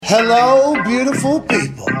Hello, beautiful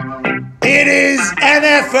people. It is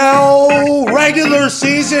NFL regular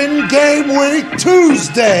season game week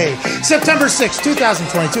Tuesday, September 6,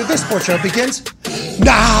 2022. This sports show begins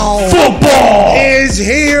now. Football is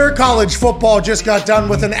here. College football just got done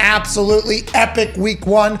with an absolutely epic week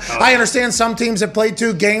one. I understand some teams have played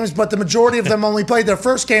 2 games, but the majority of them only played their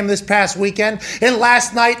first game this past weekend. And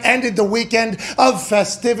last night ended the weekend of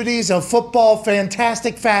festivities of football,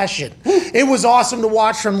 fantastic fashion. It was awesome to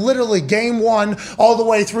watch from literally game one all the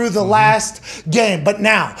way through the last game. But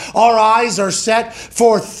now our eyes are set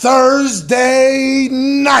for Thursday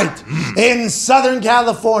night in Southern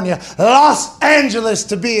California, Los Angeles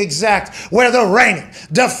to be exact, where the reigning,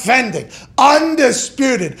 defending,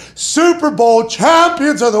 undisputed Super Bowl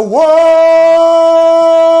champions of the world.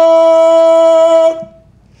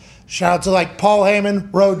 Shout out to like Paul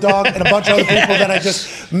Heyman, Road Dogg, and a bunch of other people that I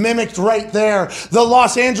just mimicked right there. The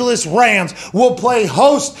Los Angeles Rams will play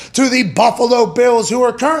host to the Buffalo Bills, who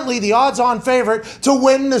are currently the odds-on favorite to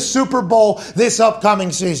win the Super Bowl this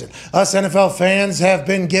upcoming season. Us NFL fans have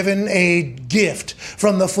been given a gift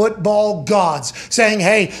from the football gods saying,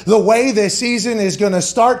 hey, the way this season is going to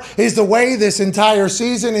start is the way this entire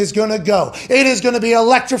season is going to go. It is going to be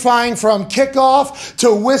electrifying from kickoff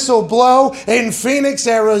to whistle blow in Phoenix,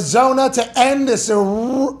 Arizona, to end this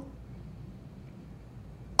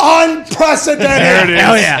unprecedented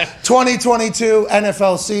 2022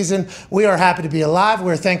 NFL season. We are happy to be alive.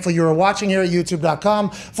 We're thankful you are watching here at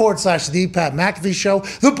youtube.com/The Pat McAfee Show.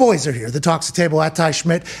 The boys are here. The Talks the Table at Ty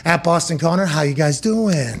Schmidt, at Boston Connor. How you guys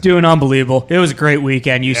doing? Doing unbelievable. It was a great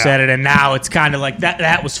weekend. You said it, and now it's kind of like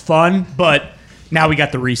that was fun, but now we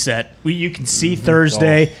got the reset. You can see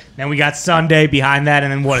Thursday, then we got Sunday behind that,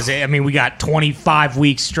 and then what is it? I mean, we got 25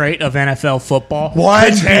 weeks straight of NFL football.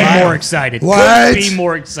 What? Couldn't be more excited. What? Couldn't be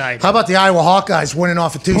more excited. How about the Iowa Hawkeyes winning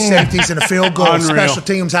off of 2 safeties and a field goal? Special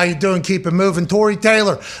teams, how you doing? Keep it moving. Tory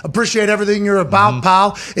Taylor, appreciate everything you're about,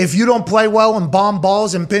 pal. If you don't play well and bomb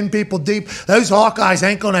balls and pin people deep, those Hawkeyes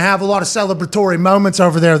ain't going to have a lot of celebratory moments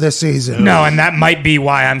over there this season. No, and that might be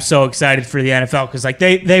why I'm so excited for the NFL, because like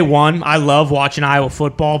they won. I love watching Iowa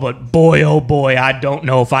football, but boy, oh boy, I don't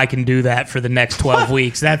know if I can do that for the next 12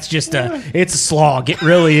 weeks. That's just it's a slog. It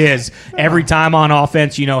really is. Every time on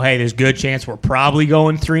offense, you know, hey, there's a good chance we're probably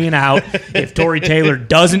going 3 and out. If Tory Taylor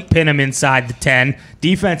doesn't pin him inside the 10,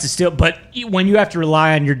 defense is still, but when you have to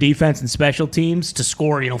rely on your defense and special teams to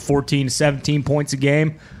score, 14 to 17 points a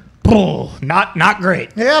game, not great.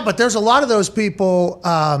 Yeah, but there's a lot of those people.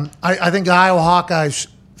 I think the Iowa Hawkeyes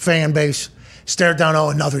fan base stared down,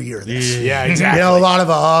 another year of this. Yeah, exactly. A lot of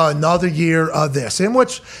another year of this, in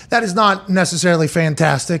which that is not necessarily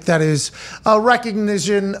fantastic. That is a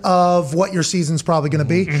recognition of what your season's probably going to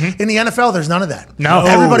be. In the NFL, there's none of that. No.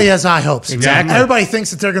 Everybody has high hopes. Exactly. Everybody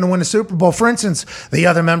thinks that they're going to win a Super Bowl. For instance, the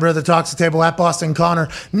other member of the Talks the Table at Boston Connor,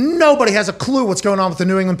 nobody has a clue what's going on with the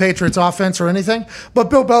New England Patriots offense or anything. But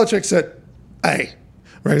Bill Belichick said, hey,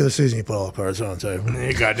 regular season, you put all the cards on the table.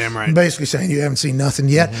 You're goddamn right. Basically saying you haven't seen nothing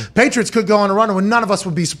yet. Patriots could go on a run, and none of us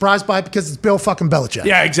would be surprised by it because it's Bill fucking Belichick.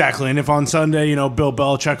 Yeah, exactly. And if on Sunday, Bill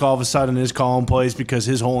Belichick all of a sudden is calling plays because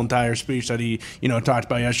his whole entire speech that he, talked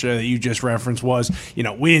about yesterday that you just referenced was, we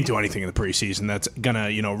didn't do anything in the preseason that's going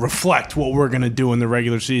to, reflect what we're going to do in the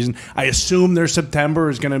regular season. I assume their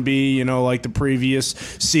September is going to be, like the previous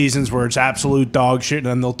seasons where it's absolute dog shit, and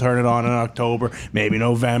then they'll turn it on in October, maybe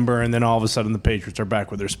November, and then all of a sudden the Patriots are back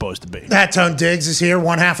where they're supposed to be. That Tone Diggs is here,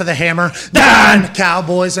 one half of the hammer. Don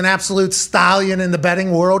Cowboys, an absolute stallion in the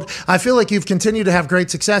betting world. I feel like you've continued to have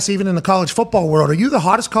great success even in the college football world. Are you the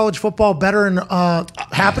hottest college football bettor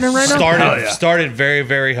happening right now? Started very,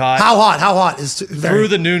 very hot. How hot? How hot? Through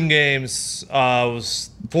the noon games, was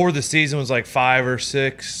for the season was like 5 or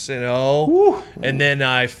 6-0, and then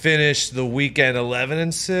I finished the weekend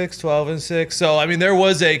 11-6, 12-6. So I mean, there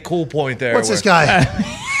was a cool point there. What's this guy?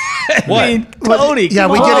 What? Tony, yeah,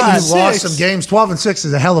 we get it. You lost 6. some games. 12-6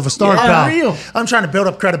 is a hell of a start, pal. Real. I'm trying to build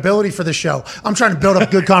up credibility for the show. I'm trying to build up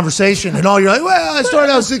good conversation, and all you're like, well, I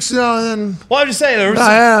started out 6-0, and then Well, I'm just saying there was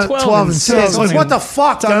 12-6. Like, what the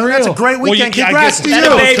fuck, dude? That's a great weekend. Congrats to you,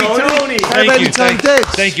 baby Tony.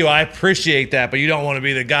 Thank you. I appreciate that, but you don't want to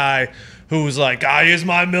be the guy who's like, here's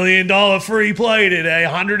my $1 million free play today,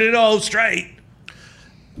 100-0 straight.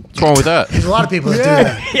 What's wrong with that? There's a lot of people that do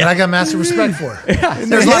that, and I got massive respect for.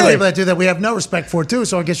 There's a lot of people that do that we have no respect for too.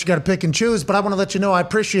 So I guess you got to pick and choose. But I want to let you know I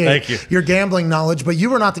appreciate your gambling knowledge. But you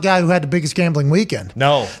were not the guy who had the biggest gambling weekend.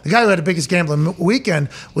 No, the guy who had the biggest gambling weekend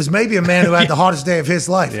was maybe a man who had the hottest day of his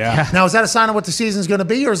life. Yeah. Now is that a sign of what the season's going to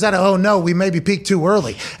be, or is that oh no, we maybe peaked too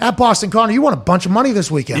early? At Boston Connor, you won a bunch of money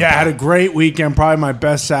this weekend. Yeah, I had a great weekend. Probably my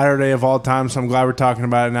best Saturday of all time. So I'm glad we're talking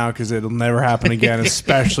about it now because it'll never happen again,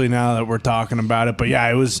 especially now that we're talking about it. But yeah,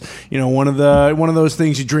 it was one of those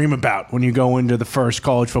things you dream about when you go into the first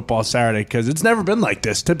college football Saturday because it's never been like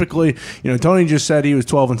this. Typically, Tony just said he was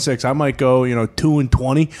 12-6. I might go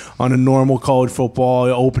 2-20 on a normal college football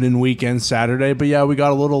opening weekend Saturday. But yeah, we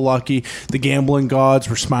got a little lucky. The gambling gods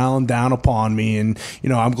were smiling down upon me, and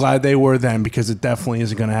I'm glad they were then because it definitely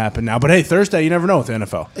isn't going to happen now. But hey, Thursday, you never know with the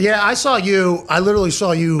NFL. Yeah, I literally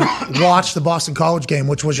saw you watch the Boston College game,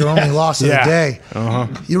 which was your only loss of the day.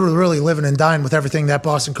 You were really living and dying with everything that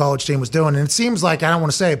Boston College team was doing. And it seems like, I don't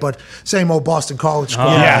want to say it, but same old Boston College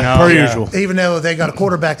squad. Per usual. Even though they got a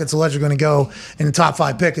quarterback that's allegedly going to go in the top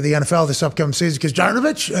 5 pick of the NFL this upcoming season because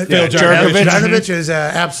Jarnovich is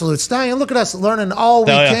an absolute stallion. Look at us learning all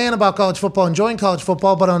we can about college football, enjoying college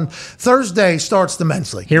football. But on Thursday starts the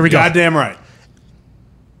men's league. Here we go. Goddamn right.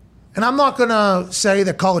 And I'm not going to say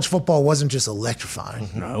that college football wasn't just electrifying.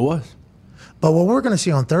 No, it was. But what we're going to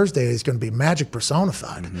see on Thursday is going to be magic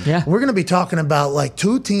personified. Yeah. We're going to be talking about like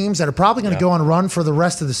 2 teams that are probably going to go on a run for the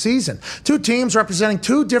rest of the season. 2 teams representing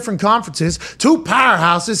 2 different conferences, 2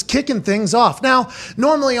 powerhouses kicking things off. Now,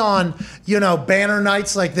 normally on, banner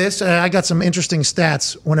nights like this, I got some interesting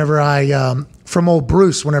stats whenever from old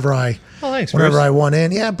Bruce, whenever I won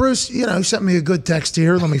in. Yeah, Bruce, he sent me a good text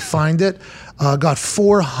here. Let me find it. Got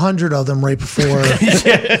 400 of them right before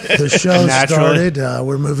the show started.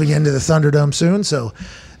 We're moving into the Thunderdome soon, so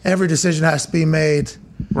every decision has to be made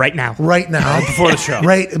right now. Before the show.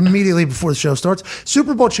 Right immediately before the show starts.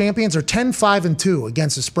 Super Bowl champions are 10-5-2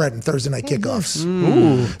 against the spread in Thursday night kickoffs.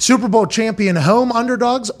 Ooh. Super Bowl champion home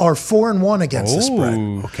underdogs are 4-1 against the spread.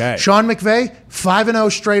 Okay. Sean McVay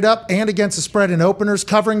 5-0 straight up and against the spread in openers,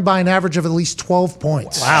 covering by an average of at least 12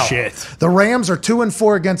 points. Wow. Shit. The Rams are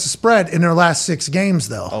 2-4 against the spread in their last 6 games,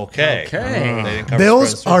 though. Okay. Okay. They didn't cover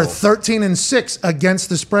Bills spread are in the Super Bowl. 13-6 against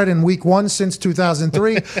the spread in Week 1 since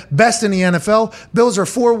 2003. Best in the NFL. Bills are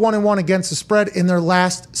 4-1-1 against the spread in their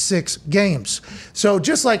last 6 games. So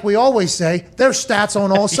just like we always say, there's stats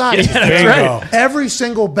on all sides. That's right. Every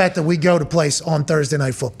single bet that we go to place on Thursday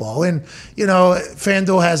Night Football. And,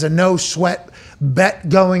 FanDuel has a no sweat bet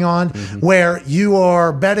going on where you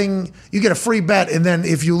are betting, you get a free bet, and then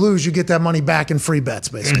if you lose, you get that money back in free bets,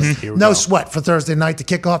 basically. No sweat for Thursday night to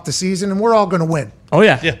kick off the season, and we're all going to win. Oh,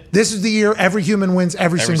 yeah. This is the year every human wins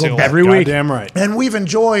every single bet. Every week. Goddamn right. And we've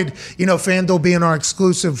enjoyed, FanDuel being our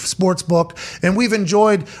exclusive sports book, and we've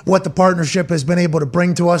enjoyed what the partnership has been able to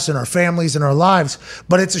bring to us and our families and our lives.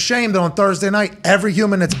 But it's a shame that on Thursday night, every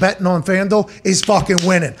human that's betting on FanDuel is fucking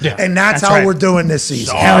winning. Yeah, and that's how we're doing this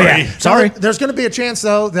season. Hell yeah. Sorry. There's going to be a chance,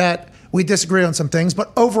 though, that we disagree on some things,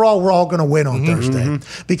 but overall, we're all going to win on Thursday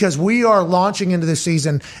because we are launching into this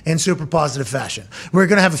season in super positive fashion. We're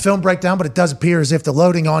going to have a film breakdown, but it does appear as if the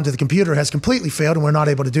loading onto the computer has completely failed, and we're not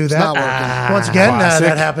able to do that. not working. Once again,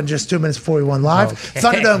 that happened just 2 minutes before we went live. Okay.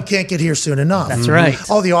 Thunderdome can't get here soon enough. That's right.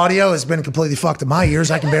 All the audio has been completely fucked in my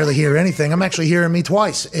ears. I can barely hear anything. I'm actually hearing me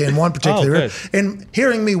twice in one particular ear. And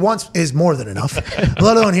hearing me once is more than enough.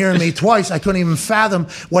 Let alone hearing me twice. I couldn't even fathom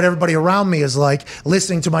what everybody around me is like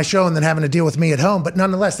listening to my show and then having to deal with me at home, but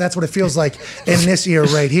nonetheless, that's what it feels like in this year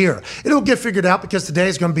right here. It'll get figured out because today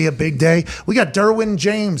is going to be a big day. We got Derwin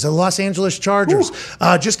James, the Los Angeles Chargers,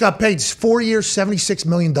 just got paid 4 years, $76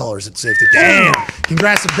 million at safety. Damn!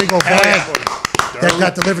 Congrats to big old bag that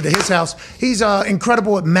got delivered to his house. He's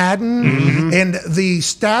incredible at Madden, and the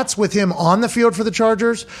stats with him on the field for the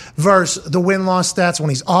Chargers versus the win-loss stats when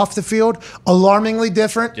he's off the field, alarmingly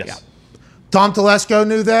different. Yes. Tom Telesco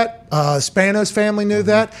knew that. Spanos family knew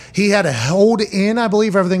that. He had a hold in. I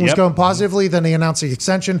believe everything was going positively. Then they announced the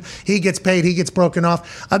extension. He gets paid. He gets broken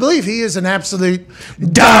off. I believe he is an absolute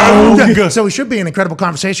dog. So we should be an incredible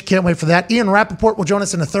conversation. Can't wait for that. Ian Rapoport will join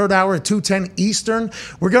us in the third hour at 2:10 Eastern.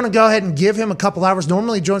 We're going to go ahead and give him a couple hours.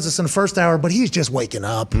 Normally he joins us in the first hour, but he's just waking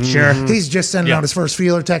up. Sure. He's just sending out his first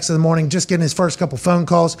feeler text in the morning, just getting his first couple phone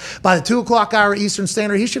calls. By the 2 o'clock hour Eastern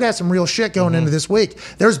Standard, he should have some real shit going into this week.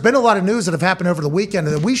 There's been a lot of news that have happened over the weekend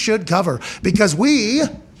that we should cover because we,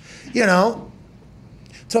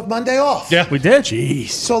 took Monday off. Yeah, we did. Jeez.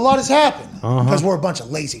 So a lot has happened because we're a bunch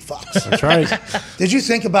of lazy fucks. That's right. Did you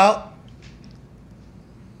think about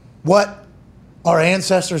what our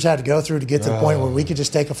ancestors had to go through to get to the point where we could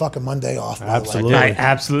just take a fucking Monday off? Absolutely. I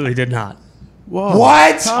absolutely did not. Whoa.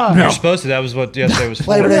 What? You're supposed to. That was what yesterday was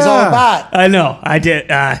for. Labor Day's all about. I know. I did.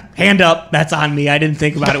 Hand up. That's on me. I didn't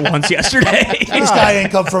think about it once yesterday. This guy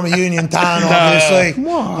ain't come from a union town, obviously.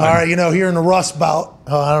 All right, here in the Rust Belt,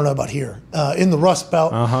 I don't know about here, in the Rust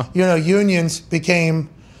Belt, unions became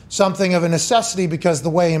something of a necessity because the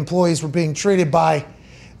way employees were being treated by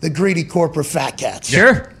the greedy corporate fat cats.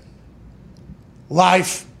 Sure.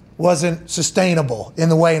 Life wasn't sustainable in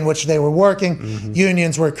the way in which they were working.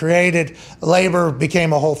 Unions were created. Labor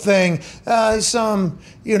became a whole thing. Some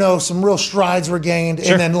real strides were gained,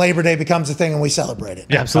 and then Labor Day becomes a thing, and we celebrate it.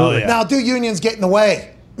 Yeah, absolutely. Now, do unions get in the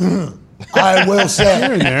way? I will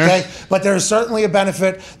say. Okay? But there's certainly a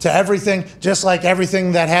benefit to everything, just like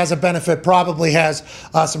everything that has a benefit probably has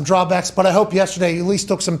some drawbacks. But I hope yesterday you at least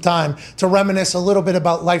took some time to reminisce a little bit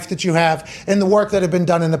about life that you have and the work that had been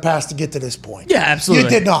done in the past to get to this point. Yeah, absolutely.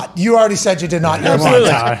 You did not. You already said you did not. You're Absolutely.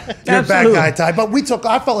 a bad guy. You're a bad guy, Ty. But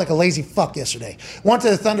I felt like a lazy fuck yesterday. Went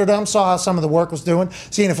to the Thunderdome, saw how some of the work was doing,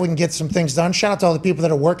 seeing if we can get some things done. Shout out to all the people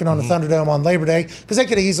that are working on the Thunderdome on Labor Day, because they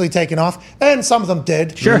could have easily taken off, and some of them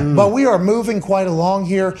did. Sure. But we are moving quite along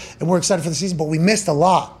here, and we're excited for the season, but we missed a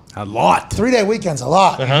lot. A lot. 3-day weekend's a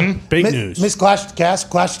lot. Big news. Missed Clash of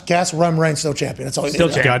the Cast. Roman Reigns still champion. That's all you need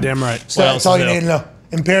to know. Goddamn right. That's all you need to know.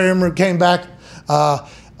 Imperium came back.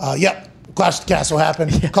 Clash of the Castle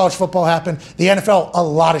happened. College football happened. The NFL, a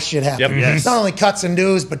lot of shit happened. Yes. Not only cuts and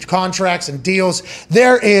news, but contracts and deals.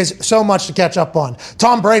 There is so much to catch up on.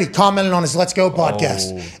 Tom Brady commented on his Let's Go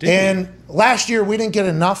podcast. And last year, we didn't get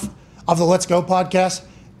enough of the Let's Go podcast,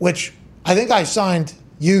 which I think I signed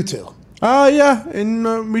you to. Yeah,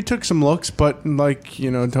 and we took some looks, but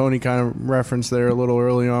Tony kind of referenced there a little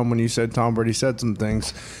early on when you said Tom Brady said some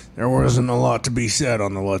things. There wasn't a lot to be said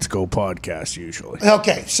on the Let's Go podcast usually.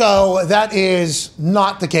 Okay, so that is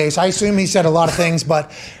not the case. I assume he said a lot of things,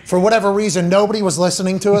 but for whatever reason, nobody was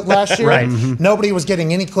listening to it last year. Right. Nobody was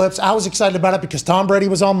getting any clips. I was excited about it because Tom Brady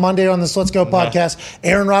was on Monday on this Let's Go podcast.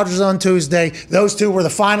 Aaron Rodgers on Tuesday. Those two were the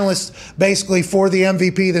finalists basically for the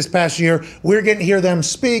MVP this past year. We're getting to hear them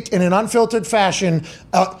speak in an unfiltered fashion.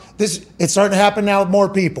 It's starting to happen now with more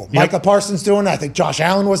people. Micah Parsons doing it. I think Josh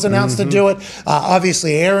Allen was announced to do it.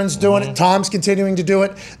 Obviously, Aaron's doing it. Tom's continuing to do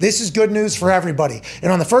it. This is good news for everybody.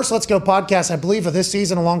 And on the first Let's Go podcast, I believe, of this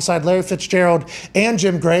season, alongside Larry Fitzgerald and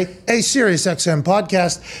Jim Gray, a Sirius XM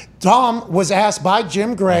podcast, Tom was asked by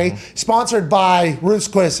Jim Gray, sponsored by Ruth's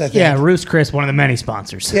Chris, I think. Yeah, Roos Chris, one of the many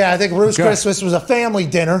sponsors. Yeah, I think Ruth's Christmas was a family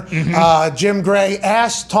dinner. Jim Gray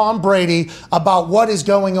asked Tom Brady about what is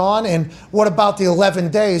going on and what about the 11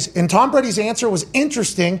 days. And Tom Brady's answer was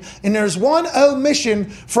interesting. And there's one omission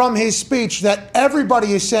from his speech that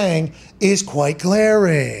everybody is saying is quite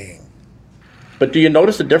glaring. But do you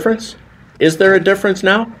notice a difference? Is there a difference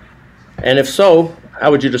now? And if so,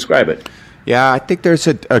 how would you describe it? Yeah, I think there's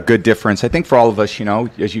a good difference. I think for all of us,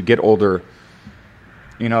 as you get older,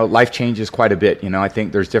 life changes quite a bit. I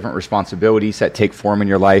think there's different responsibilities that take form in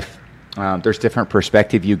your life. There's different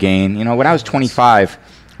perspective you gain. When I was 25,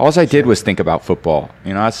 all I did was think about football.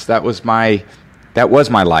 That was my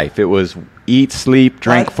life. It was eat, sleep,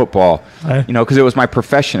 drink, football. Because it was my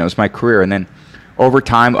profession, it was my career. And then over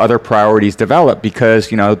time, other priorities develop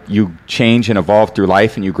because you change and evolve through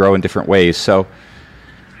life, and you grow in different ways. So,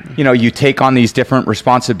 you take on these different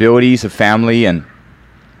responsibilities of family and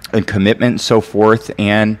commitment and so forth,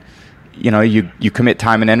 and you commit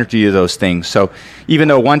time and energy to those things. So even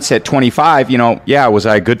though once at 25, was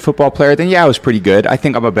I a good football player? Then I was pretty good. I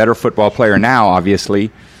think I'm a better football player now,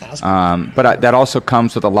 obviously. But that also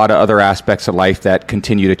comes with a lot of other aspects of life that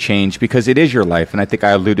continue to change because it is your life. And I think I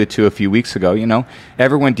alluded to a few weeks ago,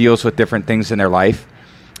 everyone deals with different things in their life.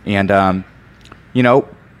 And,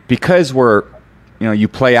 because you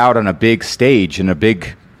play out on a big stage and a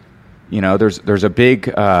big, there's a big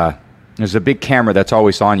camera that's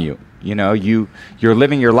always on you. You're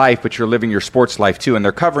living your life, but you're living your sports life too. And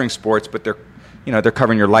they're covering sports, but they're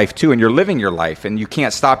covering your life too. And you're living your life, and you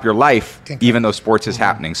can't stop your life even though sports is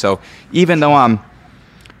happening. So even though I'm,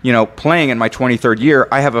 playing in my 23rd year,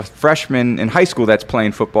 I have a freshman in high school that's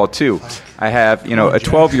playing football too. I have, a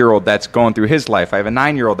 12-year-old that's going through his life. I have a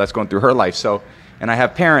 9-year-old that's going through her life. So, and I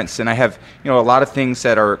have parents, and I have, a lot of things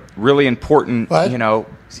that are really important,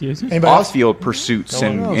 off-field pursuits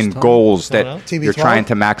and goals that you're trying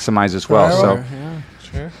to maximize as well. So,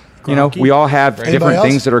 we all have different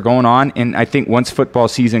things that are going on. And I think once football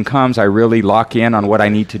season comes, I really lock in on what I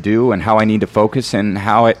need to do and how I need to focus and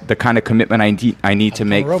the kind of commitment I need to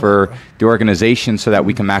make for the organization so that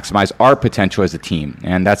we can maximize our potential as a team.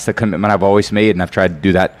 And that's the commitment I've always made, and I've tried to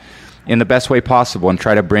do that in the best way possible and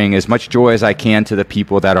try to bring as much joy as I can to the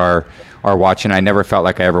people that are watching. I never felt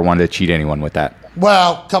like I ever wanted to cheat anyone with that.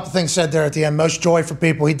 Well, a couple things said there at the end. Most joy for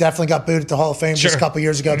people. He definitely got booed at the Hall of Fame just a couple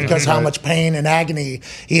years ago because how much pain and agony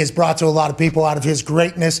he has brought to a lot of people out of his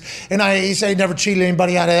greatness. And he said he never cheated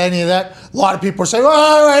anybody out of any of that. A lot of people are saying,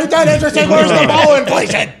 "Oh, ain't that interesting? Where's the ball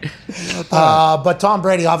inflation?" But Tom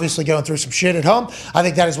Brady obviously going through some shit at home. I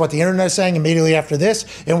think that is what the internet is saying immediately after this.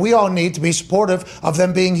 And we all need to be supportive of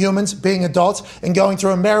them being humans, being adults, and going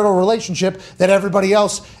through a marital relationship that everybody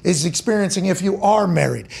else is experiencing if you are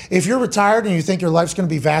married. If you're retired and you think your life's going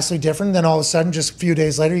to be vastly different, then all of a sudden, just a few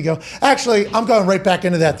days later, you go, actually, I'm going right back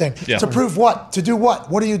into that thing. Yeah. To prove what? To do what?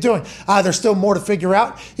 What are you doing? There's still more to figure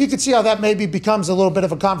out. You can see how that maybe becomes a little bit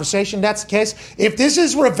of a conversation. That's the case. If this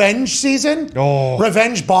is revenge season,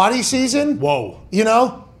 revenge body season, you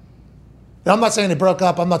know, and I'm not saying they broke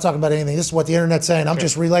up. I'm not talking about anything. This is what the internet's saying. I'm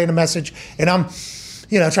just relaying a message, and I'm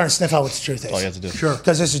trying to sniff out what the truth is. All you have to do. Sure.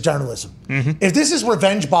 Because this is journalism. If this is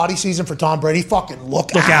revenge body season for Tom Brady, fucking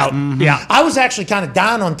look out. Yeah. I was actually kind of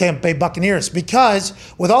down on Tampa Bay Buccaneers because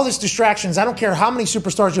with all these distractions, I don't care how many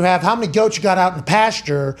superstars you have, how many goats you got out in the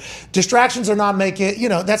pasture, distractions are not making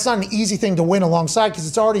that's not an easy thing to win alongside because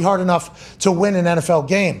it's already hard enough to win an NFL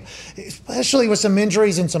game, especially with some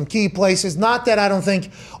injuries in some key places. Not that I don't think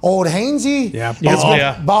old Hainsey,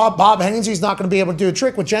 Bob Hainsey's not going to be able to do a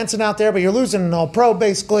trick with Jensen out there, but you're losing an all-pro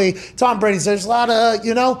basically. Tom Brady's, there's a lot of,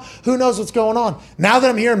 who knows what's going on. Now that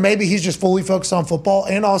I'm hearing maybe he's just fully focused on football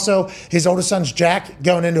and also his oldest son's Jack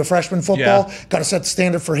going into a freshman football, got to set the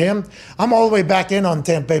standard for him. I'm all the way back in on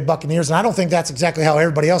Tampa Bay Buccaneers, and I don't think that's exactly how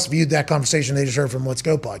everybody else viewed that conversation they just heard from Let's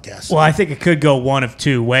Go podcast. Well, I think it could go one of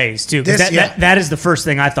two ways, too. That is the first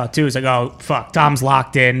thing I thought, too, is like, oh, fuck, Tom's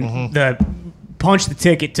locked in. Punch the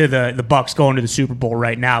ticket to the Bucs going to the Super Bowl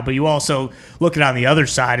right now. But you also look at it on the other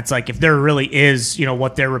side. It's like if there really is,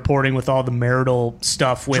 what they're reporting with all the marital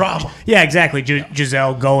stuff with drama. Yeah, exactly.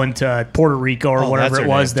 Giselle going to Puerto Rico or whatever it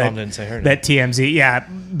was Tom didn't say her name. that TMZ. Yeah,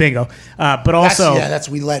 bingo. But also, that's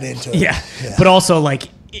we led into it. Yeah. But also like,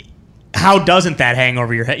 how doesn't that hang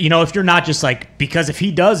over your head? If you're not just like, because if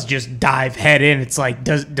he does just dive head in, it's like,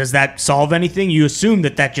 does that solve anything? You assume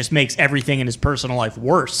that just makes everything in his personal life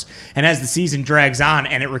worse. And as the season drags on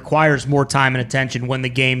and it requires more time and attention when the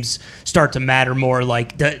games start to matter more,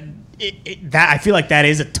 like that I feel like that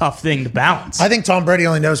is a tough thing to balance. I think Tom Brady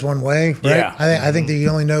only knows one way, right? Yeah. I think that he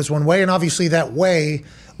only knows one way, and obviously that way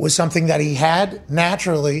was something that he had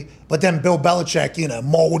naturally, but then Bill Belichick,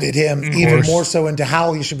 molded him even more so into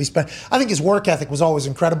how he should be spent. I think his work ethic was always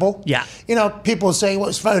incredible. Yeah. People say, well,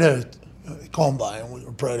 his photo combine, we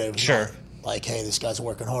were proud of him. Sure. Like, hey, this guy's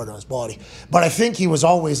working hard on his body. But I think he was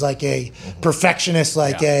always like a perfectionist,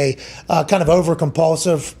 like a kind of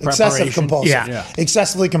over-compulsive, excessive compulsive. Yeah.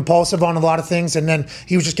 Excessively compulsive on a lot of things. And then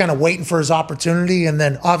he was just kind of waiting for his opportunity. And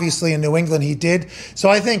then obviously in New England he did. So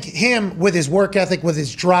I think him with his work ethic, with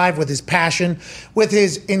his drive, with his passion, with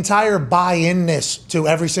his entire buy-in-ness to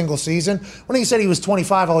every single season. When he said he was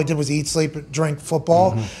 25, all he did was eat, sleep, drink,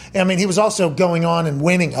 football. I mean, he was also going on and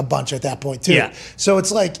winning a bunch at that point too. Yeah. So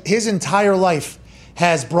it's like his entire life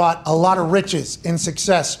has brought a lot of riches and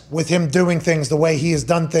success with him doing things the way he has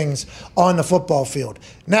done things on the football field.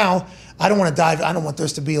 Now, I don't want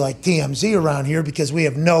this to be like TMZ around here because we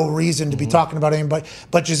have no reason to be talking about anybody.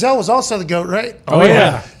 But Giselle was also the GOAT, right? Oh,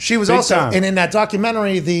 yeah. She was Big also, time. and in that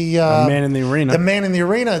documentary, the Man in the Arena. The Man in the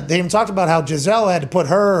Arena, they even talked about how Giselle had to put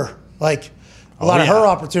her, like, a lot of her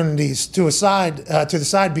opportunities to the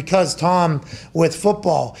side because Tom with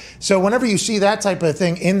football. So whenever you see that type of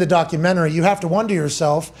thing in the documentary, you have to wonder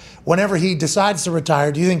yourself, whenever he decides to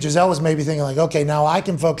retire, do you think Giselle was maybe thinking like, okay, now I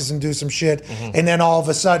can focus and do some shit. And then all of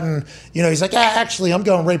a sudden, he's like, actually, I'm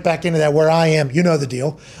going right back into that where I am. You know the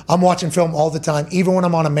deal. I'm watching film all the time. Even when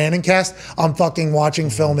I'm on a Manning cast, I'm fucking watching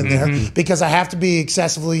film in there because I have to be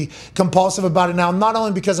excessively compulsive about it now, not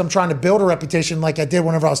only because I'm trying to build a reputation like I did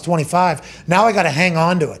whenever I was 25. Now I got to hang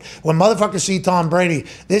on to it. When motherfuckers see Tom Brady,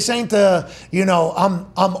 this ain't the,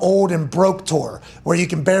 I'm old and broke tour where you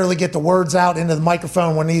can barely get the words out into the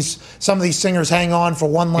microphone when some of these singers hang on for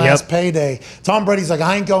one last payday. Tom Brady's like,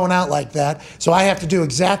 I ain't going out like that. So I have to do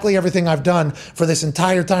exactly everything I've done for this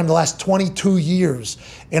entire time, the last 22 years.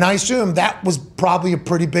 And I assume that was probably a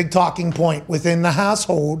pretty big talking point within the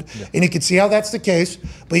household. And you could see how that's the case,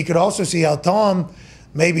 but you could also see how Tom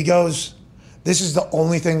maybe goes, this is the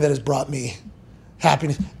only thing that has brought me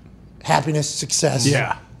happiness, success.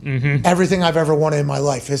 Yeah. Everything I've ever wanted in my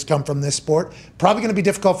life has come from this sport. Probably going to be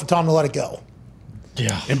difficult for Tom to let it go.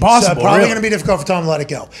 Yeah. Impossible. So probably really. going to be difficult for Tom to let it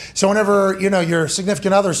go. So whenever, your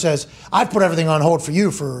significant other says, I've put everything on hold for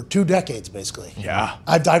you for 2 decades, basically. Yeah.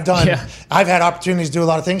 I've had opportunities to do a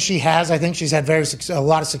lot of things. She has. I think she's had a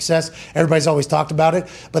lot of success. Everybody's always talked about it.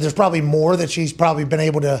 But there's probably more that she's probably been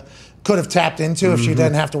able to could have tapped into if she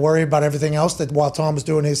didn't have to worry about everything else that while Tom was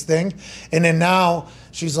doing his thing. And then now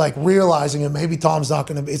she's like realizing that maybe Tom's not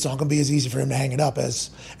going to, it's not going to be as easy for him to hang it up as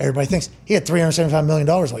everybody thinks. He had $375 million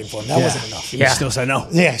waiting for him. That wasn't enough. He still said no.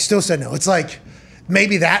 Yeah, he still said no. It's like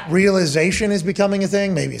maybe that realization is becoming a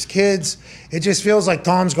thing. Maybe his kids. It just feels like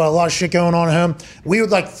Tom's got a lot of shit going on at home. We would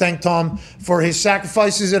like to thank Tom for his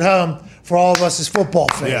sacrifices at home for all of us as football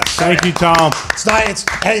fans. Yeah, thank you, Tom.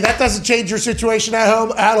 Hey, that doesn't change your situation at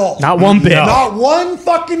home at all. Not one bit. Not one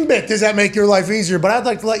fucking bit does that make your life easier. But I'd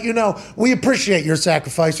like to let you know we appreciate your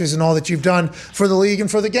sacrifices and all that you've done for the league and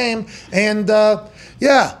for the game. And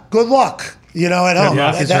good luck. At home.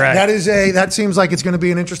 That seems like it's going to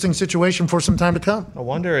be an interesting situation for some time to come. I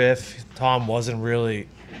wonder if Tom wasn't really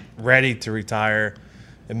ready to retire,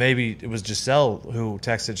 and maybe it was Giselle who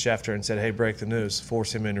texted Schefter and said, "Hey, break the news,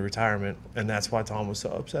 force him into retirement," and that's why Tom was so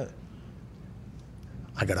upset.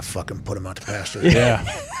 I gotta fucking put him out to pasture. Yeah,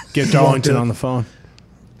 get Darlington on the phone.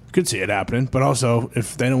 Could see it happening, but also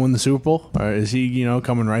if they don't win the Super Bowl, is he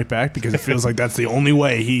coming right back? Because it feels like that's the only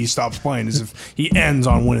way he stops playing is if he ends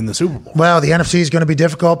on winning the Super Bowl. Well, the NFC is going to be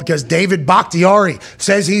difficult because David Bakhtiari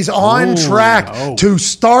says he's on track to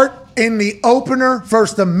start in the opener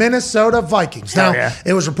versus the Minnesota Vikings. Now,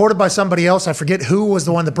 it was reported by somebody else. I forget who was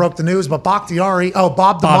the one that broke the news, but Bakhtiari,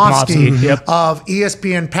 Bob Domofsky of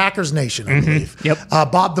ESPN Packers Nation, I believe. Yep.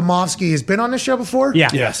 Bob Domofsky has been on this show before?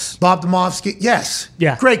 Yeah. Yes. Bob Domofsky, yes.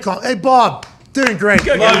 Yeah. Great call. Hey, Bob, doing great.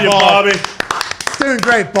 Love you, Bobby. Doing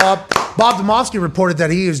great, Bob. Bob Domofsky reported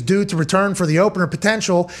that he is due to return for the opener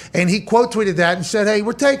potential, and he quote tweeted that and said, "Hey,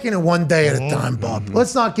 we're taking it one day at a time, Bob.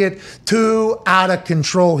 Let's not get too out of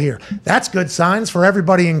control here." That's good signs for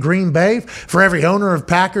everybody in Green Bay, for every owner of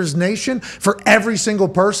Packers Nation, for every single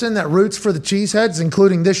person that roots for the Cheeseheads,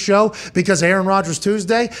 including this show, because Aaron Rodgers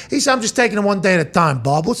Tuesday, he said, "I'm just taking it one day at a time,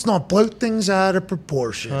 Bob. Let's not blow things out of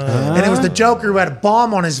proportion." And it was the Joker who had a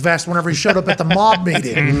bomb on his vest whenever he showed up at the mob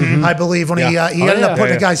meeting, I believe, when he ended up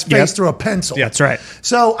putting a guy's face through a pencil. Yeah, that's right.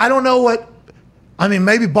 So I don't know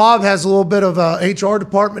maybe Bob has a little bit of a HR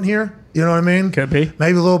department here. You know what I mean? Could be.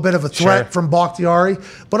 Maybe a little bit of a threat from Bakhtiari.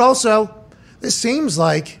 But also, this seems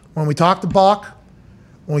like when we talk to Bach,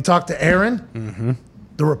 when we talk to Aaron,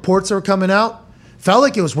 the reports that are coming out, felt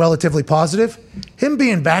like it was relatively positive. Him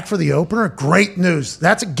being back for the opener, great news.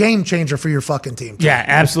 That's a game changer for your fucking team. Yeah,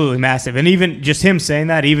 absolutely massive. And even just him saying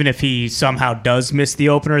that, even if he somehow does miss the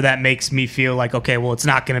opener, that makes me feel like, okay, well, it's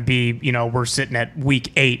not going to be, we're sitting at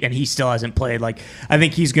week 8 and he still hasn't played. Like, I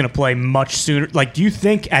think he's going to play much sooner. Like, do you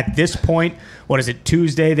think at this point, what is it,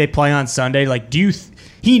 Tuesday, they play on Sunday? Like,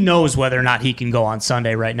 he knows whether or not he can go on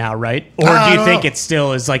Sunday right now, right? Or do you think it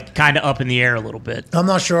still is like kind of up in the air a little bit? I'm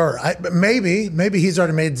not sure. Maybe he's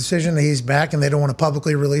already made a decision that he's back and they don't want to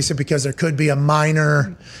publicly release it because there could be a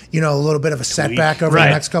minor, a little bit of a setback over the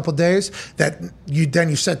next couple of days that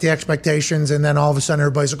you set the expectations and then all of a sudden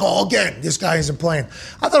everybody's like, oh, again, this guy isn't playing.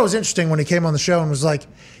 I thought it was interesting when he came on the show and was like,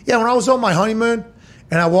 yeah, when I was on my honeymoon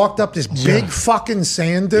and I walked up this big fucking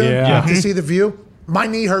sand dune to see the view, my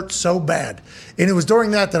knee hurt so bad. And it was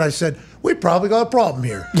during that I said, we probably got a problem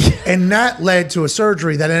here. And that led to a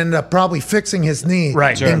surgery that ended up probably fixing his knee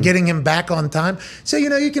and getting him back on time. So,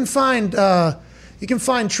 you can find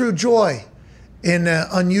true joy in an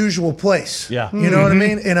unusual place. Yeah. You know what I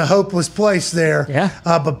mean? In a hopeless place there. Yeah.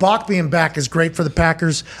 But Bach being back is great for the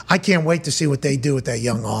Packers. I can't wait to see what they do with that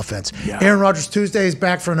young offense. Yeah. Aaron Rodgers Tuesday is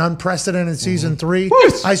back for an unprecedented season 3.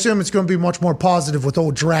 I assume it's going to be much more positive with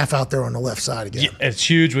old Giraffe out there on the left side again. Yeah, it's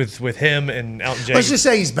huge with him and Elton Jenkins. Let's just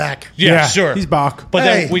say he's back. Yeah, sure. He's Bach. But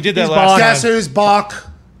then we did that last time. Guess who's Bach?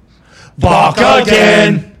 Bach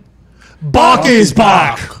again. Bach is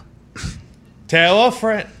Bach. Taylor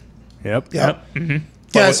Friend. Yep. Mm-hmm.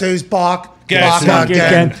 Guess who's Bach? Guess Bach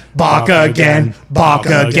again. Bach again. Bach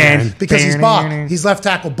again. Because he's Bach. He's left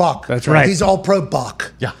tackle Bach. That's right. He's all pro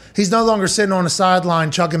Bach. Yeah. He's no longer sitting on a sideline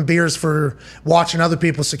chugging beers for watching other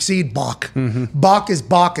people succeed Bach. Bach is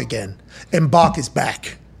Bach again. And Bach is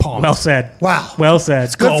back. Well said. Wow. Well said.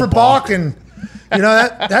 It's good for Bach and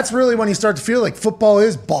that's really when you start to feel like football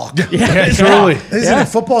is Bach. Yeah, truly. Isn't it?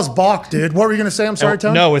 Football's Bach, dude. What were you going to say? I'm sorry,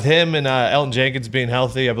 Tony? No, with him and Elton Jenkins being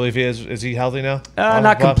healthy, I believe he is. Is he healthy now?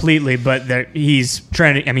 Not completely, but he's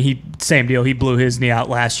trending. I mean, same deal. He blew his knee out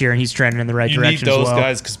last year, and he's trending in the right direction as well. You need those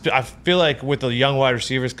guys because I feel like with the young wide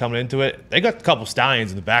receivers coming into it, they got a couple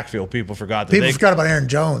stallions in the backfield. People forgot that. People forgot about Aaron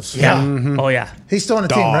Jones. Yeah. Oh, yeah. He's still on the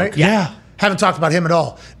team, right? Yeah. Haven't talked about him at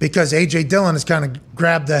all because A.J. Dillon has kind of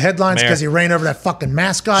grabbed the headlines because he ran over that fucking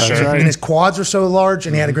mascot and his quads are so large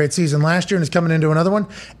and he had a great season last year and is coming into another one.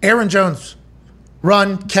 Aaron Jones,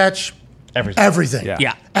 run, catch, everything.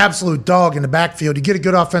 Yeah. absolute dog in the backfield. You get a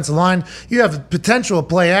good offensive line. You have the potential of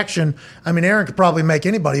play action. I mean, Aaron could probably make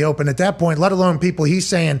anybody open at that point, let alone people he's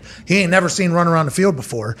saying he ain't never seen run around the field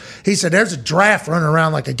before. He said there's a giraffe running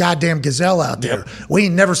around like a goddamn gazelle out there. We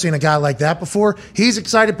ain't never seen a guy like that before. He's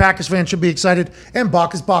excited. Packers fans should be excited. And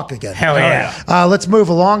Bach is Bach again. Hell yeah. Let's move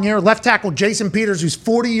along here. Left tackle Jason Peters, who's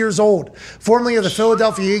 40 years old, formerly of the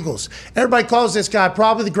Philadelphia Eagles. Everybody calls this guy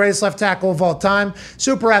probably the greatest left tackle of all time.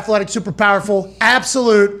 Super athletic, super powerful,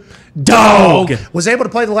 absolute dog. Was able to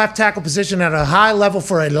play the left tackle position at a high level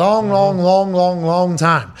for a long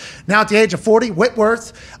time. Now at the age of 40,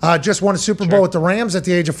 Whitworth just won a Super Bowl with the Rams at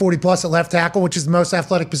the age of 40 plus at left tackle, which is the most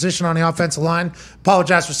athletic position on the offensive line.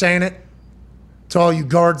 Apologize for saying it to all you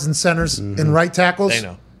guards and centers and right tackles.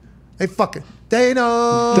 They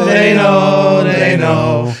know. They know. They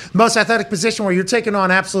know. Most athletic position where you're taking on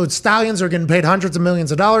absolute stallions or getting paid hundreds of millions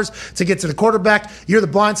of dollars to get to the quarterback. You're the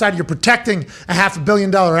blind side. You're protecting a $500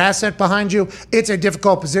 million asset behind you. It's a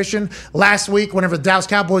difficult position. Last week, whenever the Dallas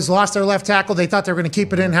Cowboys lost their left tackle, they thought they were going to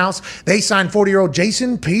keep it in-house. They signed 40-year-old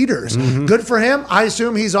Jason Peters. Good for him. I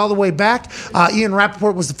assume he's all the way back. Ian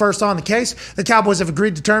Rapoport was the first on the case. The Cowboys have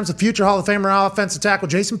agreed to terms with future Hall of Famer offensive tackle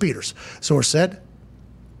Jason Peters. Source said.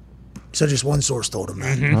 So just one source told him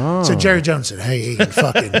that. So Jerry Jones said, hey,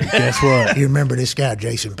 fucking, guess what? You remember this guy,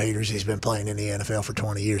 Jason Peters? He's been playing in the NFL for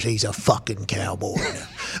 20 years. He's a fucking cowboy now.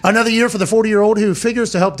 Another year for the 40-year-old who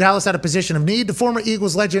figures to help Dallas out of position of need. The former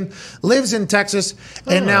Eagles legend lives in Texas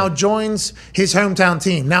and now joins his hometown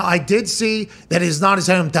team. Now, I did see that it is not his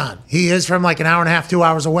hometown. He is from like an hour and a half, 2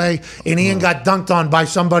 hours away, and Ian got dunked on by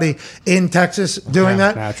somebody in Texas doing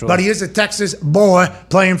that. Naturally. But he is a Texas boy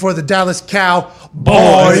playing for the Dallas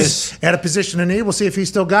Cowboys. At a position of need. We'll see if he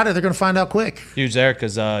still got it. They're going to find out quick. Huge there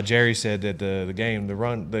because Jerry said that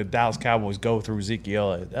the Dallas Cowboys go through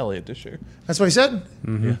Ezekiel Elliott this year. That's what he said?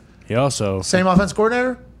 Mm-hmm. He also... Same offense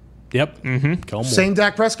coordinator? Yep. Mm-hmm. Same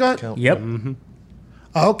Dak Prescott? Yep. Mm-hmm.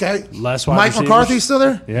 Okay. Less wide Mike receivers. McCarthy still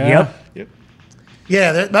there? Yep.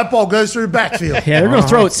 Yeah, that ball goes through the backfield. Yeah, they're going to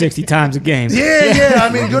throw it 60 times a game. Yeah. I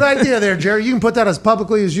mean, good idea there, Jerry. You can put that as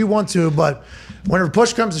publicly as you want to, but whenever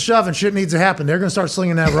push comes to shove and shit needs to happen, they're going to start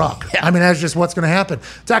slinging that rock. I mean, that's just what's going to happen.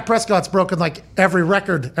 Dak Prescott's broken like every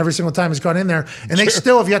record every single time he's gone in there, and they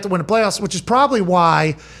still have yet to win the playoffs, which is probably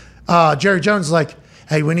why Jerry Jones is like,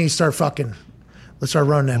 hey, we need to start fucking – let's start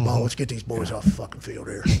running that ball. Let's get these boys off the fucking field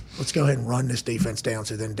here. Let's go ahead and run this defense down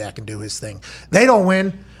so then Dak can do his thing. They don't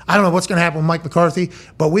win. I don't know what's going to happen with Mike McCarthy,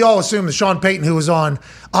 but we all assume that Sean Payton, who was on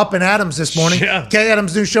Up and Adams this morning, Kay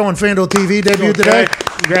Adams' new show on FanDuel TV debuted today.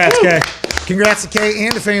 Congrats, Kay. Congrats to Kay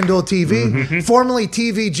and to FanDuel TV. Formerly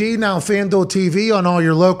TVG, now FanDuel TV on all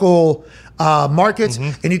your local markets,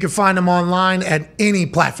 and you can find them online at any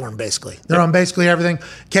platform, basically. They're on basically everything.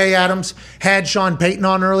 Kay Adams had Sean Payton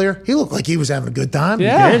on earlier. He looked like he was having a good time.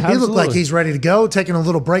 Yeah, he looked like he's ready to go, taking a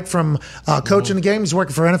little break from coaching the game. He's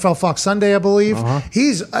working for NFL Fox Sunday, I believe.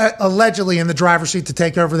 He's allegedly in the driver's seat to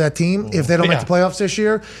take over that team if they don't make the playoffs this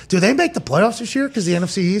year. Do they make the playoffs this year? Because the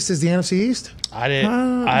NFC East is the NFC East?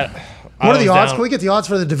 What are the odds? Can we get the odds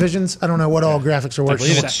for the divisions? I don't know what all graphics are I working.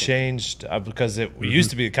 believe it's changed because it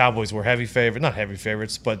used to be the Cowboys were not heavy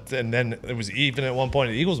favorites, and then it was even at one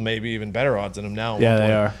point. The Eagles may be even better odds than them now. Yeah,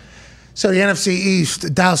 they are. So the NFC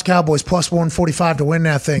East, Dallas Cowboys plus 145 to win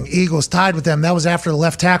that thing. Eagles tied with them. That was after the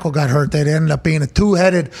left tackle got hurt. That ended up being a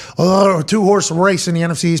two-horse race in the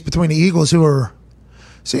NFC East between the Eagles, who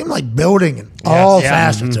seem like building in all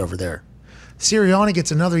facets over there. Sirianni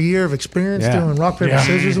gets another year of experience doing rock, paper,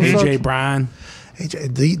 scissors with folks. A.J. Bryan.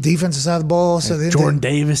 The defensive side of the ball. So Jordan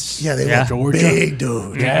Davis. Yeah, they were Georgia. big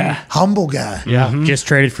dude. Yeah. Humble guy. Yeah. Just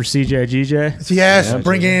traded for CJ. Yes,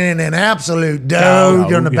 bringing in an absolute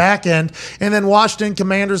dog on the back end. And then Washington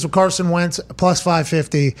Commanders with Carson Wentz plus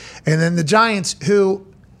 550. And then the Giants, who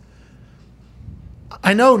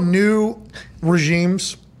I know new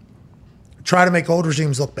regimes try to make old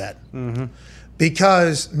regimes look bad.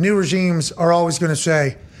 Because new regimes are always going to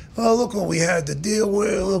say, oh, look what we had to deal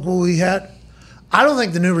with. Look what we had. I don't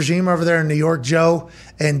think the new regime over there in New York, Joe,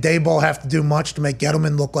 and Dayball have to do much to make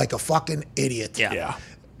Gettleman look like a fucking idiot. Yeah.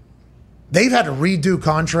 They've had to redo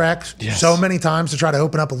contracts so many times to try to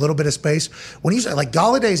open up a little bit of space. When you say, like,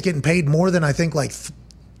 Galladay is getting paid more than I think, like,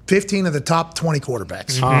 15 of the top 20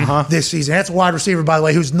 quarterbacks this season. That's a wide receiver, by the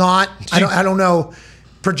way, who's not, I don't know,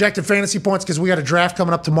 projected fantasy points because we got a draft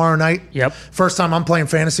coming up tomorrow night. First time I'm playing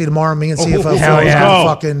fantasy tomorrow. Me and CFO hell yeah.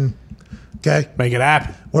 fucking okay. Make it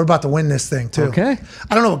happen. We're about to win this thing, too. Okay.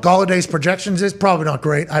 I don't know what Galladay's projections is. Probably not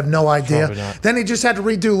great. I have no idea. Then he just had to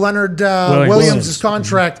redo Leonard Williams'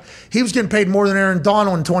 contract. He was getting paid more than Aaron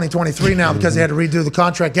Donald in 2023 now because they had to redo the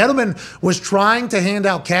contract. Gettleman was trying to hand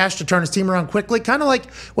out cash to turn his team around quickly, kind of like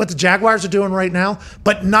what the Jaguars are doing right now,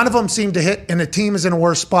 but none of them seem to hit, and the team is in a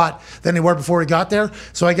worse spot than they were before he got there.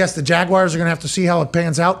 So I guess the Jaguars are going to have to see how it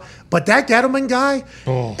pans out. But that Gettleman guy,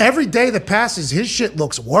 every day that passes, his shit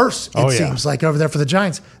looks worse, it seems like, over there for the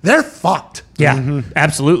Giants. They're fucked. Yeah,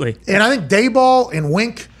 absolutely. And I think Dayball and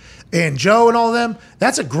Wink and Joe and all of them,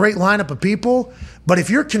 that's a great lineup of people. But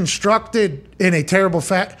if you're constructed in a terrible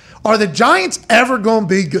are the Giants ever going to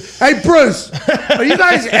be good? Hey, Bruce, are you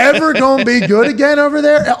guys ever going to be good again over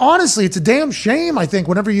there? Honestly, it's a damn shame, I think,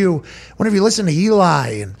 whenever you listen to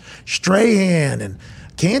Eli and Strahan and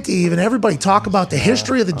Canty, even everybody talk about the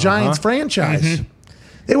history of the Giants franchise.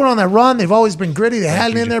 They went on that run. They've always been gritty. They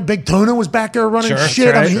had it in there. Big Tuna was back there running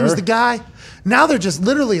shit. I mean, he was the guy. Now they're just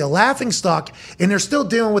literally a laughing stock, and they're still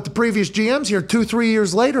dealing with the previous GMs here 2-3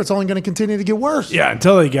 years later. It's only going to continue to get worse. Yeah,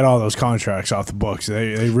 until they get all those contracts off the books.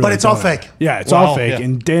 They really but it's all fake. Yeah, it's all fake. Yeah.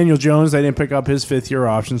 And Daniel Jones, they didn't pick up his fifth-year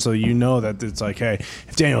option, so you know that it's like, hey,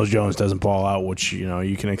 if Daniel Jones doesn't ball out, which,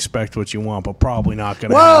 you can expect what you want, but probably not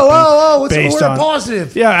going to happen. Whoa. What's the word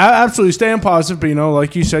positive? Yeah, absolutely. Staying positive, but,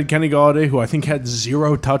 like you said, Kenny Galladay, who I think had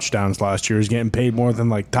 0 touchdowns last year, is getting paid more than,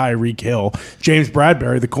 like, Tyreek Hill. James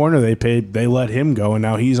Bradbury, the corner they let him go, and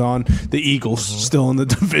now he's on the Eagles, still in the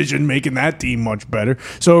division, making that team much better.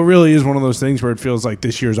 So it really is one of those things where it feels like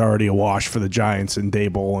this year's already a wash for the Giants and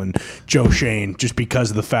Daboll and Joe Shane, just because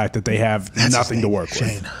of the fact that they have nothing to work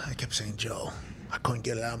Shane. with. I kept saying Joe. I couldn't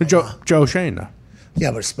get it out of my mouth. Joe Shane, though.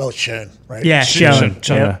 Yeah, but it's spelled Shane, right? Yeah, Shane.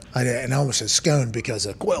 Yep. And I almost said scone because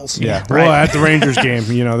of quills. Yeah, right. Well, at the Rangers game,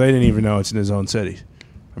 they didn't even know it's in his own city.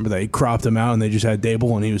 Remember they cropped him out and they just had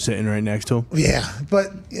Daboll and he was sitting right next to him? Yeah,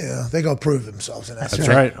 but they go prove themselves in that. That's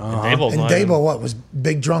right. And Daboll, was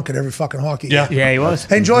big drunk at every fucking hockey game. Yeah, he was.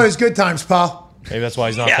 Enjoy his good times, pal. Maybe that's why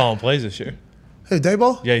he's not calling plays this year. Who,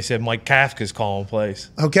 Daboll? Yeah, he said Mike Kafka's calling plays.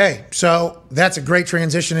 Okay, so that's a great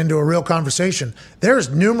transition into a real conversation. There's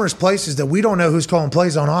numerous places that we don't know who's calling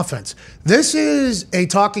plays on offense. This is a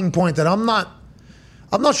talking point that I'm not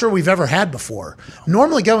sure we've ever had before.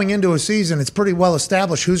 Normally going into a season, it's pretty well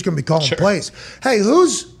established who's going to be calling plays. Hey,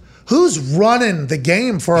 who's running the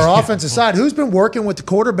game for our offensive side? Who's been working with the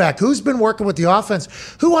quarterback? Who's been working with the offense?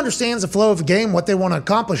 Who understands the flow of the game, what they want to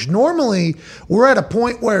accomplish? Normally, we're at a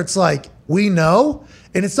point where it's like, we know,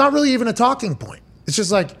 and it's not really even a talking point. It's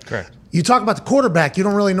just like, correct. You talk about the quarterback, you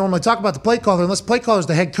don't really normally talk about the play caller unless the play caller is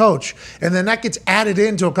the head coach, and then that gets added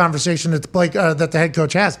into a conversation that the head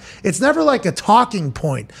coach has. It's never like a talking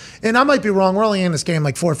point. And I might be wrong. We're only in this game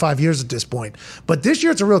like 4 or 5 years at this point. But this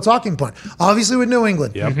year it's a real talking point. Obviously with New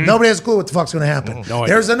England, nobody has a clue what the fuck's going to happen. No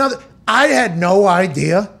There's another. I had no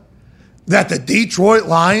idea that the Detroit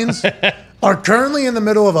Lions are currently in the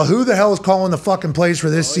middle of a who the hell is calling the fucking plays for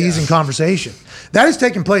this season conversation. That is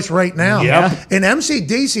taking place right now. Yep. And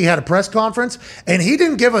MCDC had a press conference, and he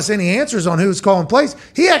didn't give us any answers on who's calling plays.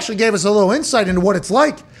 He actually gave us a little insight into what it's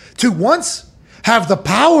like to once have the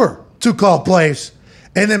power to call plays,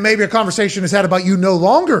 and then maybe a conversation is had about you no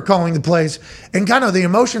longer calling the plays and kind of the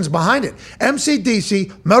emotions behind it.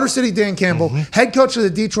 MCDC, Motor City Dan Campbell, head coach of the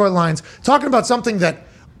Detroit Lions, talking about something that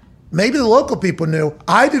maybe the local people knew.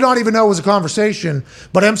 I did not even know it was a conversation,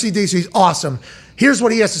 but MCDC is awesome. Here's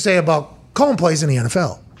what he has to say about calling plays in the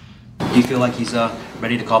NFL. Do you feel like he's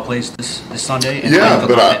ready to call plays this Sunday? And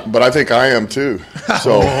Yeah, but I think I am too.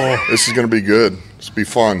 So this is going to be good. It's be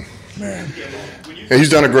fun. Man. And he's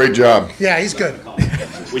done a great job. Yeah, he's good.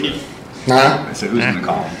 Huh? So who's going to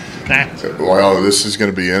call him? Well, this is going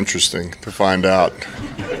to be interesting to find out.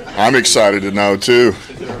 I'm excited to know too.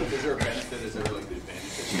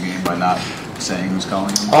 You mean by not saying who's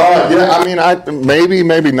calling him? Yeah, I mean,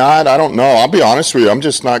 maybe not. I don't know. I'll be honest with you. I'm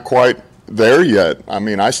just not quite there yet. I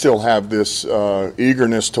mean, I still have this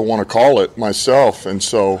eagerness to want to call it myself, and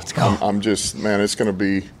so I'm just, man, it's going to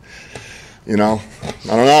be, I don't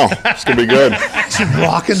know. It's going to be good. He's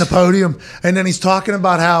rocking the podium, and then he's talking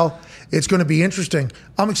about how it's going to be interesting.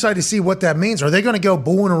 I'm excited to see what that means. Are they going to go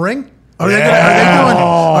bull in a ring? Are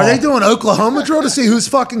they doing Oklahoma drill to see who's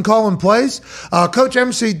fucking calling plays? Coach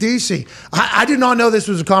MCDC, I did not know this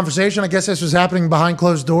was a conversation. I guess this was happening behind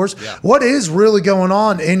closed doors. Yeah. What is really going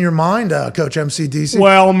on in your mind, Coach MCDC?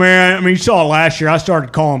 Well, man, I mean, you saw last year I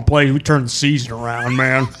started calling plays. We turned the season around,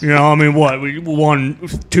 man. What? We won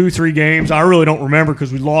 2-3 games. I really don't remember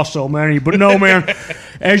because we lost so many. But no, man,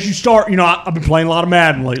 as you start, I've been playing a lot of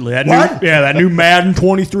Madden lately. That new Madden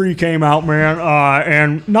 23 came out, man.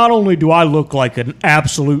 And not only do I look like an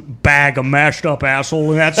absolute bag of mashed up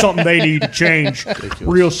asshole, and that's something they need to change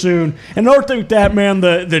real soon. And another thing with that, man,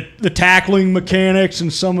 the tackling mechanics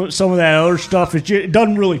and some of that other stuff, it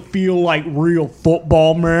doesn't really feel like real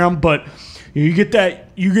football, man. But you get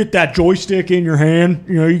that joystick in your hand,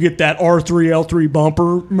 you get that R3 L3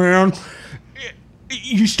 bumper, man.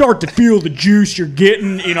 You start to feel the juice you're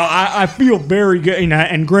getting. I feel very good.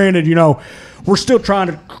 And granted, we're still trying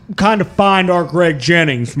to kind of find our Greg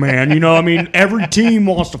Jennings, man. Every team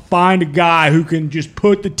wants to find a guy who can just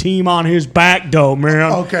put the team on his back, though,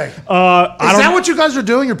 man. Okay. Is that what you guys are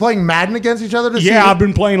doing? You're playing Madden against each other? Yeah, I've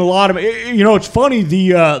been playing a lot of it. It's funny,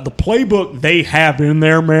 the playbook they have in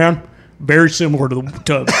there, man, very similar to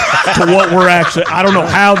what we're actually. I don't know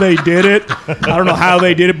how they did it.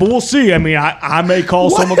 But we'll see. I may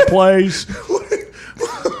call some of the plays.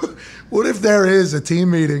 What if there is a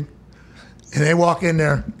team meeting and they walk in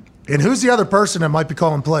there, and who's the other person that might be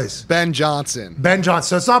calling plays? Ben Johnson. Ben Johnson.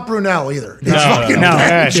 So it's not Brunel either.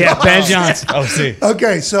 It's Ben Johnson. Oh, see.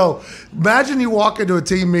 Okay, so imagine you walk into a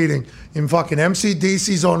team meeting and fucking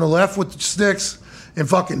MCDC's on the left with the sticks, and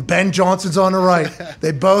fucking Ben Johnson's on the right.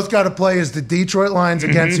 They both got to play as the Detroit Lions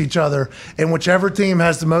against each other, and whichever team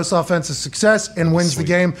has the most offensive success and wins the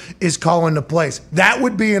game is calling the plays. That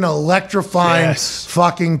would be an electrifying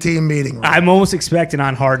fucking team meeting. I'm almost expecting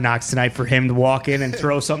on Hard Knocks tonight for him to walk in and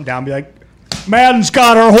throw something down and be like, Madden's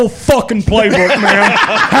got our whole fucking playbook, man.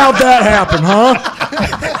 How'd that happen, huh?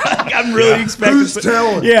 I'm really expecting. Who's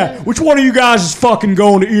telling? Yeah, which one of you guys is fucking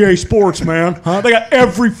going to EA Sports, man? Huh? They got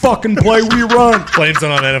every fucking play we run. Playing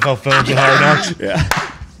some on NFL films and Hard Knocks. Yeah.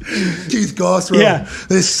 Keith Gossrow,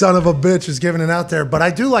 this son of a bitch, is giving it out there. But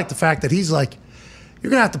I do like the fact that he's like,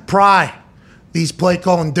 you're going to have to pry these play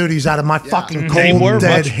calling duties out of my fucking cold, They were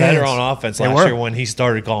dead much hands. better on offense last year when he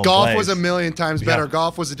started calling Goff plays. was a million times better.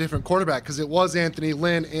 Goff was a different quarterback because it was Anthony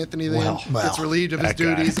Lynn. Anthony Lynn gets relieved of his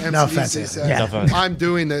duties. MCDC says, I'm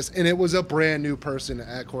doing this. And it was a brand new person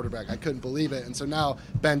at quarterback. I couldn't believe it. And so now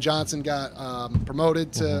Ben Johnson got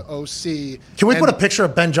promoted to OC. Can we put a picture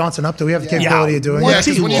of Ben Johnson up? Do we have the capability of doing that? Yeah, that?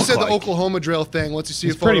 because when you said the Oklahoma drill thing, once you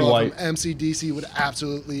see a photo of him, MCDC would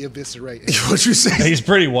absolutely eviscerate him. What you say? He's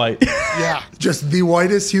pretty white. Yeah. Just the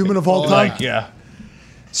whitest human of all time? Yeah.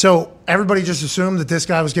 So everybody just assumed that this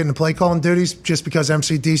guy was getting the play calling duties just because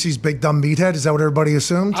MCDC's big dumb meathead? Is that what everybody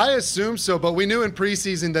assumed? I assumed so, but we knew in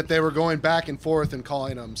preseason that they were going back and forth and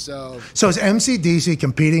calling them. So is MCDC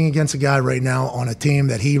competing against a guy right now on a team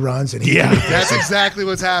that he runs? And that's exactly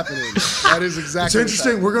what's happening. That is exactly. It's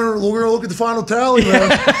interesting. We're gonna look at the final tally,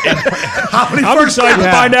 man. I'm excited to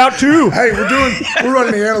find out too. Hey, we're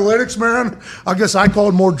running the analytics, man. I guess I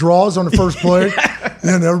called more draws on the first play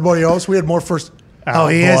than everybody else. We had more first. Oh,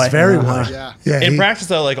 he is very well. Yeah. In practice,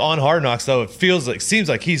 though, like on Hard Knocks, though, it seems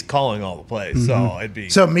like he's calling all the plays. So it'd be.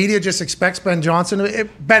 So media just expects Ben Johnson.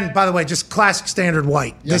 Ben, by the way, just classic standard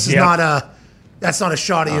white. This is not a. That's not a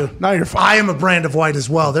shot of you. No, you're fine. I am a brand of white as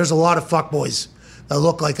well. There's a lot of fuckboys that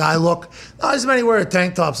look like I look. Not as many wear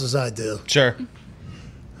tank tops as I do. Sure.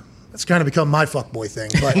 That's kind of become my fuckboy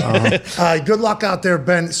thing. But good luck out there,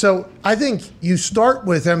 Ben. So I think you start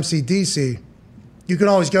with MCDC. You can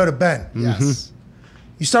always go to Ben. Yes.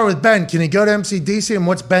 You start with Ben. Can he go to MCDC, and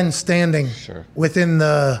what's Ben standing within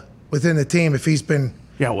the team if he's been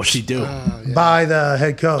what's he do? By the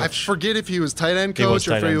head coach? I forget if he was tight end coach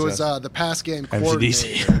or if he was the pass game coordinator.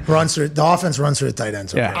 MCDC. The offense runs through the tight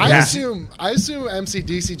ends. Yeah. I assume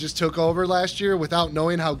MCDC just took over last year without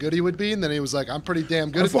knowing how good he would be, and then he was like, "I'm pretty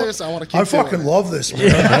damn good at this. I want to keep. I fucking love this,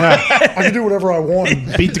 man. I can do whatever I want.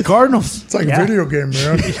 Beat the Cardinals. It's like a video game,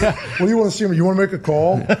 man. What do you want to see? You want to make a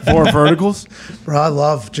call? 4 verticals. Bro, I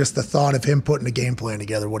love just the thought of him putting a game plan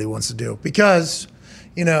together, what he wants to do, because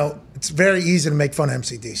it's very easy to make fun of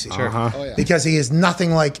MCDC. Sure. Because he is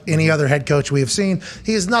nothing like any other head coach we have seen.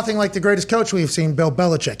 He is nothing like the greatest coach we have seen, Bill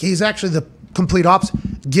Belichick. He's actually the complete opposite.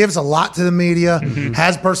 Gives a lot to the media,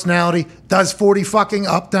 has personality, does 40 fucking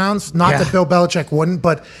up downs. Not that Bill Belichick wouldn't,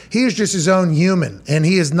 but he is just his own human, and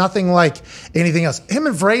he is nothing like anything else. Him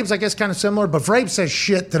and Vrabes, I guess, kind of similar, but Vrabes says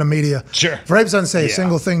shit to the media. Sure. Vrabes doesn't say a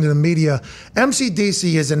single thing to the media.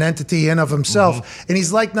 MCDC is an entity in of himself, and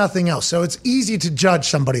he's like nothing else. So it's easy to judge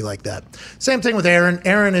somebody like that. Same thing with Aaron.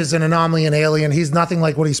 Aaron is an anomaly, an alien. He's nothing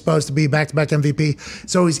like what he's supposed to be, back-to-back MVP.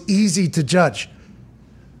 So he's easy to judge.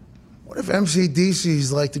 What if MCDC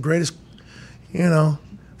is like the greatest,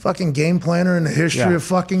 fucking game planner in the history of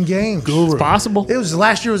fucking games. It's possible. It was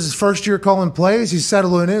last year was his first year calling plays. He's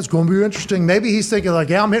settling in. It's going to be interesting. Maybe he's thinking like,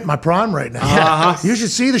 yeah, I'm hitting my prime right now. You should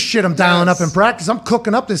see the shit I'm dialing up in practice. I'm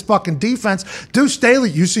cooking up this fucking defense. Deuce Staley,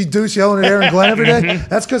 you see Deuce yelling at Aaron Glenn every day?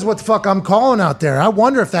 That's because what the fuck I'm calling out there. I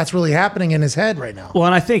wonder if that's really happening in his head right now. Well,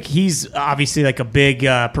 and I think he's obviously like a big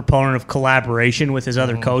proponent of collaboration with his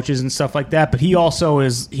other coaches and stuff like that. But he also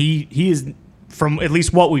is he is, from at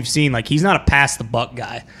least what we've seen, like he's not a pass the buck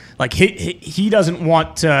guy. Like he doesn't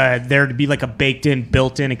want there to be like a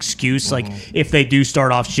built-in excuse. Like if they do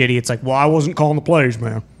start off shitty, it's like, well, I wasn't calling the plays,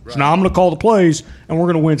 man. So now I'm going to call the plays and we're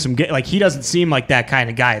going to win some games. Like he doesn't seem like that kind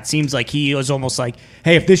of guy. It seems like he was almost like,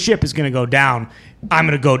 hey, if this ship is going to go down, I'm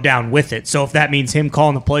going to go down with it. So if that means him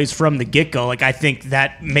calling the plays from the get-go, like I think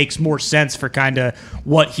that makes more sense for kind of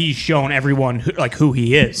what he's shown everyone who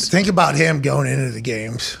he is. Think about him going into the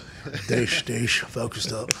games. Dash,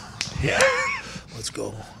 focused up. Yeah. Let's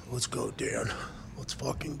go, Dan. Let's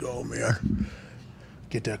fucking go, man.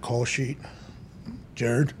 Get that call sheet.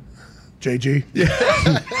 Jared, JG. Yeah.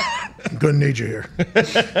 I'm going to need you here.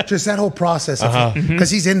 Just that whole process.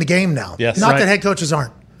 Because he's in the game now. Yes. Not that head coaches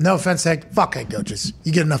aren't. No offense, fuck head coaches.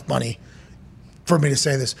 You get enough money for me to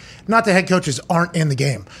say this. Not that head coaches aren't in the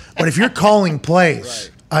game. But if you're calling plays,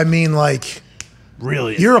 I mean, like,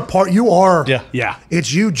 really, you're a part. You are. Yeah.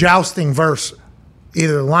 It's you jousting versus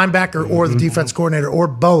either the linebacker or the defense coordinator or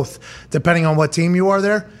both, depending on what team you are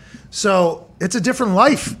there. So it's a different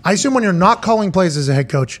life. I assume when you're not calling plays as a head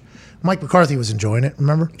coach, Mike McCarthy was enjoying it,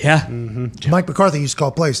 remember? Yeah. Mike McCarthy used to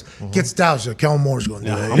call plays. Gets doused. Like, Kellen Moore's going to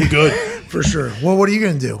do it. I'm good. For sure. Well, what are you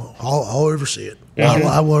going to do? I'll oversee it.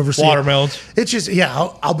 I will oversee Watermelons. it. It's just,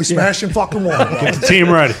 I'll be smashing fucking watermelons. Get the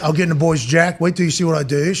team ready. I'll get in the boys' jack. Wait till you see what I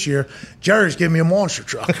do this year. Jerry's giving me a monster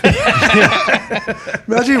truck.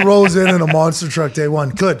 Imagine he rolls in a monster truck day one.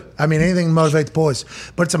 Good. I mean, anything to motivate the boys.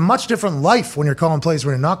 But it's a much different life when you're calling plays,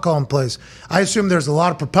 when you're not calling plays. I assume there's a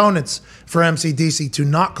lot of proponents for MCDC to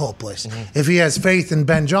not call plays. If he has faith in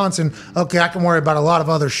Ben Johnson, okay, I can worry about a lot of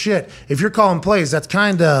other shit. If you're calling plays, that's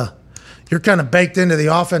you're kind of baked into the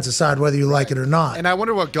offensive side, whether you like it or not. And I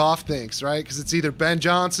wonder what Goff thinks, right? Because it's either Ben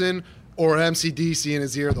Johnson or MCDC in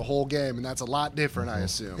his ear the whole game, and that's a lot different, I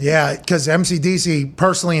assume. Yeah, because MCDC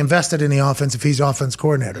personally invested in the offense if he's offense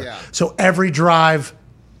coordinator. Yeah. So every drive,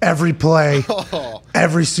 every play,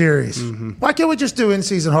 every series. Why can't we just do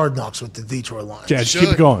in-season hard knocks with the Detroit Lions? Yeah, just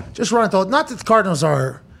keep it going. Just run it though. Not that the Cardinals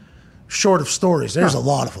are short of stories. There's a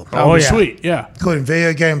lot of them. Oh, yeah. Sweet, yeah. Including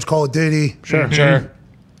video games, Call of Duty. Sure.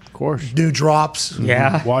 Of course. New drops.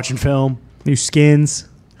 Yeah. Watching film. New skins.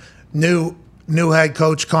 New head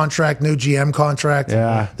coach contract, new GM contract.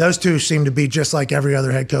 Yeah. Those two seem to be just like every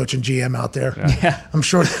other head coach and GM out there. Yeah. I'm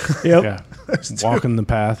sure. Yep. Yeah. Walking the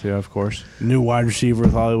path, yeah, of course. New wide receiver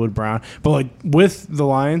with Hollywood Brown. But, like, with the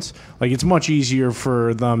Lions, like, it's much easier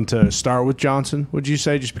for them to start with Johnson, would you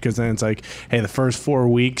say? Just because then it's like, hey, the first 4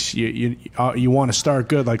 weeks, you want to start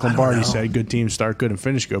good. Like Lombardi said, good teams start good and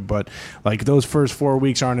finish good. But, like, those first 4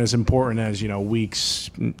 weeks aren't as important as,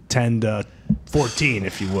 weeks 10 to 14,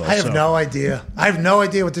 if you will. I have no idea. I have no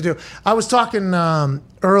idea what to do. I was talking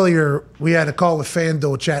earlier, we had a call with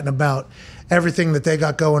FanDuel chatting about everything that they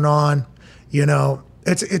got going on.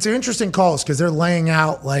 It's an interesting calls because they're laying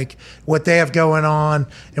out like what they have going on,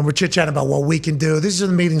 and we're chit chatting about what we can do. These are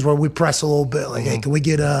the meetings where we press a little bit, like, hey, can we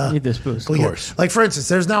get need this boost? Of course. Like for instance,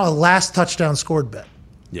 there's now a last touchdown scored bet.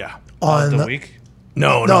 Yeah. On the week?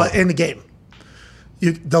 No, in the game.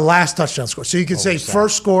 The last touchdown score. So you could say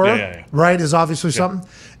first scorer, right, is obviously something.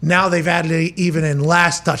 Now they've added it even in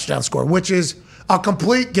last touchdown score, which is a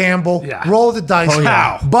complete gamble. Yeah. Roll the dice. Oh,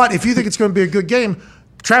 yeah. But if you think it's going to be a good game,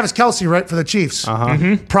 Travis Kelce, right, for the Chiefs,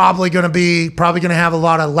 probably going to have a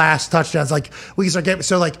lot of last touchdowns. Like we can start getting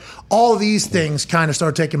so all these things kind of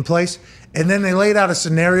start taking place, and then they laid out a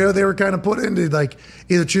scenario they were kind of put into like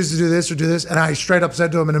either choose to do this or do this, and I straight up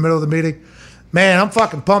said to him in the middle of the meeting, "Man, I'm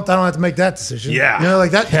fucking pumped. I don't have to make that decision." Yeah,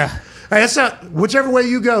 like that. Yeah. Hey, that's not whichever way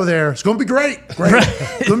you go there. It's going to be great. It's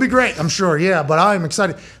going to be great. I'm sure. Yeah, but I'm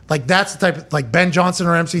excited. Like that's the type of like Ben Johnson or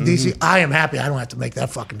MCDC. I am happy. I don't have to make that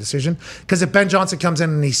fucking decision because if Ben Johnson comes in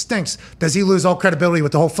and he stinks, does he lose all credibility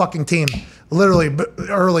with the whole fucking team literally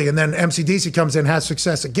early? And then MCDC comes in, has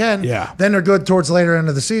success again. Yeah. Then they're good towards later end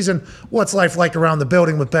of the season. What's life like around the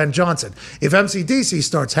building with Ben Johnson? If MCDC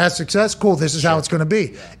starts, has success, cool. This is how it's going to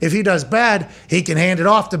be. If he does bad, he can hand it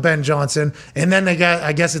off to Ben Johnson, and then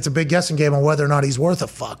I guess it's a big guessing game on whether or not he's worth a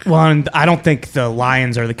fuck. Well, and I don't think the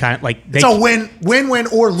Lions are the kind like it's a win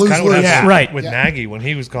or lose. Right. With Nagy, when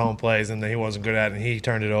he was calling plays and then he wasn't good at it and he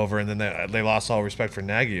turned it over and then they lost all respect for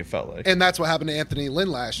Nagy, it felt like. And that's what happened to Anthony Lynn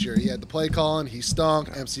last year. He had the play call. calling. He stunk.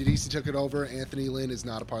 MCDC took it over. Anthony Lynn is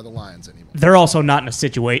not a part of the Lions anymore. They're also not in a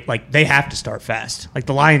situation like they have to start fast. Like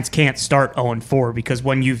the Lions can't start 0-4 because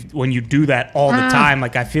when you do that all the time,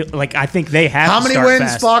 like I think they have. How to many start wins,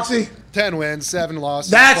 fast. Foxy? 10 wins, 7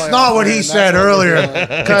 losses. That's not what he said earlier.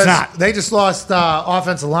 Because not. they just lost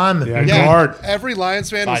offensive linemen. Yeah, every Lions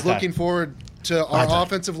fan was looking forward to our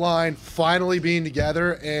offensive line finally being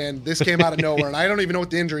together, and this came out of nowhere, and I don't even know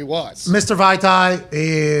what the injury was. Mr. Vaitai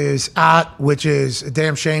is out, which is a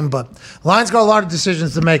damn shame, but Lions got a lot of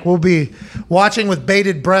decisions to make. We'll be watching with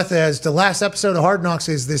bated breath as the last episode of Hard Knocks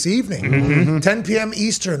is this evening, 10 p.m.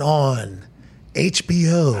 Eastern on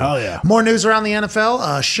HBO. Hell yeah. More news around the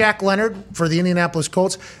NFL. Shaq Leonard for the Indianapolis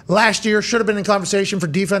Colts. Last year should have been in conversation for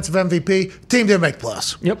defensive MVP. Team didn't make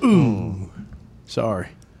plus. Yep. Ooh. Sorry.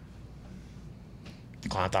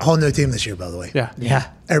 Whole new team this year, by the way. Yeah.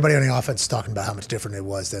 Everybody on the offense is talking about how much different it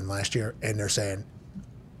was than last year, and they're saying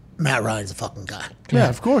Matt Ryan's a fucking guy. Yeah,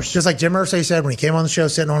 of course. Just like Jim Irsay said when he came on the show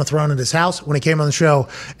sitting on a throne at his house, when he came on the show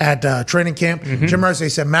at training camp, Jim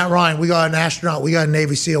Irsay said, Matt Ryan, we got an astronaut, we got a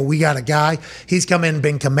Navy SEAL, we got a guy. He's come in and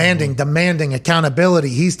been commanding, demanding accountability.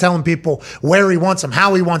 He's telling people where he wants them,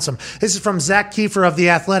 how he wants them. This is from Zach Kiefer of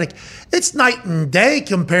The Athletic. It's night and day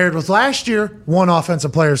compared with last year, one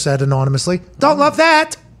offensive player said anonymously. Don't love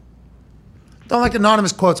that. Don't like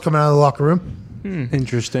anonymous quotes coming out of the locker room.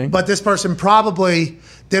 Interesting. But this person probably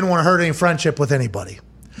didn't want to hurt any friendship with anybody.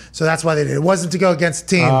 So that's why they did it. It wasn't to go against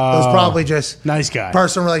the team. It was probably just nice guy.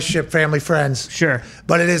 Personal relationship, family, friends. Sure.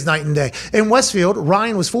 But it is night and day. In Westfield,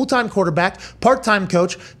 Ryan was full-time quarterback, part-time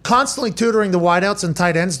coach, constantly tutoring the wideouts and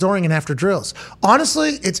tight ends during and after drills.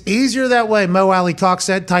 Honestly, it's easier that way, Mo Alley Cox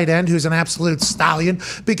said, tight end, who's an absolute stallion,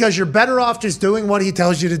 because you're better off just doing what he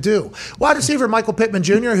tells you to do. Wide receiver Michael Pittman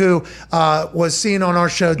Jr., who was seen on our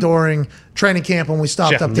show during training camp when we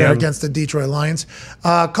stopped up there against the Detroit Lions,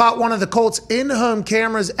 caught one of the Colts in-home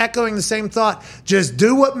cameras echoing the same thought. Just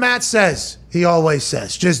do what Matt says. He always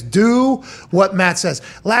says, just do what Matt says.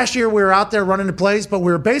 Last year, we were out there running the plays, but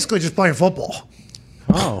we were basically just playing football.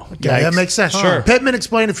 Oh, okay, that makes sense. Sure. Pittman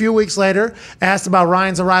explained a few weeks later, asked about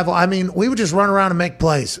Ryan's arrival. I mean, we would just run around and make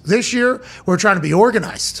plays. This year, we're trying to be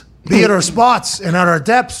organized. Be at our spots and at our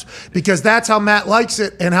depths, because that's how Matt likes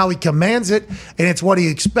it and how he commands it, and it's what he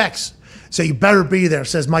expects. So you better be there,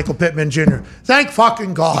 says Michael Pittman Jr. Thank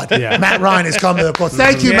fucking God. Matt Ryan has come to the Colts.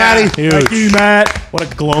 Thank you, Matty. Thank you, Matt. What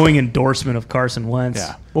a glowing endorsement of Carson Wentz.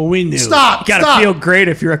 Yeah. Well, we knew. Stop. You gotta feel great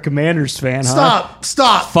if you're a Commanders fan, huh?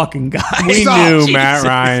 Stop. Fucking guy. We Stop. knew Jesus. Matt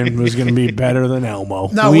Ryan was going to be better than Elmo.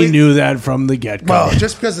 No, we knew that from the get-go. Well,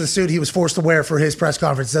 just because of the suit he was forced to wear for his press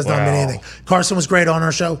conference does not mean anything. Carson was great on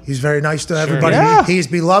our show. He's very nice to everybody. Yeah. He's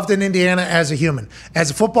beloved in Indiana as a human. As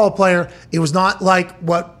a football player, it was not like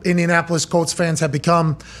what Indianapolis Colts fans have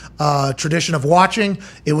become a tradition of watching.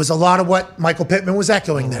 It was a lot of what Michael Pittman was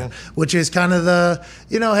echoing there, which is kind of the,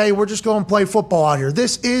 hey, we're just going to play football out here.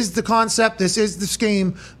 This is the concept. This is the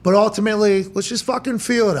scheme. But ultimately, let's just fucking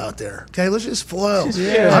feel it out there. Okay, let's just flow.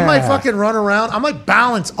 Yeah. I might fucking run around. I might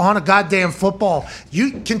balance on a goddamn football.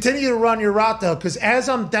 You continue to run your route, though, because as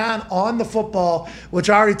I'm down on the football,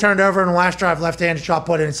 which I already turned over in the last drive, left-handed shot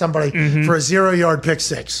put in somebody for a 0-yard pick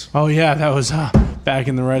six. Oh, yeah, that was back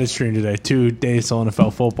in the Reddit stream today. 2 days till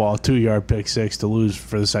NFL football, 2-yard pick six to lose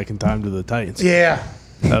for the second time to the Titans. Yeah.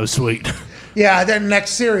 That was sweet. Yeah, then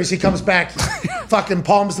next series, he comes back, fucking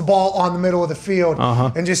palms the ball on the middle of the field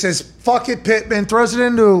and just says, fuck it, Pittman, throws it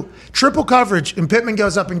into triple coverage, and Pittman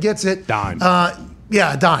goes up and gets it. Dime.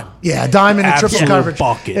 Yeah, a dime. Yeah, a dime in a triple Absolute coverage.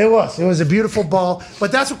 bucket. It was a beautiful ball. But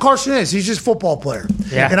that's what Carson is. He's just a football player.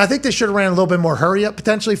 Yeah. And I think they should have ran a little bit more hurry up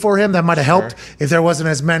potentially for him. That might have helped if there wasn't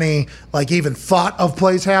as many, even thought of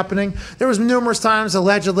plays happening. There was numerous times,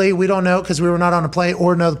 allegedly, we don't know because we were not on the play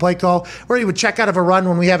or know the play call, where he would check out of a run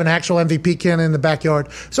when we have an actual MVP cannon in the backyard.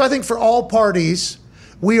 So I think for all parties,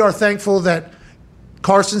 we are thankful that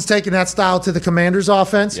Carson's taking that style to the Commanders'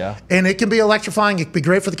 offense, and it can be electrifying. It can be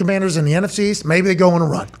great for the Commanders in the NFC East. Maybe they go on a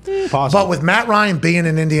run. But with Matt Ryan being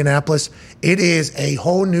in Indianapolis, it is a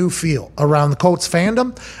whole new feel around the Colts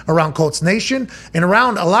fandom, around Colts Nation, and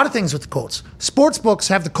around a lot of things with the Colts. Sportsbooks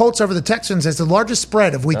have the Colts over the Texans as the largest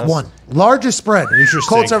spread of Week 1. Largest spread. Interesting.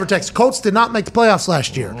 Colts over Texans. Colts did not make the playoffs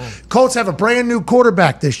last year. Colts have a brand new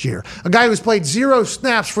quarterback this year, a guy who's played 0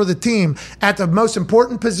 snaps for the team at the most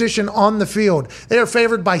important position on the field. They are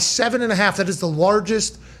favored by 7.5. That is the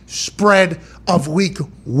largest spread of Week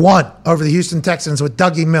 1 over the Houston Texans with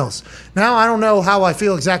Dougie Mills. Now, I don't know how I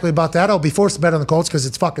feel exactly about that. I'll be forced to bet on the Colts because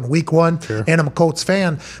it's fucking Week 1, and I'm a Colts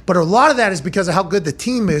fan. But a lot of that is because of how good the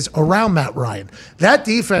team is around Matt Ryan. That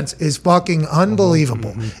defense is fucking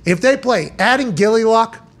unbelievable. If they play, adding Gilly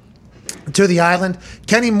Lock, to the island.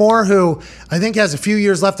 Kenny Moore, who I think has a few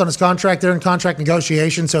years left on his contract. They're in contract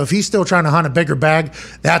negotiation. So if he's still trying to hunt a bigger bag,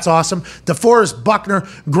 that's awesome. DeForest Buckner,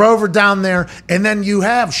 Grover down there. And then you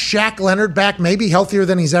have Shaq Leonard back, maybe healthier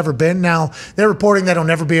than he's ever been. Now, they're reporting that he'll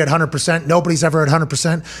never be at 100%. Nobody's ever at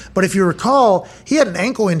 100%. But if you recall, he had an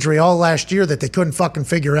ankle injury all last year that they couldn't fucking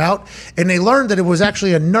figure out. And they learned that it was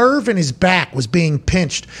actually a nerve in his back was being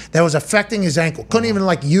pinched that was affecting his ankle. Couldn't even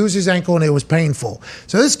use his ankle, and it was painful.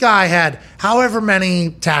 So this guy had however many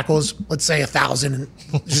tackles, let's say 1,000,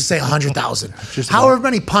 just say 100,000. However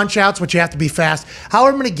many punch outs, which you have to be fast,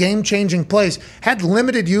 however many game-changing plays, had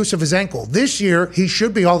limited use of his ankle. This year, he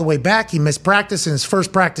should be all the way back. He missed practice in his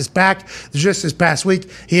first practice back just this past week.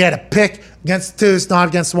 He had a pick against the twos, not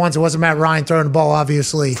against the ones. It wasn't Matt Ryan throwing the ball,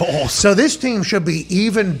 obviously. False. So this team should be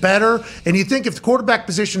even better. And you think if the quarterback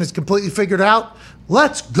position is completely figured out,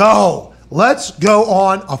 let's go. Let's go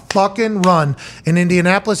on a fucking run in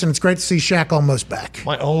Indianapolis, and it's great to see Shaq almost back.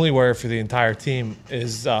 My only worry for the entire team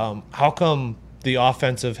is how come the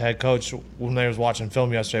offensive head coach, when I was watching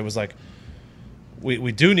film yesterday, was like,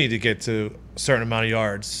 we do need to get to a certain amount of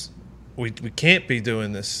yards. We can't be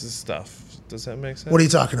doing this stuff. Does that make sense? What are you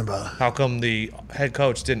talking about? How come the head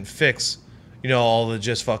coach didn't fix, all the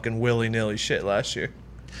just fucking willy-nilly shit last year?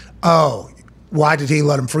 Oh, why did he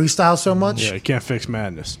let him freestyle so much? Yeah, he can't fix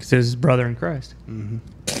madness. Because his brother in Christ. Mm-hmm.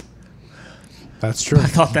 That's true. I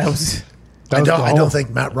thought that was... I don't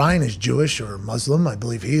think Matt Ryan is Jewish or Muslim. I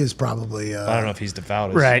believe he is probably... I don't know if he's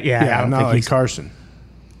devout. Right, yeah. Yeah, not like Carson.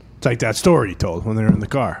 It's like that story he told when they were in the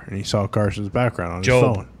car, and he saw Carson's background on his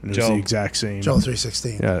phone. And it was the exact same... Joel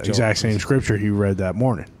 3:16. Yeah, exact same scripture he read that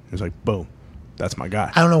morning. It was like, boom. That's my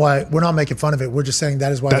guy. I don't know why. We're not making fun of it. We're just saying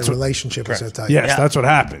that is why the relationship is so tight. Yes, that's what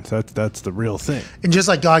happened. That's the real thing. And just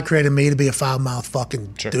like God created me to be a foul-mouthed fucking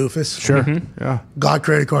doofus. Sure. Yeah. God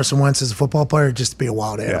created Carson Wentz as a football player just to be a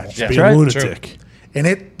wild animal. Yeah, to be a lunatic. True.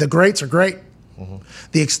 And the greats are great. Mm-hmm.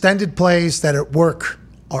 The extended plays that at work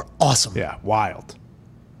are awesome. Yeah, wild.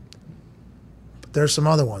 But there's some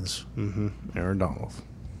other ones. Mm-hmm. Aaron Donald.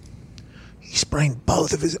 He sprained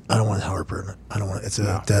both of his. I don't want to heartburn it. I don't want. It's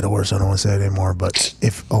a dead horse. I don't want to say it anymore. But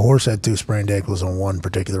if a horse had 2 sprained ankles on one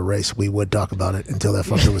particular race, we would talk about it until that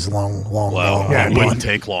fucker was long. Yeah, it wouldn't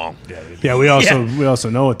take long. Yeah, we also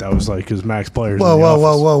know what that was like because Max players. Whoa.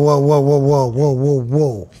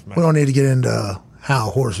 We don't need to get into how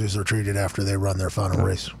horses are treated after they run their final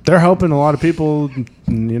race. They're helping a lot of people.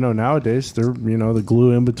 Nowadays they're the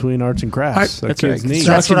glue in between arts and crafts. That's what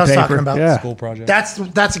I was talking about. Yeah. School project.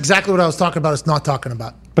 That's exactly what I was talking about. It's not talking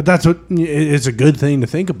about. But that's what it's a good thing to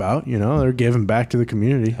think about. They're giving back to the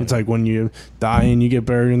community. It's like when you die and you get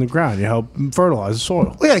buried in the ground, you help fertilize the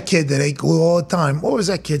soil. We had a kid that ate glue all the time. What was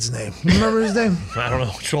that kid's name? You remember his name? I don't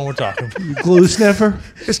know which one we're talking about. Glue sniffer?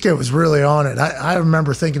 This kid was really on it. I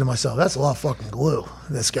remember thinking to myself, that's a lot of fucking glue.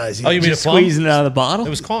 This guy's eating. You mean squeezing it out of the bottle? It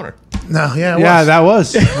was Connor. No, yeah, that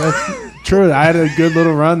was. That's true. I had a good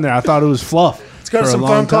little run there. I thought it was fluff. Let's go to some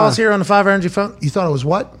phone calls here on the 5 Energy phone. You thought it was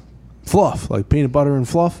what? Fluff, like peanut butter and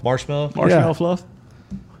fluff. Marshmallow fluff.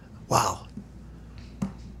 Wow.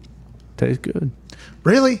 Tastes good.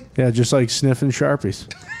 Really? Yeah, just like sniffing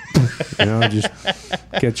Sharpies. Just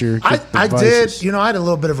get your. I did. I had a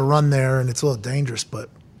little bit of a run there, and it's a little dangerous, but.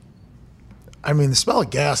 I mean, the smell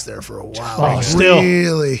of gas there for a while. Still.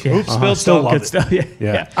 Really. Yeah. Oops, spilled still good stuff.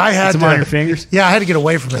 Yeah. I had some on your fingers. Yeah, I had to get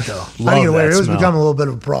away from it, though. It was becoming a little bit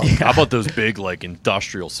of a problem. How about those big,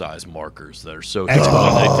 industrial size markers that are so thick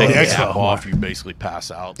when they take the cap off, you basically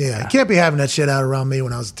pass out? Yeah, you can't be having that shit out around me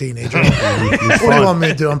when I was a teenager. What do you want me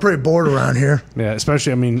to do? I'm pretty bored around here. Yeah,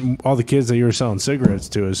 especially, all the kids that you were selling cigarettes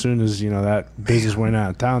to, as soon as, that business went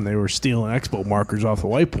out of town, they were stealing expo markers off the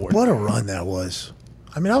whiteboard. What a run that was.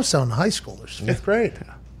 I was selling to high schoolers, 5th grade.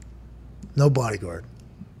 No bodyguard.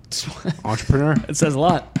 Entrepreneur. It says a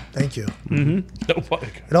lot. Thank you. Mm-hmm. No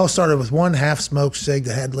bodyguard. It all started with one half-smoked cig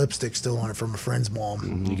that had lipstick still on it from a friend's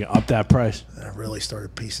mom. You can up that price. And I really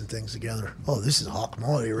started piecing things together. Oh, this is hot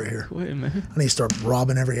commodity right here. Wait a minute. I need to start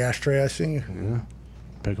robbing every ashtray I see. Yeah.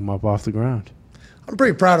 Pick them up off the ground. I'm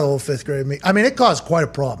pretty proud of old 5th grade me. It caused quite a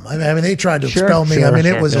problem. They tried to expel me.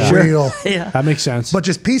 It was a real. Yeah. That makes sense. But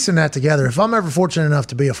just piecing that together, if I'm ever fortunate enough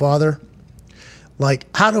to be a father,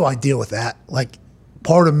 how do I deal with that?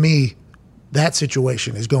 Part of me, that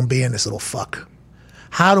situation is going to be in this little fuck.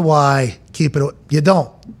 How do I keep it? You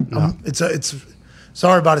don't. No. It's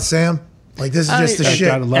sorry about it, Sam. This is just the shit.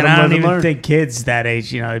 And I don't even think kids that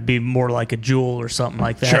age, it'd be more like a Juul or something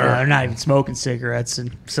like that. Sure. They're not even smoking cigarettes,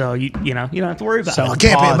 and so you don't have to worry about it. I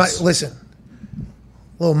can't be. Listen,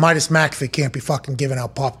 little Midas McAfee can't be fucking giving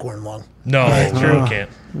out popcorn long. No, true. Can't.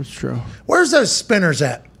 That's true. Where's those spinners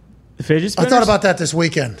at? The fidget spinners? I thought about that this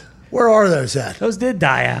weekend. Where are those at? Those did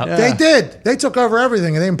die out. Yeah. They did. They took over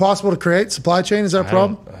everything. Are they impossible to create? Supply chain, is that a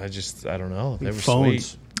problem? I don't know. They were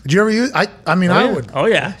Phones. sweet. Did you ever use? I mean, I would. Oh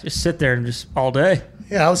yeah, just sit there and just all day.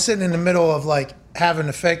 Yeah, I was sitting in the middle of like having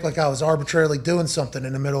to fake like I was arbitrarily doing something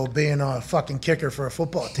in the middle of being a fucking kicker for a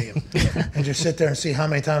football team, and just sit there and see how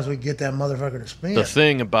many times we could get that motherfucker to spin. The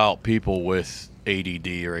thing about people with ADD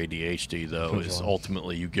or ADHD, though, is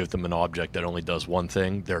ultimately you give them an object that only does one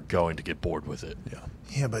thing, they're going to get bored with it.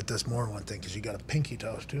 Yeah, but it does more than one thing because you got a pinky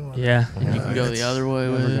toes too. Yeah, you can go the other way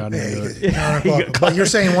with it. But you're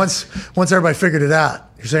saying once everybody figured it out,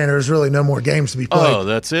 you're saying there's really no more games to be played. Oh,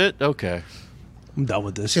 that's it? Okay. I'm done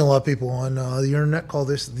with this. I've seen a lot of people on the internet call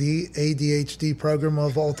this the ADHD program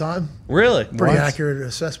of all time. Really? Pretty accurate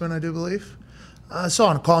assessment, I do believe. I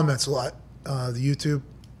saw in the comments a lot, the YouTube,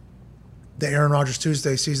 the Aaron Rodgers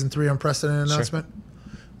Tuesday Season 3 unprecedented announcement.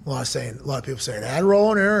 A lot of people saying, Adderall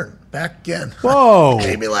on Aaron, back again. Whoa.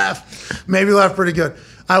 Made me laugh. Made me laugh pretty good.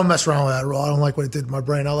 I don't mess around with Adderall. I don't like what it did to my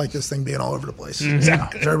brain. I like this thing being all over the place.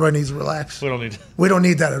 Exactly. Everybody needs to relax. We don't need. We don't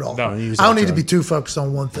need that at all. No, I don't need to be too focused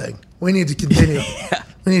on one thing. We need to continue.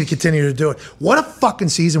 We need to continue to do it. What a fucking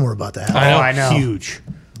season we're about to have. I know. Huge.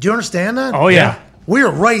 Do you understand that? Oh yeah. We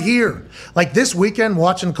are right here. Like this weekend,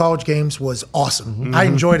 watching college games was awesome. Mm-hmm. I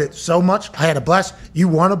enjoyed it so much. I had a blast. You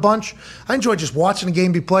won a bunch. I enjoyed just watching the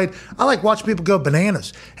game be played. I like watching people go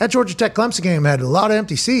bananas. That Georgia Tech Clemson game had a lot of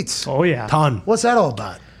empty seats. Oh yeah. Ton. What's that all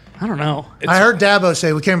about? I don't know. I heard Dabo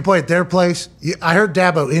say we came and play at their place. I heard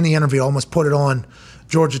Dabo in the interview almost put it on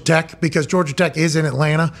Georgia Tech because Georgia Tech is in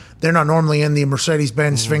Atlanta. They're not normally in the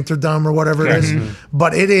Mercedes-Benz Sphincter Dome or whatever it is.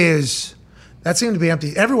 But it is. That seemed to be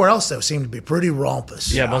empty. Everywhere else, though, seemed to be pretty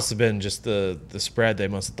rompous. Yeah, it must have been just the spread. They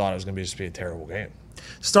must have thought it was going to be a terrible game.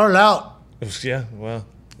 Started out. Well,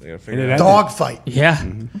 they got to figure it out. Dogfight. Yeah.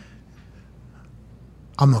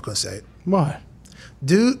 I'm not going to say it. What?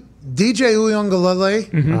 DJ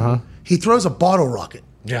Uyunglele, he throws a bottle rocket.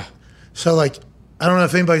 Yeah. So, like, I don't know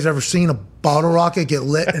if anybody's ever seen a bottle rocket get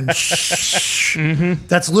lit and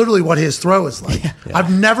That's literally what his throw is like. Yeah.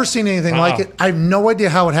 I've never seen anything like it. I have no idea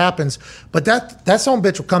how it happens, but that son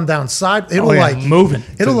bitch will come down side. It'll like moving.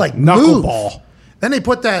 It'll like move. Knuckleball. Then they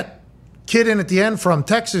put that kid in at the end from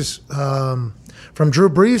Texas, from Drew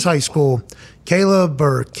Brees High School, Caleb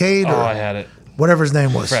or Cade or I had it. Whatever his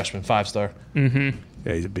name was. Freshman, 5-star. Yeah,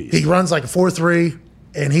 he's a beast. He runs like a 4.3,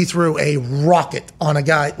 and he threw a rocket on a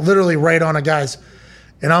guy, literally right on a guy's.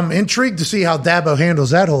 And I'm intrigued to see how Dabo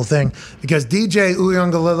handles that whole thing because DJ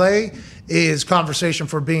Uyunglele is conversation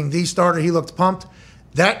for being the starter. He looked pumped.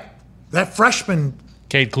 That freshman,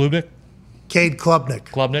 Cade Klubnik.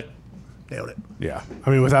 Nailed it. Yeah. I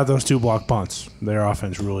mean, without those two block punts, their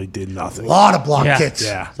offense really did nothing. A lot of block kicks.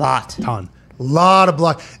 Yeah. Ton. Lot of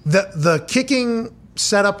block. The kicking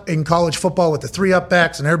setup in college football with the 3-up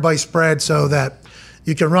backs and everybody spread so that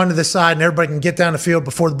you can run to the side and everybody can get down the field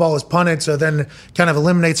before the ball is punted, so then kind of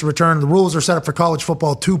eliminates the return. The rules are set up for college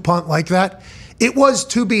football to punt like that. It was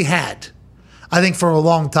to be had, I think, for a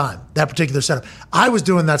long time, that particular setup. I was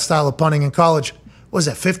doing that style of punting in college, what was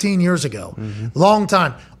that, 15 years ago? Long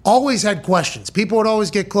time. Always had questions. People would always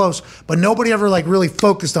get close, but nobody ever like really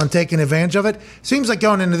focused on taking advantage of it. Seems like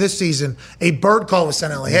going into this season, a bird call was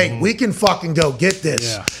sent out like, hey, we can fucking go get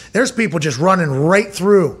this. Yeah. There's people just running right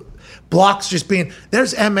through. Blocks just being,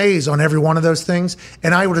 there's MAs on every one of those things,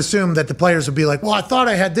 and I would assume that the players would be like, well, I thought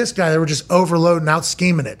I had this guy. They were just overloading, out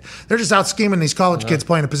scheming it. They're just out scheming these college kids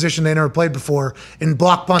playing a position they never played before, and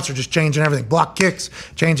block punts are just changing everything. Block kicks,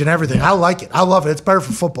 changing everything. I like it. I love it. It's better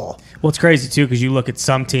for football. Well, it's crazy, too, because you look at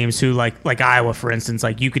some teams who, like Iowa, for instance,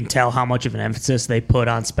 like you can tell how much of an emphasis they put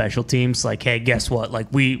on special teams. Like, hey, guess what? Like,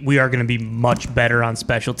 we are going to be much better on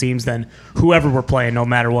special teams than whoever we're playing, no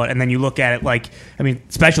matter what. And then you look at it like, I mean,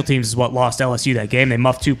 special teams is what lost LSU that game. They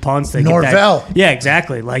muffed 2 punts. They Norvell. Yeah,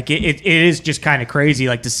 exactly. Like, it is just kind of crazy,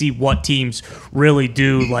 like, to see what teams really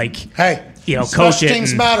do, like, hey, you know, coach special it.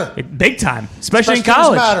 Teams matter. Big time, especially in Special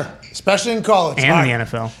college. teams matter. Especially in college. And in the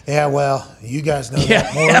NFL. Yeah, well, you guys know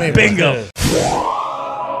that more than anybody. Bingo.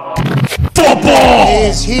 Football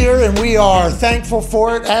is here, and we are thankful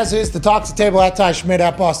for it, as is the Toxic Table at Ty Schmidt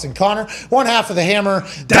at Boston Connor. One half of the Hammer,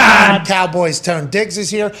 Don Cowboys Tone Diggs is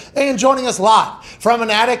here, and joining us live from an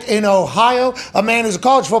attic in Ohio, a man who's a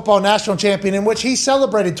college football national champion, in which he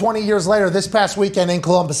celebrated 20 years later this past weekend in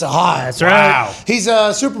Columbus, Ohio. That's right. Wow. He's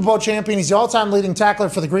a Super Bowl champion. He's the all-time leading tackler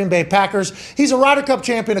for the Green Bay Packers. He's a Ryder Cup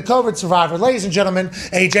champion, a COVID survivor. Ladies and gentlemen,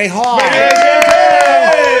 AJ Hall. Hey!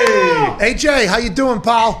 AJ, how you doing,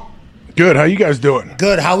 pal? Good. How you guys doing?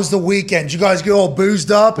 Good. How was the weekend? Did you guys get all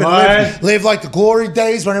boozed up and live like the glory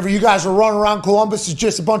days whenever you guys were running around Columbus as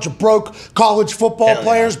just a bunch of broke college football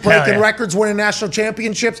players breaking records, winning national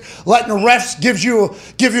championships, letting the refs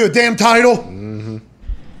give you a damn title? Mm-hmm.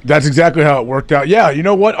 That's exactly how it worked out. Yeah, you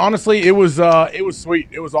know what? Honestly, it was sweet.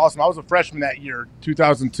 It was awesome. I was a freshman that year,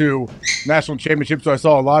 2002 national championship, so I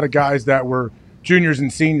saw a lot of guys that were juniors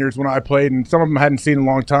and seniors when I played, and some of them I hadn't seen in a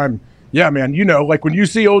long time. Yeah, man, like when you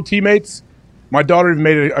see old teammates, my daughter even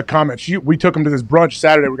made a comment. We took them to this brunch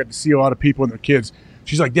Saturday. We got to see a lot of people and their kids.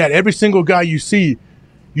 She's like, Dad, every single guy you see,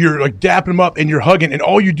 you're like dapping them up and you're hugging, and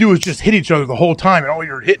all you do is just hit each other the whole time, and all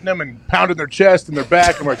you're hitting them and pounding their chest and their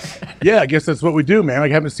back. I'm like, yeah, I guess that's what we do, man.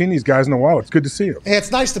 Like, I haven't seen these guys in a while. It's good to see them. Hey,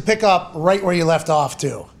 it's nice to pick up right where you left off,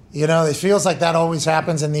 too. It feels like that always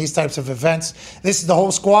happens in these types of events. This is the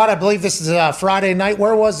whole squad. I believe this is Friday night.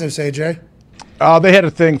 Where was this, AJ? They had a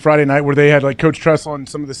thing Friday night where they had like Coach Tressel and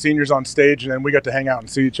some of the seniors on stage, and then we got to hang out and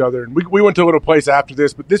see each other. And we went to a little place after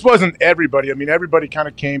this, but this wasn't everybody. I mean, everybody kind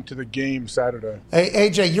of came to the game Saturday. Hey,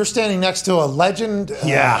 AJ, you're standing next to a legend.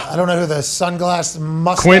 Yeah. I don't know who the sunglass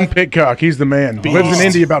mustache. Quinn Pitcock. He's the man. Lives in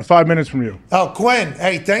Indy about 5 minutes from you. Oh, Quinn.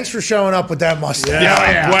 Hey, thanks for showing up with that mustache.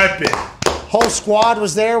 Yeah. Weapon. Whole squad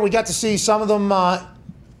was there. We got to see some of them,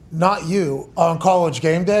 not you, on College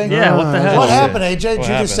Game Day. Yeah, what the hell? What happened, AJ? Did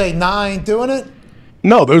you just say, nah, I ain't doing it?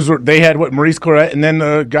 No, they had Maurice Claret and then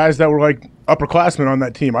the guys that were like upperclassmen on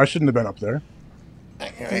that team. I shouldn't have been up there.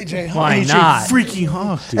 AJ, why not? Freaking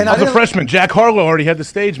hawk, dude. And I was a freshman. Jack Harlow already had the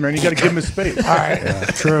stage, man. You got to give him his space. All right. Yeah,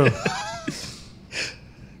 true.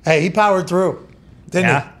 Hey, he powered through,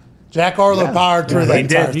 didn't he? Jack Harlow powered through that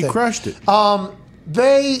entire thing. He crushed it.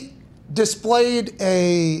 They displayed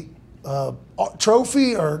a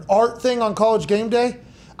trophy or art thing on College Game Day.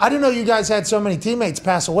 I didn't know you guys had so many teammates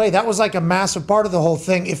pass away. That was like a massive part of the whole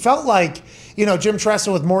thing. It felt like, Jim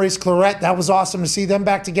Tressel with Maurice Claret. That was awesome to see them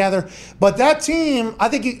back together. But that team, I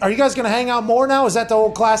think, are you guys going to hang out more now? Is that the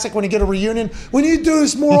old classic when you get a reunion? We need to do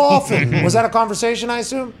this more often. Was that a conversation, I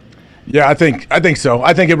assume? Yeah, I think so.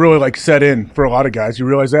 I think it really set in for a lot of guys. You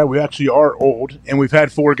realize that we actually are old, and we've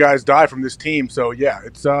had 4 guys die from this team. So yeah,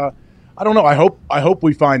 it's I don't know. I hope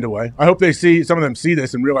we find a way. I hope some of them see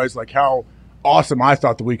this and realize how awesome I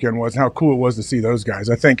thought the weekend was and how cool it was to see those guys.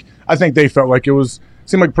 I think they felt like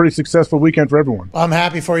seemed like a pretty successful weekend for everyone. I'm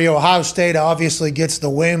happy for you. Ohio State obviously gets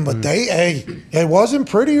the win, but it wasn't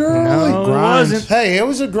pretty early. No, it wasn't. Hey, it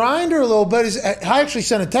was a grinder a little bit. I actually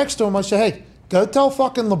sent a text to him. I said, hey, go tell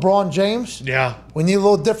fucking LeBron James. Yeah. We need a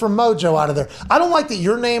little different mojo out of there. I don't like that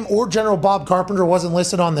your name or General Bob Carpenter wasn't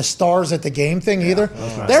listed on the stars at the game thing either.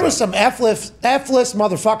 There was some F-list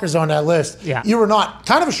motherfuckers on that list. Yeah. You were not.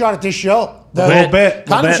 Kind of a shot at this show. A little bit.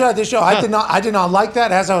 Kind of a shot at this show. I did not like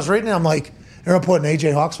that. As I was reading it, I'm like, they're going to put an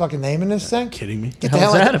AJ Hawk's fucking name in this thing? Kidding me? Get the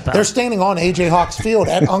hell out of here. They're standing on AJ Hawk's field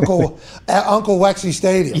at Uncle Wexy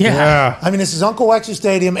Stadium. Yeah. I mean, this is Uncle Wexy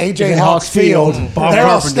Stadium, AJ Hawk's field. They're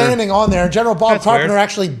all standing on there. General Bob Carpenter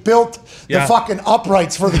actually built the fucking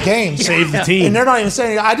uprights for the game. Save the team. And they're not even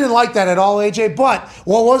saying, I didn't like that at all, AJ. But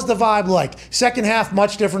what was the vibe like? Second half,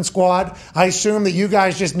 much different squad. I assume that you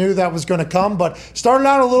guys just knew that was going to come, but started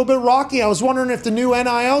out a little bit rocky. I was wondering if the new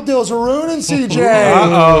NIL deals are ruining CJ.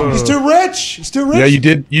 Uh-oh. He's too rich. Yeah,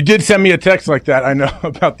 you did send me a text like that. I know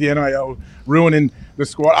about the NIL ruining the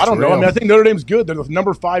squad. I don't know. I mean, I think Notre Dame's good. They're the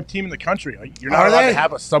number 5 team in the country. You're not allowed to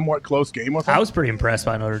have a somewhat close game with them. I was pretty impressed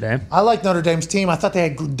by Notre Dame. I like Notre Dame's team. I thought they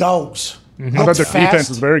had dogs. Mm-hmm. I thought their defense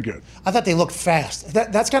was very good. I thought they looked fast.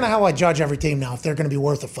 That's kind of how I judge every team now, if they're going to be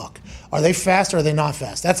worth a fuck. Are they fast or are they not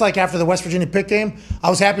fast? That's like after the West Virginia Pitt game. I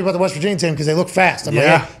was happy about the West Virginia team because they look fast. I'm like,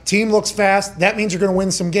 hey, team looks fast. That means you're going to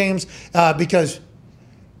win some games because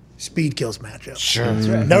speed kills matchups. Sure.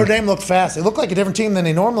 Right. Notre Dame looked fast. They look like a different team than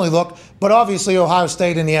they normally look, but obviously Ohio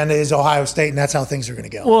State in the end is Ohio State, and that's how things are going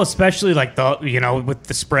to go. Well, especially with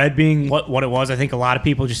the spread being what it was, I think a lot of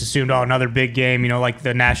people just assumed, another big game, like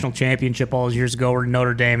the national championship all those years ago where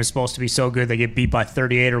Notre Dame is supposed to be so good they get beat by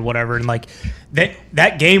 38 or whatever, and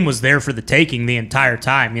that game was there for the taking the entire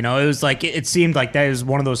time. It was it seemed like that was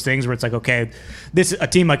one of those things where it's okay, this a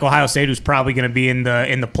team like Ohio State who's probably going to be in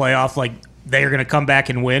the playoff, they are going to come back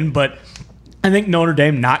and win, but I think Notre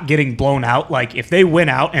Dame not getting blown out, if they win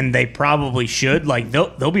out, and they probably should,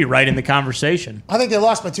 they'll be right in the conversation. I think they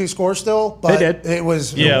lost by 2 scores still, but they did. It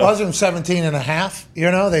wasn't 17 and a half.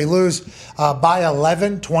 They lose by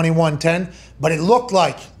 11, 21-10, but it looked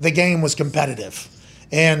like the game was competitive.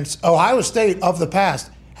 And Ohio State of the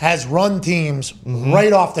past has run teams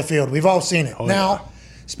right off the field. We've all seen it.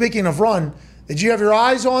 Speaking of run, did you have your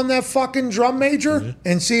eyes on that fucking drum major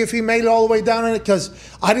and see if he made it all the way down in it? Because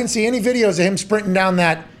I didn't see any videos of him sprinting down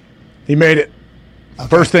that. He made it.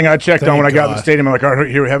 First thing I checked on when I got in the stadium, I'm like, all right,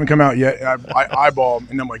 here, we haven't come out yet. And I eyeball them,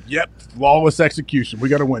 and I'm like, yep, flawless execution. We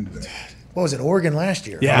got to win today. What was it, Oregon last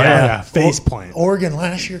year? Yeah. Face plant. Oregon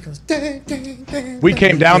last year comes. Ding, ding, ding, we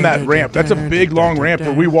came down that ramp. That's a big, long ramp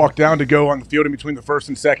where we walked down to go on the field in between the first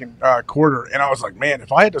and second quarter. And I was like, man,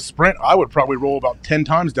 if I had to sprint, I would probably roll about 10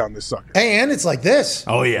 times down this sucker. Hey, and it's like this.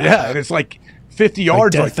 Oh, yeah. Yeah, and it's like 50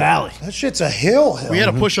 yards like Valley. That shit's a hill. We had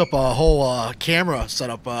to push up a whole camera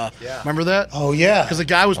setup. Remember that? Oh, yeah. Because the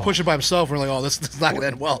guy was pushing by himself. We're like, oh, this is not going to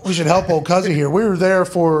end well. We should help old cousin here. We were there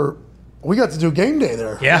we got to do game day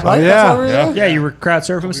there. Yeah. Right? Yeah, you were crowd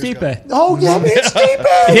surfing with Stipe. Oh, yeah, me and Stipe.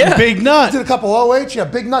 Yeah. Big Nut. Did a couple OH. Yeah,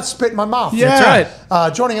 Big Nut spit in my mouth. Yeah. That's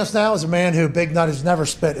right. Joining us now is a man who Big Nut has never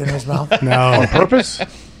spit in his mouth. No. On purpose?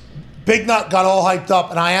 Big Nut got all hyped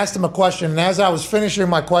up, and I asked him a question. And as I was finishing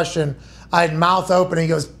my question, I had mouth open. And he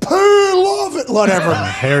goes, love it, whatever.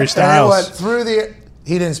 Harry And Styles. he went through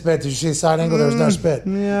he didn't spit. Did you see the side angle? There was no spit.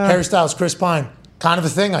 Yeah. Harry Styles, Chris Pine. Kind of a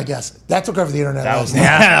thing, I guess. That took over the internet.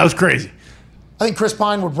 That was crazy. I think Chris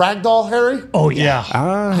Pine would ragdoll Harry. Oh, yeah.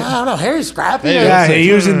 I don't know. Harry's scrappy. Yeah,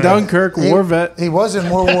 he was in Dunkirk, war vet. He was in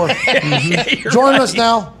World War. Joining us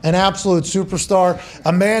now, an absolute superstar,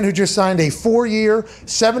 a man who just signed a 4-year,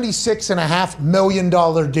 $76.5 million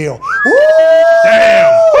deal. Woo!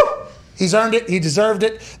 Damn. He's earned it. He deserved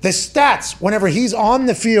it. The stats, whenever he's on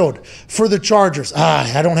the field for the Chargers,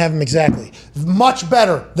 I don't have them exactly. Much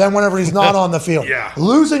better than whenever he's not on the field. Yeah.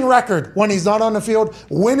 Losing record when he's not on the field.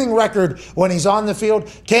 Winning record when he's on the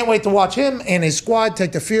field. Can't wait to watch him and his squad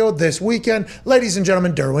take the field this weekend. Ladies and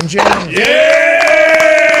gentlemen, Derwin James.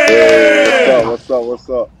 Yeah! What's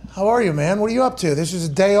up? How are you, man? What are you up to? This is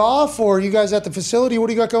a day off, or are you guys at the facility? What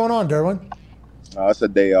do you got going on, Derwin? It's a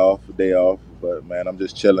day off. But, man, I'm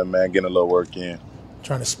just chilling, man, getting a little work in.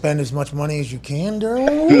 Trying to spend as much money as you can,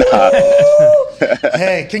 Derwin?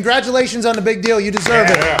 Hey, congratulations on the big deal. You deserve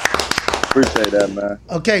it. Appreciate that, man.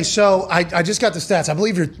 Okay, so I just got the stats. I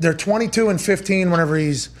believe they're 22 and 15 whenever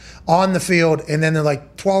he's on the field, and then they're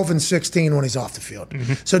like 12 and 16 when he's off the field.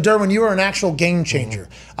 Mm-hmm. So, Derwin, you are an actual game changer.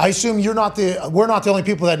 I assume we're not the only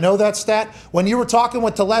people that know that stat. When you were talking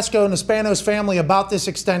with Telesco and the Spanos family about this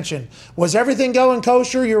extension, was everything going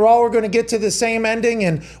kosher? You're all going to get to the same ending,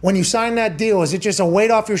 and when you sign that deal, is it just a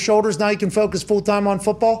weight off your shoulders now you can focus full-time on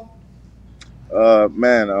football?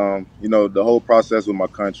 The whole process with my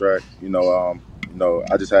contract,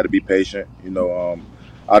 I just had to be patient.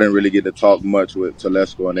 I didn't really get to talk much with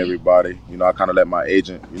Telesco and everybody. I kind of let my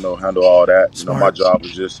agent, handle all that. My job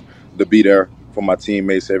was just to be there for my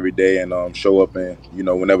teammates every day and show up and,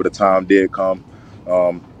 whenever the time did come,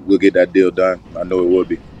 we'll get that deal done. I know it will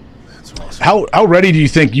be. How ready do you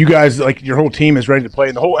think you guys, like your whole team is ready to play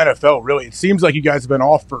in the whole NFL, really? It seems like you guys have been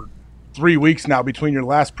off for 3 weeks now between your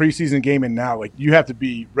last preseason game and now. Like, you have to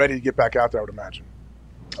be ready to get back out there, I would imagine.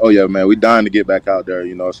 Oh, yeah, man. We're dying to get back out there.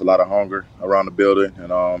 It's a lot of hunger around the building. And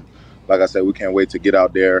like I said, we can't wait to get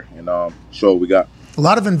out there and show what we got. A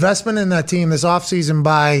lot of investment in that team this offseason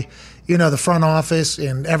by, the front office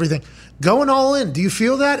and everything. Going all in, do you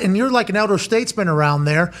feel that? And you're like an elder statesman around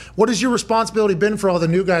there. What has your responsibility been for all the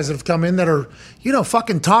new guys that have come in that are,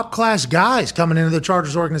 fucking top-class guys coming into the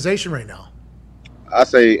Chargers organization right now? I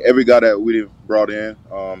say every guy that we've brought in,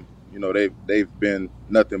 they've been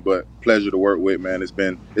nothing but pleasure to work with, man. It's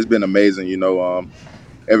been amazing.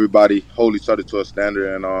 Everybody hold each other to a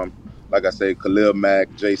standard, and like I say, Khalil Mack,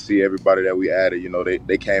 JC, everybody that we added,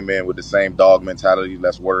 they came in with the same dog mentality.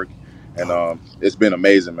 Let's work, and it's been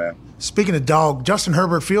amazing, man. Speaking of dog, Justin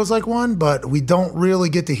Herbert feels like one, but we don't really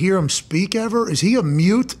get to hear him speak ever. Is he a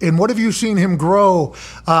mute? And what have you seen him grow?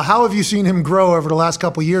 How have you seen him grow over the last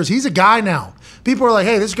couple of years? He's a guy now. People are like,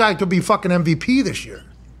 hey, this guy could be fucking MVP this year.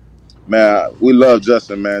 Man, we love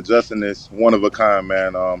Justin, man. Justin is one of a kind,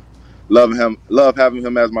 man. Love having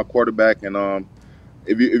him as my quarterback. And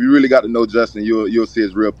if you really got to know Justin, you'll see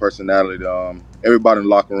his real personality. Everybody in the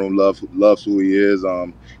locker room loves who he is.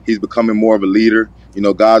 He's becoming more of a leader.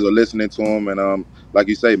 Guys are listening to him, and like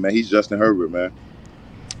you say, man, he's Justin Herbert, man.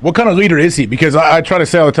 What kind of leader is he? Because I try to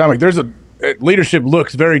say all the time, like, leadership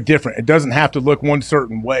looks very different. It doesn't have to look one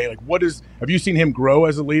certain way. Like, have you seen him grow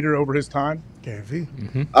as a leader over his time?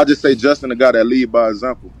 Mm-hmm. I just say Justin, the guy that lead by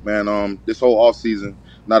example, man. This whole offseason,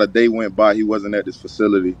 not a day went by he wasn't at this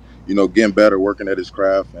facility, getting better, working at his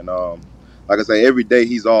craft. And like I say, every day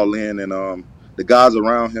he's all in, and the guys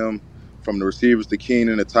around him, from the receivers to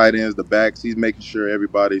Keenan, the tight ends, the backs, he's making sure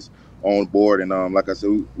everybody's on board. And like I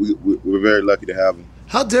said, we're very lucky to have him.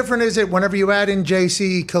 How different is it whenever you add in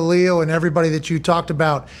JC, Khalil, and everybody that you talked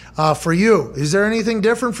about for you? Is there anything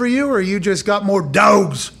different for you, or you just got more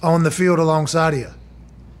dogs on the field alongside of you?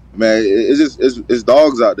 Man, it's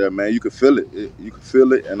dogs out there, man. You can feel it. You can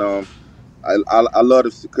feel it, and I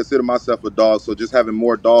love to consider myself a dog. So just having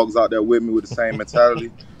more dogs out there with me with the same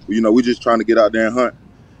mentality, we just trying to get out there and hunt.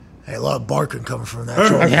 Hey, a lot of barking coming from that.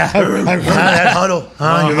 That huddle.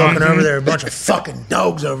 You're looking over there, a bunch of fucking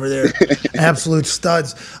dogs over there. Absolute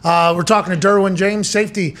studs. We're talking to Derwin James,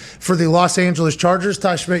 safety for the Los Angeles Chargers.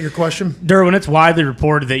 Ty Schmidt, your question? Derwin, it's widely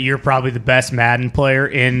reported that you're probably the best Madden player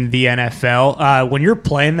in the NFL. When you're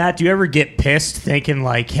playing that, do you ever get pissed thinking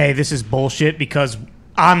like, hey, this is bullshit? Because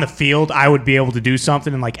on the field, I would be able to do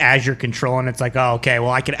something, and like as you're controlling, it's like, oh, okay,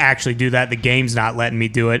 well, I could actually do that. The game's not letting me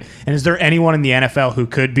do it. And is there anyone in the NFL who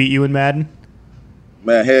could beat you in Madden?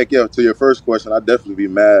 Man, heck yeah. To your first question, I'd definitely be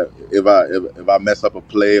mad if I mess up a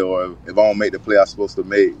play or if I don't make the play I'm supposed to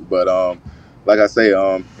make. But like I say,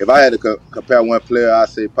 if I had to compare one player, I'd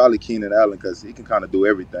say probably Keenan Allen, because he can kind of do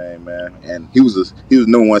everything, man. And he was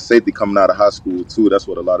number one safety coming out of high school too. That's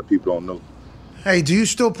what a lot of people don't know. Hey, do you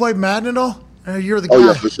still play Madden at all? You're the guy. Oh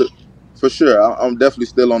yeah, for sure. I'm definitely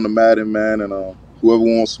still on the Madden, man. And whoever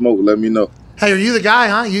wants smoke, let me know. Hey, are you the guy?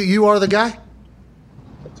 Huh? You are the guy.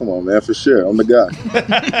 Come on, man, for sure. I'm the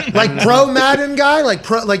guy. Like pro Madden guy?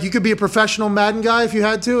 Like you could be a professional Madden guy if you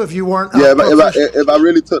had to, if you weren't. Yeah, if I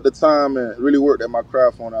really took the time and really worked at my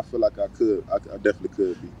craft on it, I feel like I could. I definitely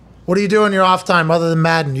could be. What do you do in your off time other than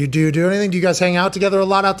Madden? Do you do anything? Do you guys hang out together a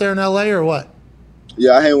lot out there in LA or what?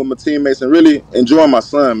 Yeah, I hang with my teammates and really enjoy my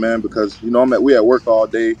son, man, because, we at work all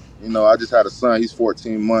day. I just had a son. He's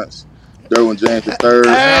 14 months. Derwin James III.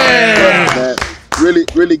 Man,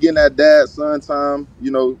 really getting that dad-son time,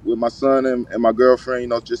 with my son and my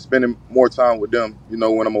girlfriend, just spending more time with them,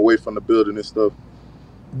 when I'm away from the building and stuff.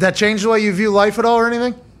 That changed the way you view life at all or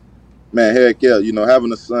anything? Man, heck yeah.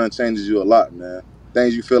 Having a son changes you a lot, man.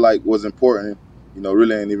 Things you feel like was important,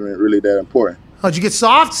 really ain't even really that important. Oh, did you get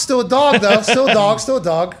soft? Still a dog, though. Still a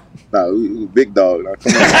dog. Nah, big dog. Nah,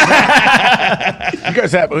 come on. You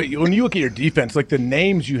guys have, when you look at your defense, like the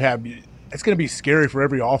names you have, it's going to be scary for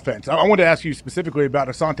every offense. I wanted to ask you specifically about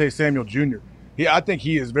Asante Samuel Jr. I think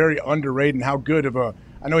he is very underrated and how good of I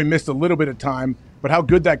know he missed a little bit of time, but how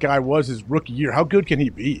good that guy was his rookie year. How good can he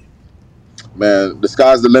be? Man, the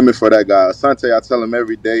sky's the limit for that guy. Asante, I tell him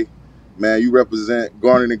every day, man, you represent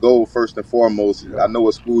Garnet and Gold first and foremost. I know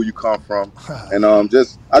what school you come from, and I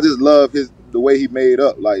just love the way he made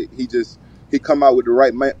up. Like he come out with the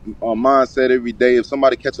right mindset every day. If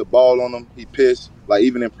somebody catch a ball on him, he pissed. Like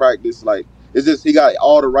even in practice, like it's just he got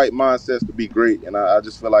all the right mindsets to be great. And I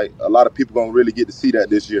just feel like a lot of people gonna really get to see that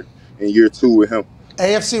this year in year 2 with him.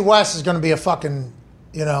 AFC West is going to be a fucking.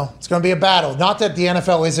 It's going to be a battle. Not that the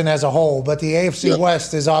NFL isn't as a whole, but the AFC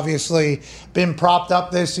West has obviously been propped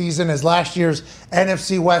up this season as last year's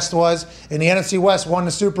NFC West was. And the NFC West won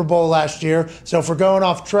the Super Bowl last year. So if we're going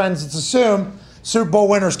off trends, let's assume Super Bowl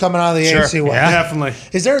winners coming out of the AFC West. Yeah, definitely.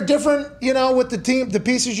 Is there a different, with the team, the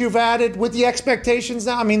pieces you've added, with the expectations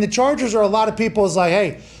now? I mean, the Chargers are a lot of people's like,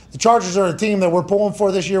 hey, the Chargers are a team that we're pulling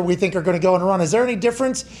for this year we think are going to go and run. Is there any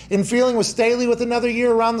difference in feeling with Staley with another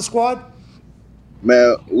year around the squad?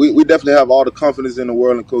 Man, we definitely have all the confidence in the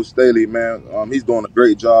world in Coach Staley, man. He's doing a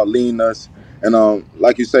great job leading us. And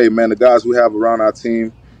like you say, man, the guys we have around our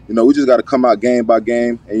team, we just got to come out game by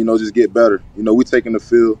game and, just get better. We taking the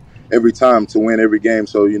field every time to win every game.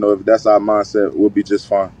 So, if that's our mindset, we'll be just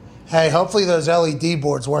fine. Hey, hopefully those LED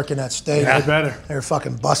boards working at stadium. Yeah, better. They're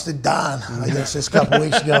fucking busted down, I guess, this couple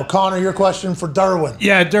weeks ago. Connor, your question for Derwin.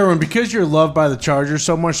 Yeah, Derwin, because you're loved by the Chargers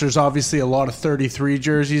so much, there's obviously a lot of 33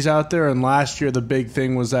 jerseys out there. And last year, the big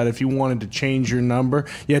thing was that if you wanted to change your number,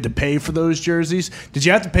 you had to pay for those jerseys. Did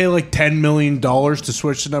you have to pay like $10 million to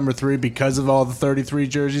switch to number 3 because of all the 33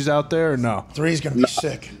 jerseys out there, or no? 3 is going to be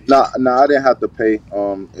sick. Nah, I didn't have to pay.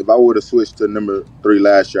 If I would have switched to number 3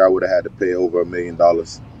 last year, I would have had to pay over $1 million.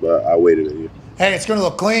 But I waited a year. Hey, it's going to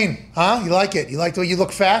look clean, huh? You like it? You like the way you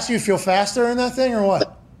look faster? You feel faster in that thing or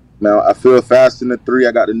what? Now, I feel faster in the 3.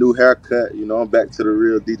 I got the new haircut. I'm back to the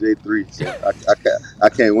real DJ 3. So I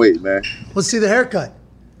can't wait, man. Let's see the haircut.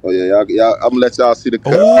 Oh, yeah. Y'all, I'm going to let y'all see the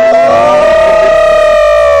cut.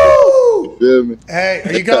 You feel me? Hey,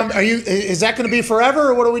 is that going to be forever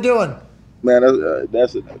or what are we doing? Man,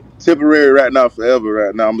 that's temporary right now, forever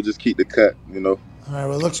right now. I'm going to just keep the cut, All right,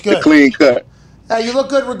 well, it looks good. The clean cut. Hey, you look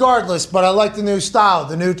good regardless, but I like the new style.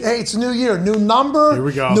 Hey, it's a new year. New number. Here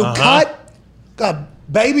we go. New cut.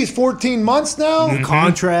 Baby's 14 months now. New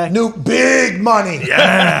contract. New big money.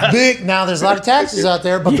 Yeah. Big. Now, there's a lot of taxes out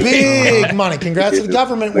there, but big money. Congrats to the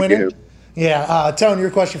government winning. Yeah. Tony,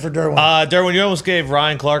 your question for Derwin. Derwin, you almost gave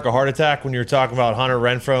Ryan Clark a heart attack when you were talking about Hunter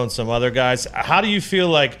Renfrow and some other guys. How do you feel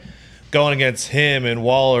like going against him and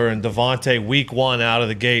Waller and Devontae week one out of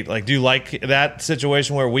the gate. Like, do you like that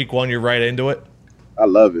situation where week one you're right into it? I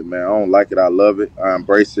love it, man. I don't like it. I love it. I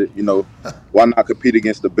embrace it. You know, why not compete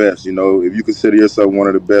against the best? You know, if you consider yourself one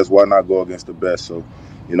of the best, why not go against the best? So,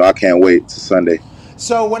 you know, I can't wait to Sunday.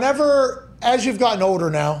 So whenever, as you've gotten older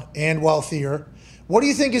now and wealthier, what do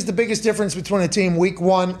you think is the biggest difference between a team week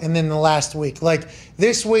one and then the last week? Like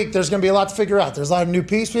this week, there's going to be a lot to figure out. There's a lot of new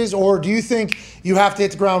pieces, or do you think you have to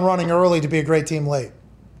hit the ground running early to be a great team late?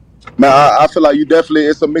 Man, I feel like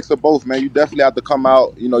it's a mix of both, man. You definitely have to come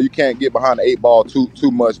out. You know, you can't get behind the 8 ball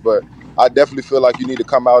too much, but I definitely feel like you need to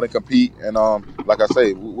come out and compete. And like I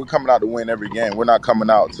say, we're coming out to win every game. We're not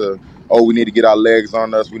coming out to, we need to get our legs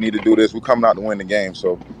on us. We need to do this. We're coming out to win the game.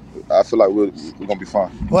 So I feel like we're going to be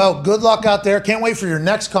fine. Well, good luck out there. Can't wait for your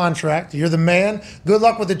next contract. You're the man. Good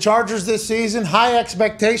luck with the Chargers this season. High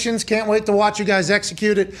expectations. Can't wait to watch you guys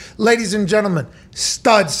execute it. Ladies and gentlemen,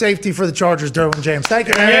 stud safety for the Chargers, Derwin James. Thank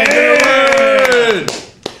you, man. Yeah.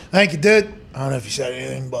 Thank you, dude. I don't know if you said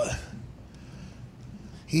anything, but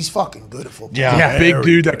he's fucking good at football. Yeah, big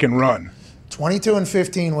dude that can run.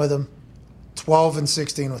 22-15 with him,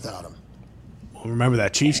 12-16 without him. Remember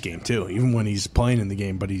that Chiefs game, too, even when he's playing in the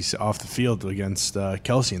game, but he's off the field against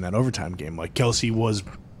Kelsey in that overtime game. Like, Kelsey was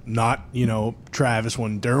not, Travis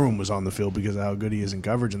when Derwin was on the field because of how good he is in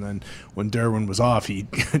coverage. And then when Derwin was off, he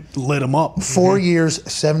lit him up. 4 years,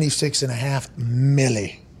 $76.5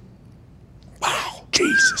 million. Wow.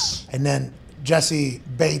 Jesus. And then Jesse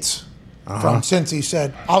Bates from Cincy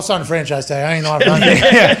said, I'll sign a franchise tag. I ain't know I've done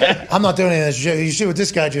it. I'm not doing any of this shit. You see what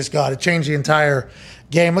this guy just got. It changed the entire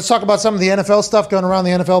game. Let's talk about some of the NFL stuff going around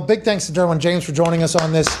the NFL. Big thanks to Derwin James for joining us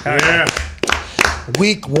on this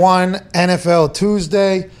Week 1 NFL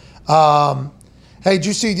Tuesday. Hey, did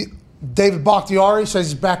you see David Bakhtiari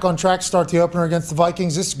says he's back on track to start the opener against the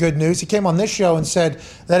Vikings? This is good news. He came on this show and said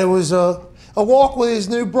that it was a walk with his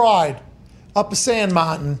new bride up a sand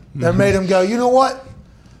mountain that made him go, you know what?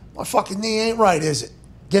 My fucking knee ain't right, is it?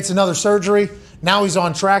 Gets another surgery. Now he's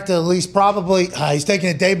on track to at least probably, he's taking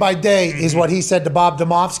it day by day, is what he said to Bob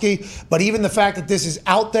Domofsky. But even the fact that this is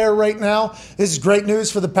out there right now, this is great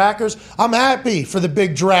news for the Packers. I'm happy for the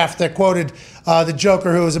big draft that quoted the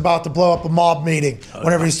Joker who was about to blow up a mob meeting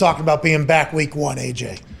whenever he's talking about being back week 1,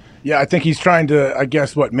 AJ. Yeah, I think he's trying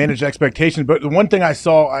to, manage expectations. But the one thing I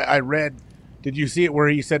saw, I read, did you see it where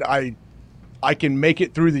he said, I can make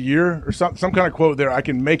it through the year, or some kind of quote there, I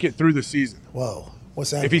can make it through the season. Whoa.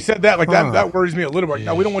 What's that? If he said that, that worries me a little bit.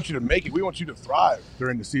 No, we don't want you to make it. We want you to thrive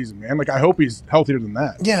during the season, man. I hope he's healthier than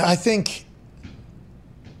that. Yeah, I think.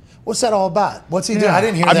 What's that all about? What's he doing? I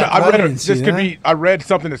didn't hear that. I read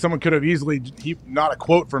something that someone could have easily, not a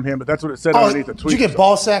quote from him, but that's what it said underneath the tweet. Did you get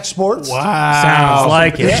Ball Sack Sports? Wow. Sounds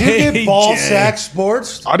like it. Did you get Ball Sack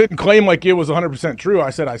Sports? I didn't claim it was 100% true.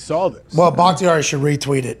 I said I saw this. Well, Bakhtiari should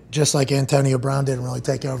retweet it, just like Antonio Brown didn't really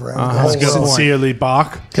take over. Sincerely,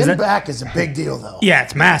 Bach. Him back is a big deal, though. Yeah,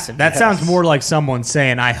 it's massive. That sounds more like someone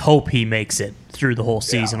saying, I hope he makes it through the whole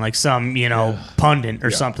season, like some, pundit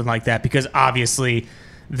or something like that, because obviously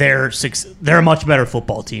they're a much better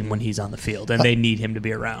football team when he's on the field, and they need him to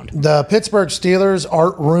be around. The Pittsburgh Steelers,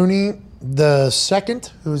 Art Rooney II,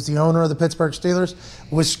 who's the owner of the Pittsburgh Steelers,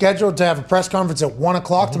 was scheduled to have a press conference at 1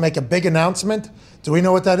 o'clock to make a big announcement. Do we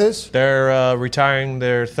know what that is? They're retiring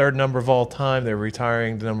their third number of all time. They're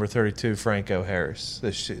retiring the number 32, Franco Harris,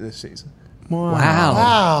 this season.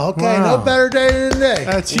 Wow. Okay, no better day than today.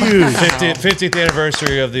 That's huge. 50th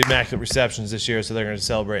anniversary of the Immaculate Receptions this year, so they're going to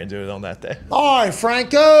celebrate and do it on that day. All right,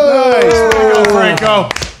 Franco. Nice. Franco.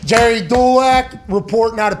 Jerry Dulac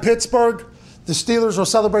reporting out of Pittsburgh. The Steelers will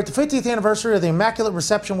celebrate the 50th anniversary of the Immaculate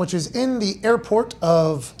Reception, which is in the airport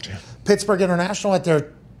of Pittsburgh International at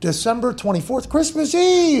their December 24th, Christmas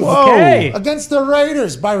Eve, against the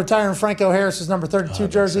Raiders by retiring Franco Harris's number 32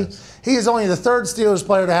 jersey. He is only the third Steelers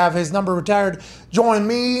player to have his number retired. Join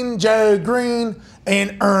me, Joe Green,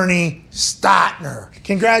 and Ernie Stotner.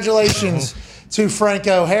 Congratulations to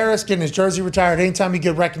Franco Harris getting his jersey retired. Anytime you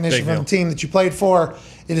get recognition from the team that you played for,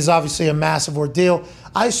 it is obviously a massive ordeal.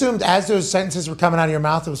 I assumed as those sentences were coming out of your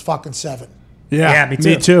mouth, it was fucking 7. Yeah,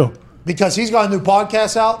 me too. Because he's got a new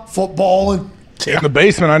podcast out, Footballin'. In the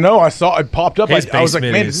basement, I know. I saw it popped up. I was like,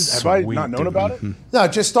 man, have I sweet, not known about it? No,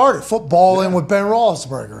 it just started. Footballing with Ben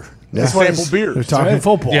Roethlisberger. That's sample beers. They're talking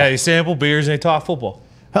football. Yeah, he sample beers and they talk football.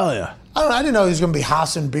 Hell yeah. I didn't know he was going to be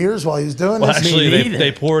housing beers while he was doing this. Actually,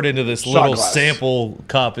 they poured into this little sample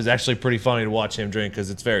cup. It's actually pretty funny to watch him drink because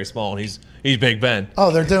it's very small, and he's Big Ben. Oh,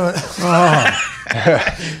 they're doing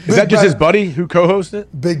Is that just his buddy who co-hosted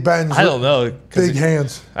it? Big Ben's. I don't know. Big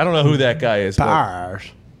hands. I don't know who that guy is.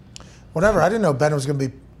 Whatever. I didn't know Ben was going to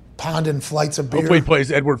be ponding flights of beer. Hopefully he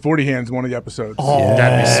plays Edward Forty Hands in one of the episodes. Oh,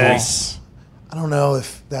 That'd be sweet. I don't know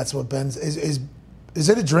if that's what Ben's is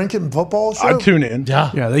it a drinking football show? I'd tune in.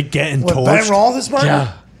 Yeah, they getting What, torched. Ben Roethlisberger?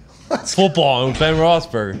 Yeah. Football with Ben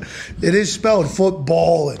Roethlisberger. It is spelled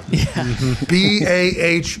footballing.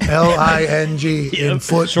 BAHLING in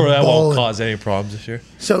football. Sure, that won't cause any problems this year.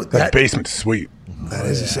 So That basement's sweet. that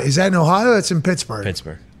is that in Ohio? It's in Pittsburgh.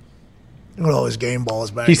 Pittsburgh. Look at all his game balls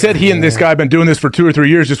back. He said there. he and this guy have been doing this for 2 or 3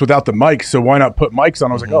 years just without the mics, so why not put mics on?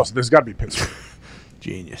 I was like, oh, so this has got to be Pittsburgh.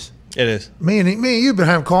 Genius. It is. Me and you've been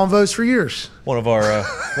having convos for years. One of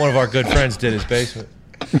our good friends did his basement.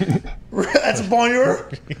 That's a bonjour.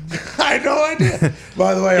 I had no idea.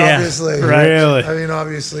 By the way, Yeah, obviously, right. Really? I mean,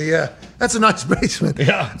 obviously, yeah. That's a nice basement.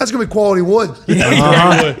 Yeah. That's gonna be quality wood.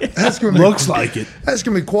 That's gonna be, Looks like it. That's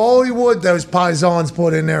gonna be quality wood. Those paisans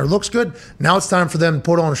put in there. Looks good. Now it's time for them to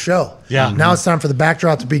put on a show. Yeah. Now it's time for the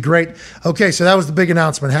backdrop to be great. Okay, so that was the big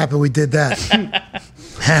announcement. Happy we did that.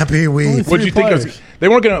 Happy we. What'd you think? They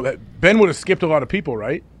weren't going to. Ben would have skipped a lot of people,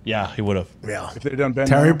 right? Yeah, he would have. Yeah. If they'd done Ben.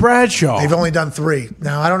 Terry Bradshaw. They've only done 3.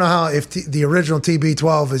 Now, I don't know how if the original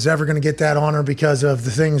TB12 is ever going to get that honor because of the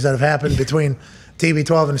things that have happened between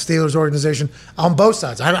TB12 and the Steelers organization on both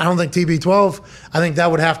sides. I don't think TB12, I think that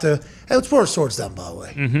would have to. Hey, let's put our swords down, by the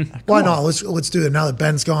way. Why not? Let's do it now that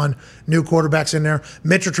Ben's gone. New quarterbacks in there.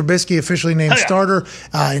 Mitchell Trubisky officially named starter.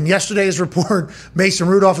 In yesterday's report, Mason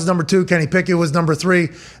Rudolph is number 2. Kenny Pickett was number 3.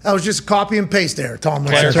 That was just copy and paste there, Tom.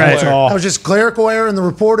 Clerical That error. was just clerical error in the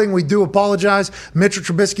reporting. We do apologize. Mitchell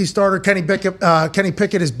Trubisky starter. Kenny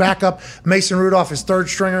Pickett is backup. Mason Rudolph is third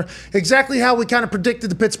stringer. Exactly how we kind of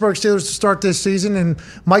predicted the Pittsburgh Steelers to start this season, and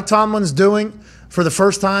Mike Tomlin's doing for the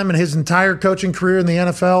first time in his entire coaching career in the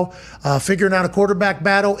NFL, figuring out a quarterback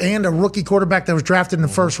battle and a rookie quarterback that was drafted in the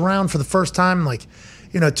first round for the first time in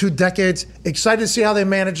 2 decades. Excited to see how they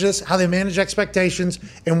manage this, how they manage expectations,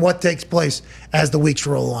 and what takes place as the weeks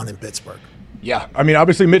roll on in Pittsburgh. Yeah. I mean,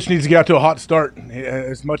 obviously, Mitch needs to get out to a hot start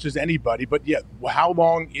as much as anybody. But, yeah, how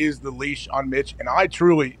long is the leash on Mitch? And I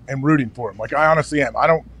truly am rooting for him. I honestly am.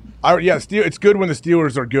 It's good when the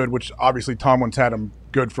Steelers are good, which obviously Tomlin's had them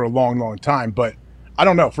good for a long, long time. But I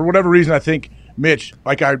don't know. For whatever reason, I think Mitch,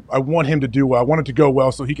 I want him to do well. I want it to go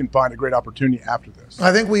well so he can find a great opportunity after this.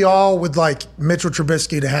 I think we all would like Mitchell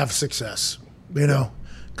Trubisky to have success,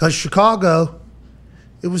 because Chicago,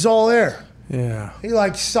 it was all there. Yeah. He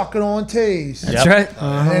likes sucking on teas. That's right.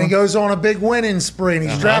 And he goes on a big winning spree. And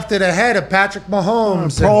he's drafted ahead of Patrick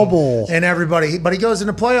Mahomes. Pro Bowl. And everybody. But he goes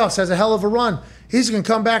into playoffs, has a hell of a run. He's going to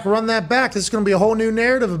come back, run that back. This is going to be a whole new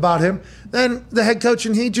narrative about him. Then the head coach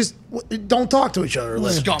and he just don't talk to each other.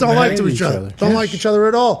 Don't like each other. Don't like each other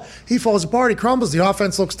at all. He falls apart. He crumbles. The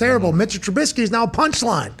offense looks terrible. Mitchell Trubisky is now a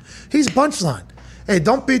punchline. He's a punchline. Hey,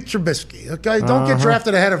 don't beat Trubisky, okay? Don't get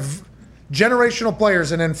drafted ahead of generational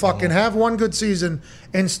players and then fucking have one good season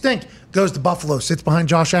and stink. Goes to Buffalo, sits behind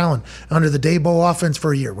Josh Allen under the Daboll offense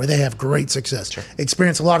for a year where they have great success.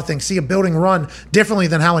 Experience a lot of things. See a building run differently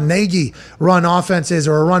than how a Nagy run offense is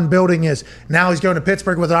or a run building is. Now he's going to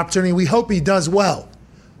Pittsburgh with an opportunity. We hope he does well.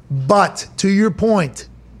 But to your point,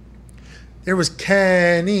 there was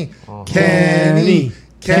Kenny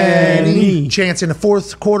chance in the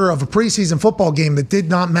fourth quarter of a preseason football game that did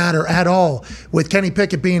not matter at all, with Kenny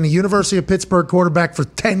Pickett being the University of Pittsburgh quarterback for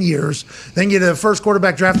 10 years, then get the first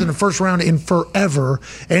quarterback drafted in the first round in forever,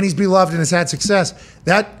 and he's beloved and has had success.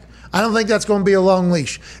 I don't think that's going to be a long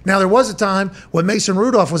leash. Now, there was a time when Mason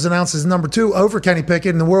Rudolph was announced as number 2 over Kenny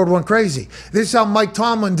Pickett, and the world went crazy. This is how Mike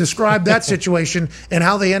Tomlin described that situation and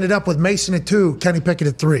how they ended up with Mason at 2, Kenny Pickett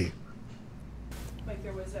at 3.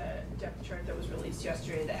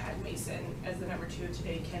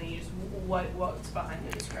 What's behind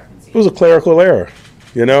the discrepancy? It was a clerical error.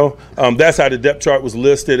 That's how the depth chart was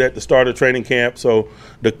listed at the start of training camp. So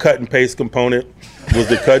the cut and paste component was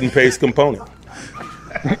the cut and paste component.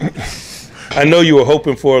 I know you were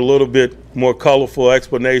hoping for a little bit more colorful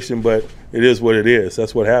explanation, but it is what it is.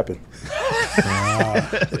 That's what happened.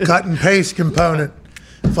 The cut and paste component.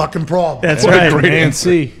 Fucking problem. That's right. A great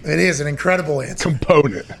answer. It is an incredible answer.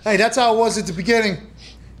 Component. Hey, that's how it was at the beginning.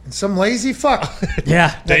 And some lazy fuck.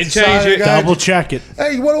 Yeah. They change it. Double check it.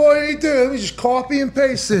 Hey, what do I need to do? Let me just copy and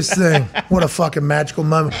paste this thing. What a fucking magical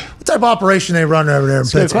moment. What type of operation they run over there in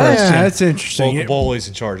Pittsburgh? Yeah, that's interesting. Well, Caboli's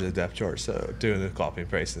in charge of the depth chart, so doing the copy and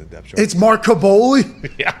paste in the depth chart. It's Mark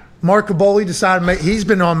Caboli. Yeah. Mark Caboli decided he's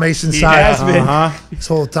been on Mason's side has been. this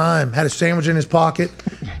whole time. Had a sandwich in his pocket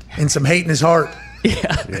and some hate in his heart.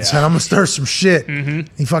 Yeah. And said, I'm going to stir some shit.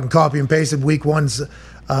 He fucking copy and pasted week 1's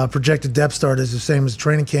projected depth start is the same as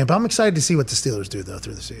training camp. I'm excited to see what the Steelers do, though,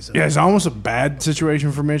 through the season. Yeah, it's almost a bad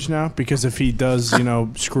situation for Mitch now because if he does,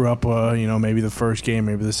 screw up, maybe the first game,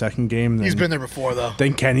 maybe the second game. Then, He's been there before, though.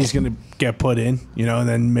 Then Kenny's going to get put in, and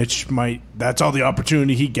then Mitch might – that's all the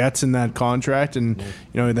opportunity he gets in that contract. And,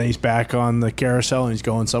 then he's back on the carousel and he's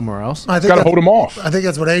going somewhere else. Got to hold him off. I think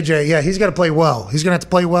that's what AJ – he's got to play well. He's going to have to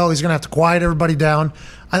play well. He's going to have to quiet everybody down.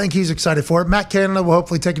 I think he's excited for it. Matt Canada will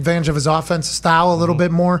hopefully take advantage of his offensive style a little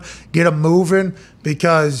bit more, get him moving,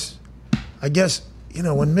 because I guess,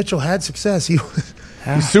 when Mitchell had success, he was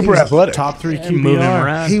he's super athletic. Top 3 QBR. Moving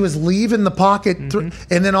around. He was leaving the pocket, and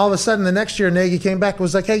then all of a sudden the next year Nagy came back and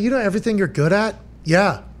was like, hey, everything you're good at?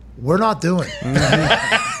 Yeah, we're not doing.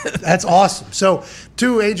 That's awesome. So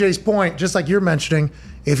to AJ's point, just like you're mentioning,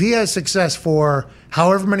 if he has success for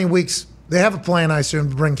however many weeks, they have a plan, I assume,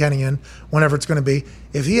 to bring Kenny in whenever it's going to be.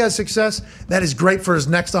 If he has success, that is great for his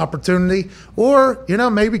next opportunity. Or,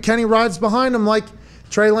 maybe Kenny rides behind him like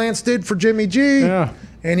Trey Lance did for Jimmy G. Yeah.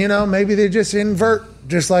 And, maybe they just invert,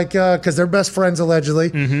 just like, because they're best friends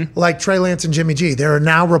allegedly, like Trey Lance and Jimmy G. There are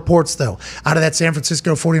now reports, though, out of that San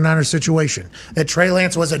Francisco 49ers situation, that Trey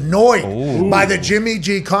Lance was annoyed by the Jimmy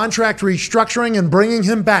G contract restructuring and bringing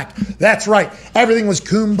him back. That's right. Everything was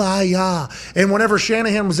kumbaya. And whenever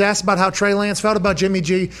Shanahan was asked about how Trey Lance felt about Jimmy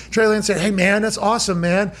G, Trey Lance said, hey, man, that's awesome,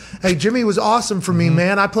 man. Hey, Jimmy was awesome for me,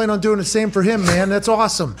 man. I plan on doing the same for him, man. That's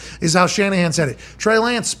awesome, is how Shanahan said it. Trey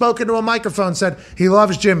Lance spoke into a microphone, said he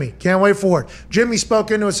loves Jimmy. Can't wait for it. Jimmy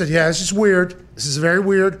spoke into it, said, yeah, this is weird. This is very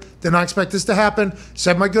weird. Did not expect this to happen.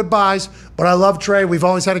 Said my goodbyes, but I love Trey. We've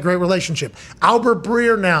always had a great relationship. Albert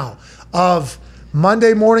Breer now of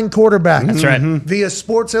Monday Morning Quarterback. That's right. Via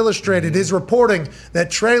Sports Illustrated is reporting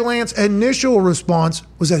that Trey Lance's initial response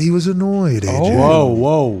was that he was annoyed, AJ.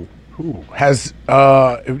 Whoa.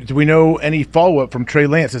 Do we know any follow-up from Trey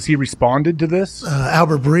Lance? Has he responded to this?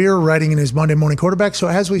 Albert Breer writing in his Monday Morning Quarterback. So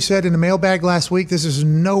as we said in the mailbag last week, this is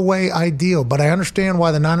no way ideal, but I understand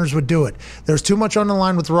why the Niners would do it. There's too much on the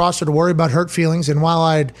line with the roster to worry about hurt feelings, and while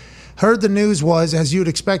I'd heard the news was, as you'd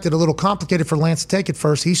expected, a little complicated for Lance to take it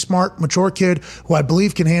first. He's smart, mature kid who I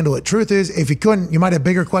believe can handle it. Truth is, if he couldn't, you might have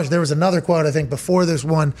bigger questions. There was another quote, I think, before this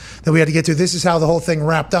one that we had to get to. This is how the whole thing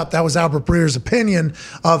wrapped up. That was Albert Breer's opinion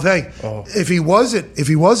of, hey, if he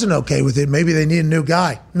wasn't okay with it, maybe they need a new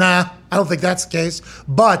guy. Nah, I don't think that's the case.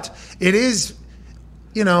 But it is,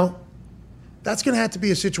 that's going to have to be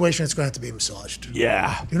a situation that's going to have to be massaged.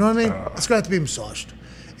 Yeah. You know what I mean? It's going to have to be massaged.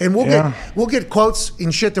 And we'll get quotes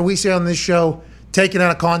and shit that we say on this show taken out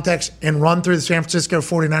of context and run through the San Francisco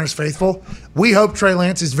 49ers faithful. We hope Trey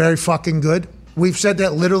Lance is very fucking good. We've said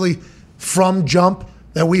that literally from jump,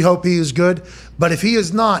 that we hope he is good. But if he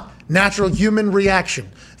is not, natural human reaction,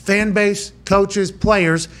 fan base, coaches,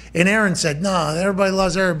 players, and Aaron said, no, everybody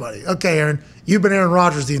loves everybody. Okay, Aaron, you've been Aaron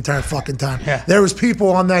Rodgers the entire fucking time. Yeah. There was people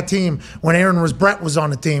on that team when Brett was on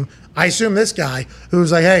the team. I assume this guy who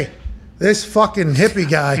was like, hey, this fucking hippie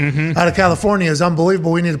guy out of California is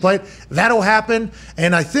unbelievable. We need to play it. That'll happen.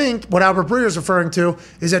 And I think what Albert Breer is referring to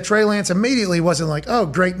is that Trey Lance immediately wasn't like, oh,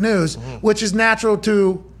 great news, which is natural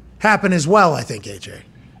to happen as well, I think, AJ.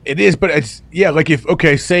 It is, but it's,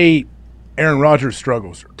 like say Aaron Rodgers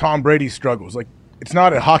struggles or Tom Brady struggles. Like, it's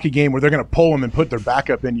not a hockey game where they're going to pull him and put their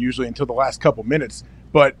backup in usually until the last couple minutes.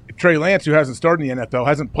 But Trey Lance, who hasn't started in the NFL,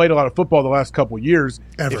 hasn't played a lot of football the last couple years,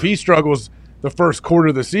 if he struggles the first quarter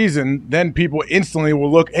of the season, then people instantly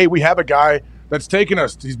will look, hey, we have a guy that's taken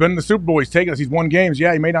us. He's been in the Super Bowl. He's taken us. He's won games.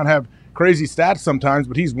 Yeah, he may not have crazy stats sometimes,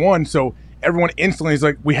 but he's won. So everyone instantly is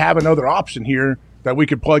like, we have another option here that we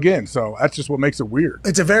could plug in. So that's just what makes it weird.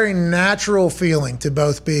 It's a very natural feeling to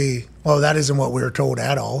both be, well, that isn't what we were told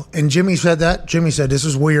at all. And Jimmy said that. Jimmy said, this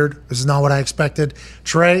is weird. This is not what I expected.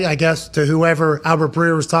 Trey, I guess, to whoever Albert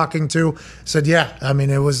Breer was talking to, said, yeah, I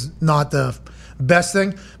mean, it was not the best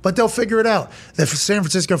thing, but they'll figure it out. The San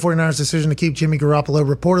Francisco 49ers decision to keep Jimmy Garoppolo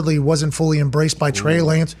reportedly wasn't fully embraced by Trey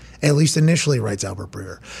Lance, at least initially, writes Albert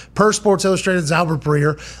Breer. Per Sports Illustrated's Albert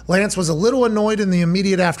Breer, Lance was a little annoyed in the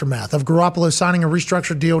immediate aftermath of Garoppolo signing a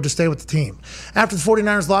restructured deal to stay with the team. After the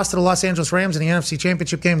 49ers lost to the Los Angeles Rams in the NFC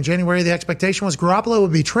Championship game in January, the expectation was Garoppolo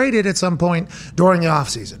would be traded at some point during the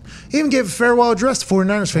offseason. He even gave a farewell address to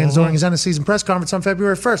 49ers fans during his end-of-season press conference on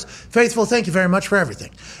February 1st. Faithful, thank you very much for everything.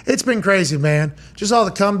 It's been crazy, man. Just all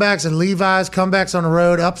the comebacks and Levi's, comebacks on the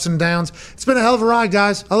road, ups and downs. It's been a hell of a ride,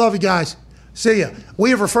 guys. I love you guys. See ya.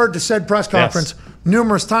 We have referred to said press conference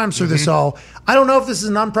numerous times through this all. I don't know if this is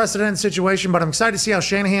an unprecedented situation, but I'm excited to see how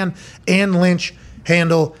Shanahan and Lynch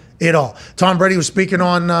handle it all. Tom Brady was speaking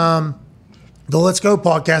on the Let's Go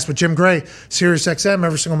podcast with Jim Gray, Sirius XM,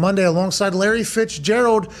 every single Monday, alongside Larry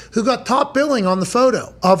Fitzgerald, who got top billing on the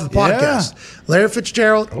photo of the podcast. Larry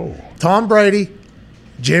Fitzgerald, Tom Brady,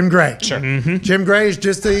 Jim Gray. Sure. Jim Gray is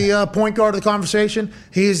just the point guard of the conversation.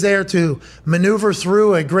 He is there to maneuver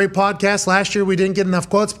through a great podcast. Last year, we didn't get enough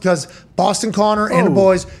quotes because Boston Connor and the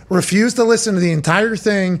boys refused to listen to the entire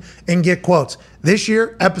thing and get quotes. This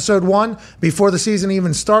year, episode 1, before the season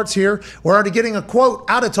even starts here, we're already getting a quote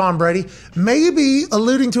out of Tom Brady, maybe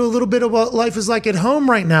alluding to a little bit of what life is like at home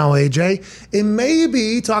right now, AJ, and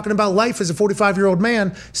maybe talking about life as a 45-year-old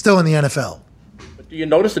man still in the NFL. Do you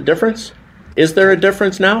notice a difference? Is there a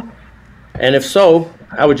difference now? And if so,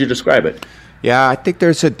 how would you describe it? Yeah, I think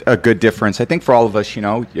there's a good difference. I think for all of us,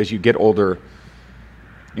 as you get older,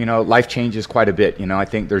 life changes quite a bit. I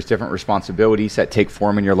think there's different responsibilities that take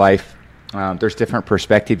form in your life. There's different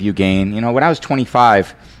perspective you gain. When I was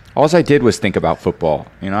 25, all I did was think about football.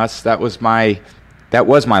 That was my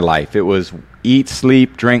life. It was eat,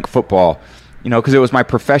 sleep, drink, football. Because it was my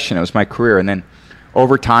profession, it was my career. And then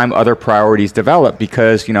over time, other priorities develop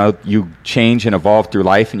because, you change and evolve through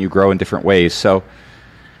life and you grow in different ways. So,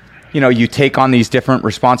 you take on these different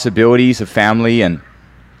responsibilities of family and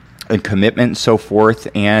commitment and so forth.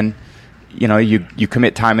 And, you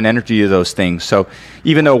commit time and energy to those things. So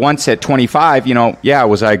even though once at 25,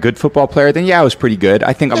 was I a good football player? Then, I was pretty good.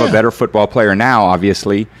 I think I'm a better football player now,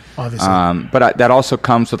 obviously. But that also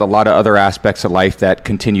comes with a lot of other aspects of life that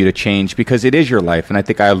continue to change because it is your life. And I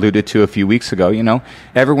think I alluded to a few weeks ago,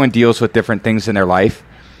 everyone deals with different things in their life.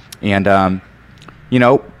 And,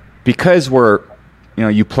 because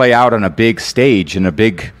you play out on a big stage and a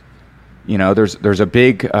big, there's a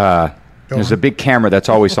big camera that's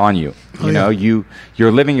always on you.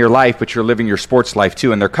 You're living your life, but you're living your sports life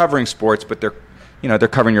too. And they're covering sports, but they're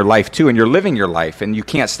covering your life too. And you're living your life, and you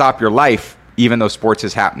can't stop your life even though sports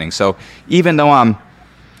is happening. So even though I'm,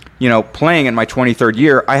 playing in my 23rd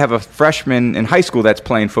year, I have a freshman in high school that's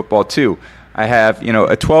playing football too. I have,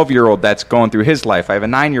 a 12-year-old that's going through his life. I have a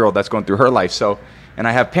 9-year-old that's going through her life. So, and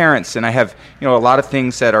I have parents, and I have, a lot of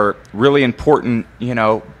things that are really important,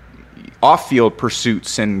 off-field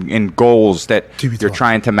pursuits and goals that you're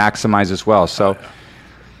trying to maximize as well. So,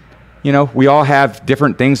 we all have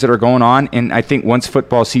different things that are going on. And I think once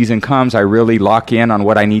football season comes, I really lock in on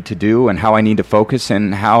what I need to do and how I need to focus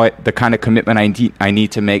and the kind of commitment I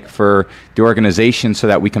need to make for the organization so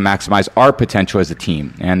that we can maximize our potential as a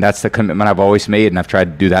team. And that's the commitment I've always made, and I've tried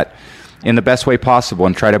to do that in the best way possible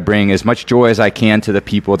and try to bring as much joy as I can to the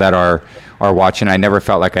people that are watching. I never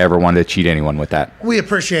felt like I ever wanted to cheat anyone with that. We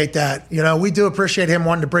appreciate that. We do appreciate him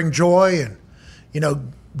wanting to bring joy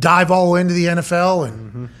and, dive all into the NFL.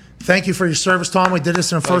 And thank you for your service, Tom. We did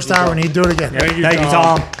this in the first hour, and he'd do it again. Thank you,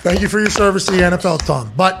 Tom. Thank you for your service to the NFL,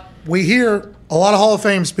 Tom. But we hear a lot of Hall of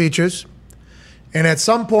Fame speeches, and at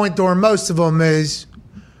some point during most of them is,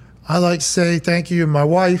 I like to say thank you to my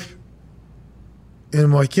wife and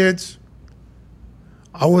my kids.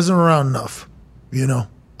 I wasn't around enough,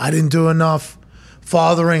 I didn't do enough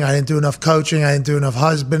fathering. I didn't do enough coaching. I didn't do enough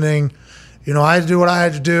husbanding. I had to do what I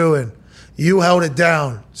had to do, and you held it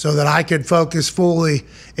down so that I could focus fully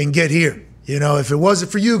and get here. If it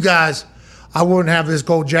wasn't for you guys, I wouldn't have this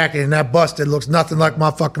gold jacket and that bust that looks nothing like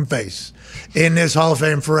my fucking face in this Hall of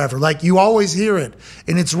Fame forever. Like, you always hear it,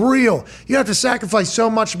 and it's real. You have to sacrifice so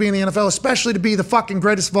much to be in the NFL, especially to be the fucking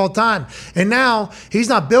greatest of all time. And now he's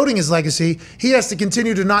not building his legacy. He has to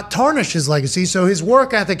continue to not tarnish his legacy, so his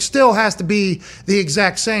work ethic still has to be the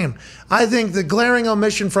exact same. I think the glaring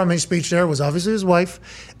omission from his speech there was obviously his wife.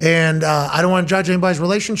 And I don't want to judge anybody's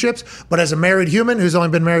relationships, but as a married human who's only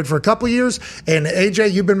been married for a couple years, and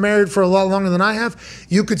AJ, you've been married for a lot longer than I have,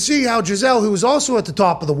 you could see how Giselle, who was also at the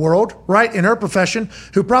top of the world, right, in her profession,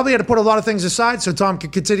 who probably had to put a lot of things aside so Tom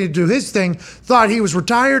could continue to do his thing, thought he was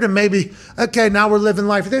retired and maybe, okay, now we're living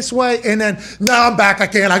life this way. And then, no, I'm back. I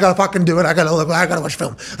can't. I got to fucking do it. I got to watch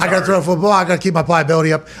film. I got to throw football. I got to keep my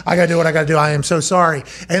pliability up. I got to do what I got to do. I am so sorry.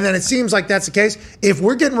 And then it seems like that's the case. If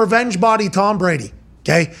we're getting revenge body Tom Brady,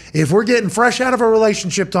 okay, if we're getting fresh out of a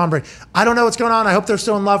relationship, Tom Brady, I don't know what's going on. I hope they're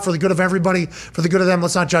still in love for the good of everybody, for the good of them.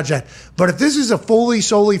 Let's not judge that. But if this is a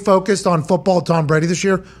solely focused on football Tom Brady this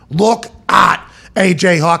year, look at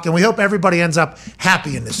AJ Hawk. And we hope everybody ends up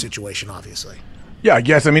happy in this situation, obviously. Yeah, I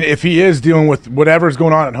guess. I mean, if he is dealing with whatever's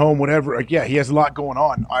going on at home, whatever, he has a lot going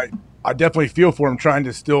on. I definitely feel for him trying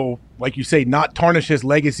to still, like you say, not tarnish his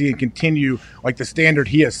legacy and continue, like the standard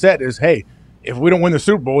he has set is, hey, if we don't win the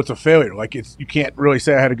Super Bowl, it's a failure. Like, you can't really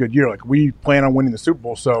say I had a good year. Like, we plan on winning the Super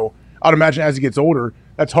Bowl. So I'd imagine as he gets older,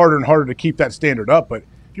 that's harder and harder to keep that standard up. But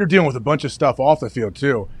if you're dealing with a bunch of stuff off the field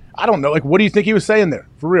too, I don't know. Like, what do you think he was saying there?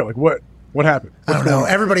 For real? Like, what? What happened? I don't know.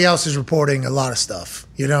 Everybody else is reporting a lot of stuff.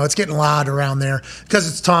 You know, it's getting loud around there because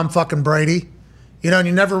it's Tom fucking Brady. You know, and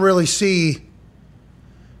you never really see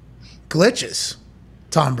glitches.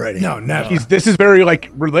 Tom Brady. No, never. This is very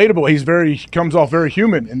relatable. He comes off very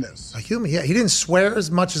human in this. A human, yeah. He didn't swear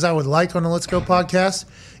as much as I would like on the Let's Go podcast,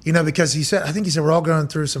 you know, because I think he said we're all going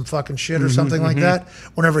through some fucking shit or something like that.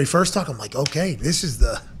 Whenever he first talked, I'm like, okay, this is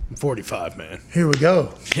the 45, man. Here we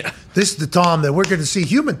go. Yeah. This is the Tom that we're going to see,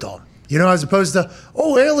 human Tom. You know, as opposed to,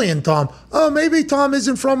 alien Tom. Oh, maybe Tom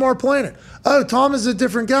isn't from our planet. Oh, Tom is a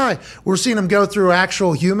different guy. We're seeing him go through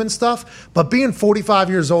actual human stuff, but being 45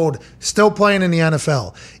 years old, still playing in the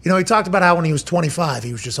NFL. You know, he talked about how when he was 25,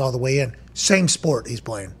 he was just all the way in. Same sport he's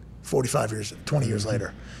playing 20 years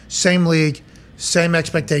later. Same league, same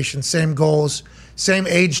expectations, same goals, same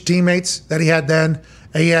age teammates that he had then,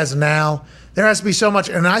 that he has now. There has to be so much,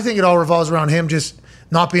 and I think it all revolves around him just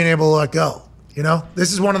not being able to let go. You know,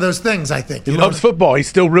 this is one of those things, I think. He loves football. He's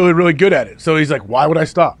still really, really good at it. So he's like, why would I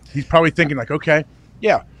stop? He's probably thinking okay,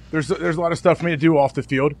 yeah, there's a lot of stuff for me to do off the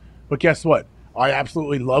field. But guess what? I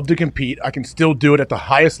absolutely love to compete. I can still do it at the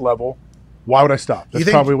highest level. Why would I stop? That's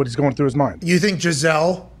probably what he's going through his mind. You think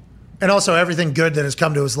Giselle, and also everything good that has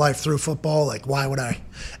come to his life through football, like why would I?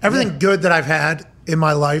 Everything good that I've had in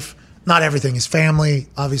my life, not everything, his family,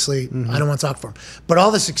 obviously, I don't want to talk for him. But all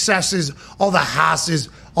the successes, all the Haas's,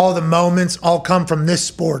 all the moments all come from this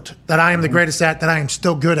sport that I am the greatest at, that I am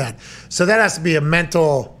still good at. So that has to be a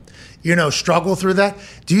mental, struggle through that.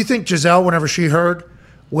 Do you think Giselle, whenever she heard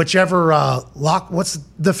whichever what's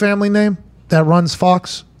the family name that runs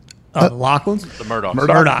Fox? Lachlan's? The Murdochs.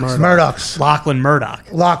 Murdochs.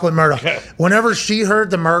 Lachlan Murdoch. Whenever she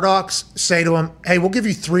heard the Murdochs say to him, hey, we'll give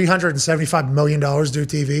you $375 million to do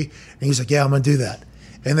TV. And he's like, yeah, I'm going to do that.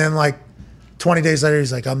 And then 20 days later,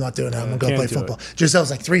 he's like, I'm not doing that. I'm going to go play football. Giselle's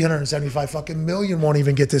like, 375 fucking million won't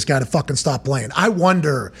even get this guy to fucking stop playing. I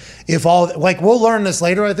wonder if we'll learn this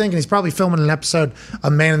later, I think, and he's probably filming an episode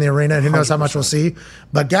of Man in the Arena, and who knows how much we'll see.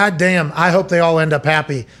 But goddamn, I hope they all end up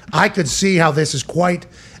happy. I could see how this is quite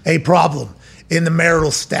a problem in the marital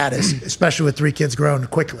status, especially with 3 kids growing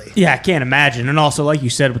quickly. Yeah, I can't imagine. And also, like you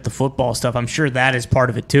said, with the football stuff, I'm sure that is part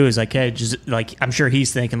of it too. Is hey, I'm sure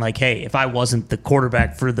he's thinking hey, if I wasn't the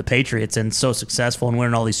quarterback for the Patriots and so successful and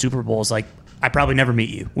winning all these Super Bowls, I probably never meet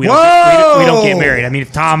you. We don't get married. I mean,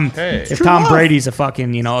 if Tom Brady's a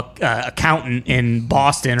fucking accountant in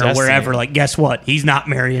Boston or wherever, guess what? He's not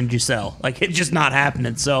marrying Giselle. It's just not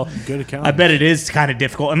happening. So I bet it is kind of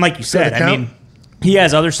difficult. And like you said, I mean, he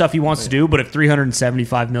has other stuff he wants to do, but if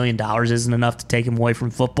 $375 million isn't enough to take him away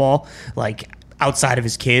from football, outside of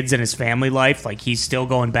his kids and his family life, he's still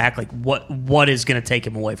going back. What is going to take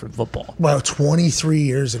him away from football? Well, 23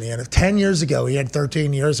 years in the NFL. 10 years ago, he had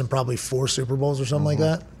 13 years and probably 4 Super Bowls or something like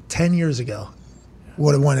that. 10 years ago,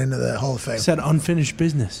 would have went into the Hall of Fame. Said unfinished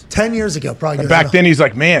business. 10 years ago, probably. Back then, he's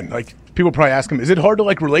like, man, people probably ask him, is it hard to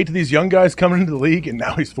relate to these young guys coming into the league? And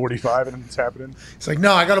now he's 45 and it's happening. It's like,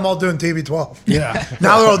 no, I got them all doing TB12. Yeah.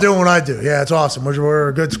 Now they're all doing what I do. Yeah, it's awesome. We're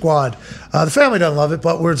a good squad. The family doesn't love it,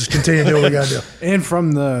 but we're just continuing to do what we got to do. And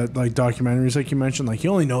from the documentaries, like you mentioned, he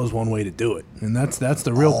only knows one way to do it, and that's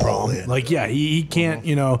the real problem. He can't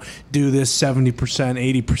do this 70%,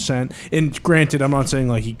 80%. And granted, I'm not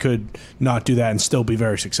saying he could not do that and still be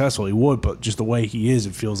very successful. He would, but just the way he is,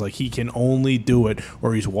 it feels like he can only do it,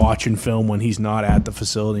 or he's watching film when he's not at the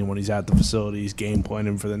facility, and when he's at the facility, he's game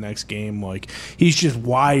planning for the next game. He's just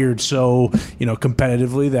wired so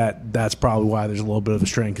competitively that's probably why there's a little bit of a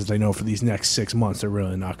strain, because they know for these next 6 months they're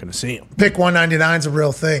really not going to see him. Pick 199 is a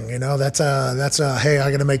real thing. That's hey,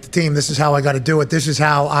 I got to make the team. This is how I got to do it. This is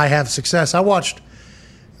how I have success. I watched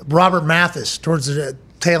Robert Mathis towards the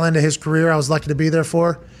tail end of his career. I was lucky to be there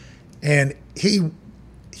for, and he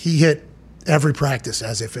hit every practice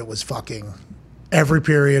as if it was fucking. Every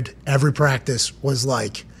period, every practice was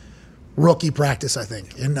rookie practice, I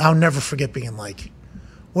think. And I'll never forget being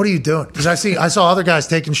what are you doing? Because I saw other guys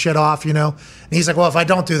taking shit off, and he's like, well, if I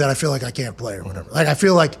don't do that, I feel like I can't play or whatever. I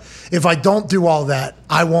feel like if I don't do all that,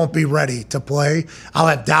 I won't be ready to play. I'll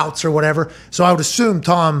have doubts or whatever. So I would assume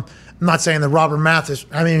Tom, I'm not saying that Robert Mathis,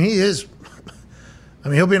 he is,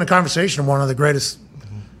 he'll be in a conversation of one of the greatest.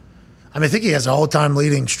 I think he has all-time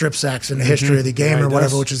leading strip sacks in the history of the game or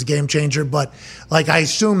whatever, which is a game changer. But, I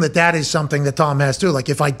assume that is something that Tom has too.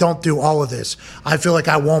 If I don't do all of this, I feel like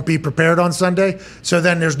I won't be prepared on Sunday. So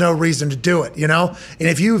then there's no reason to do it, And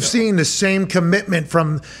if you've seen the same commitment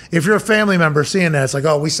if you're a family member seeing that, it's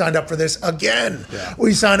oh, we signed up for this again. Yeah.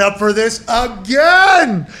 We signed up for this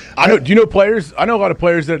again. Do you know players? I know a lot of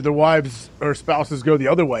players that their wives or spouses go the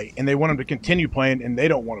other way, and they want them to continue playing, and they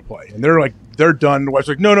don't want to play. And they're they're done. The wife's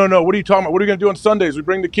like, no. What are you talking about? What are we going to do on Sundays? We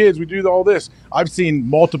bring the kids. We do all this. I've seen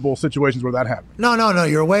multiple situations where that happened. No.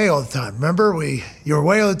 You're away all the time. Remember, you're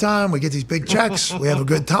away all the time. We get these big checks. We have a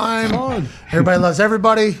good time. Everybody loves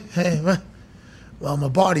everybody. Hey, well, my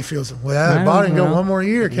body feels it. Well, the body can go one more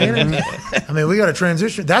year, can't it? I mean, we got to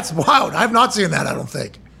transition. That's wild. I've not seen that, I don't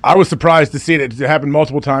think. I was surprised to see it. It happened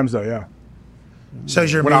multiple times, though, yeah. So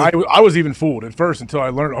I was even fooled at first until I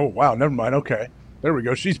learned, oh, wow, never mind. Okay. There we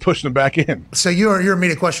go. She's pushing him back in. So your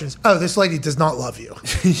immediate question is, this lady does not love you.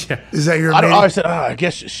 Yeah. Is that your immediate? I said, I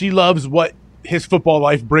guess she loves what his football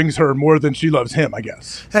life brings her more than she loves him, I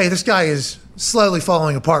guess. Hey, this guy is slowly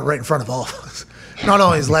falling apart right in front of all of us. Not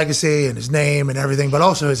only his legacy and his name and everything, but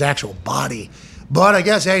also his actual body. But I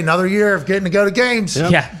guess, hey, another year of getting to go to games.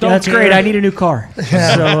 Yep. Yeah, that's great. I need a new car.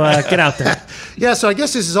 Yeah. So get out there. Yeah, so I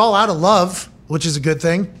guess this is all out of love, which is a good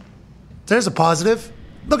thing. There's a positive.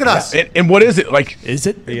 Look at us. And what is it? Like, is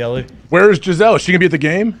it? Where is Giselle? Is she going to be at the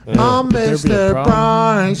game? I'm Mr.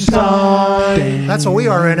 Brightside. That's what we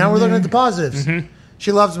are right now. We're looking at the positives. Mm-hmm.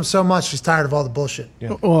 She loves him so much, she's tired of all the bullshit.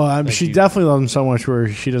 Yeah. Well, she definitely loves him so much where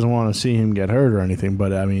she doesn't want to see him get hurt or anything.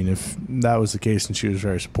 But, I mean, if that was the case and she was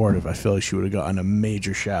very supportive, I feel like she would have gotten a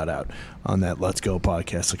major shout-out on that Let's Go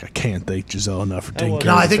podcast. Like, I can't thank Giselle enough for taking care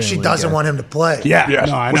of No, I think she doesn't want him to play. Yeah. No, I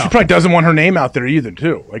know. Well, she probably doesn't want her name out there either,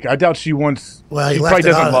 too. Like, I doubt she wants... Well, he probably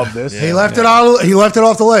doesn't love this. He left it out. He left it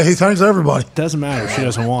off the list. He thanks everybody. Doesn't matter if she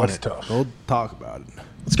doesn't want it. Tough. We'll talk about it.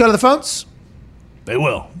 Let's go to the phones. They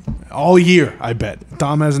will. All year, I bet.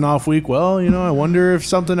 Tom has an off week. Well, I wonder if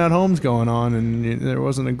something at home's going on and there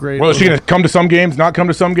wasn't a great... Well, is she going to come to some games, not come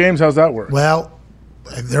to some games? How's that work? Well,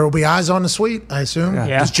 there will be eyes on the suite, I assume.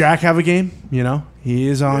 Yeah. Does Jack have a game? He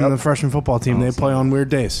is on the freshman football team. They play on weird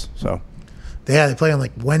days. So, they play on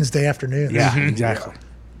like Wednesday afternoon. Yeah, exactly.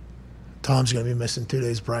 Tom's going to be missing 2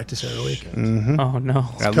 days of practice every week. Mm-hmm. Oh, no.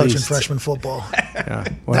 He's coaching freshman football. Yeah.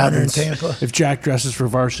 Down here in Tampa. If Jack dresses for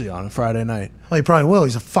varsity on a Friday night. Well, he probably will.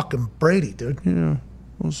 He's a fucking Brady, dude. Yeah.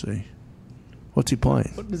 We'll see. What's he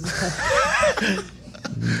playing?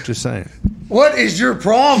 Just saying. What is your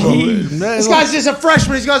problem? This guy's just a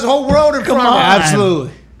freshman. He's got his whole world in front of him.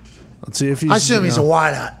 Absolutely. Let's see if he's... I assume he's a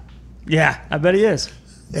wideout. Yeah, I bet he is.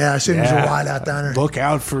 Yeah, I assume he's a wideout down there. Look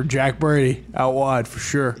out for Jack Brady out wide for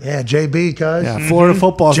sure. Yeah, JB, cuz. Yeah, Florida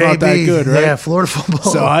football's not that good, right? Yeah, Florida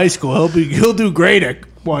football. So high school, he'll do great at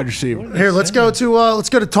wide receiver. Here, let's go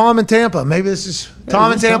to Tom in Tampa. Maybe this is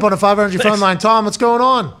Tom in Tampa on a 500 phone line. Tom, what's going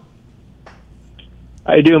on?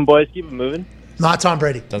 How you doing, boys? Keep it moving. Not Tom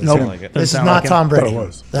Brady. Doesn't sound like it. This is not Tom Brady.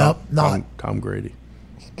 Nope, not Tom Grady.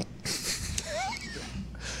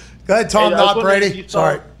 Go ahead, Tom, Hey, not Brady.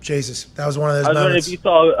 Sorry, Jesus, that was one of those I was wondering moments. if you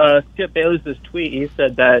saw Skip Bayless's tweet. He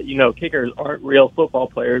said that kickers aren't real football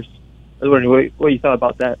players. I was wondering what you thought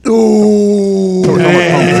about that. Ooh.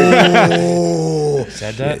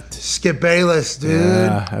 Said that? Skip Bayless, dude.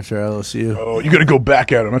 Yeah, after LSU. Oh, you got to go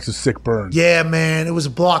back at him. That's a sick burn. Yeah, man, it was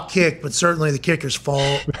a block kick, but certainly the kicker's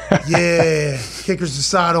fault. Yeah, kickers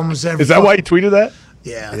decide almost every. Is that why he tweeted that?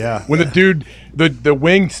 Yeah. Yeah. When the dude, the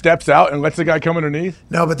wing steps out and lets the guy come underneath?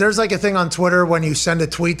 No, but there's like a thing on Twitter when you send a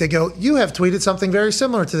tweet, they go, you have tweeted something very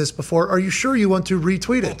similar to this before. Are you sure you want to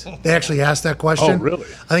retweet it? They actually ask that question. Oh, really?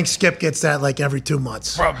 I think Skip gets that like every 2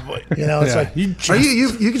 months. Probably. It's like, you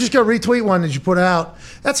can just go retweet one that you put out.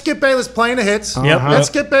 That's Skip Bayless playing the hits. Yep. That's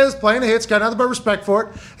Skip Bayless playing the hits. Got nothing but respect for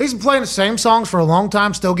it. He's been playing the same songs for a long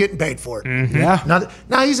time, still getting paid for it. Mm-hmm. Yeah.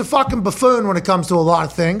 Now he's a fucking buffoon when it comes to a lot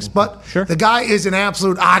of things, but the guy is an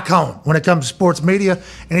absolute icon when it comes to sports media.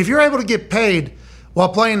 And if you're able to get paid while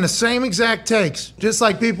playing the same exact takes, just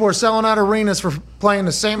like people are selling out arenas for playing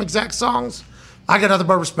the same exact songs, I got nothing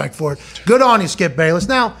but respect for it. Good on you, Skip Bayless.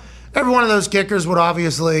 Now, every one of those kickers would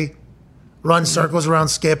obviously run circles around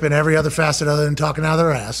Skip in every other facet other than talking out of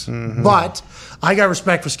their ass. Mm-hmm. But I got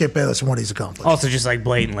respect for Skip Bayless and what he's accomplished. Also, just like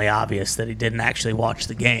blatantly obvious that he didn't actually watch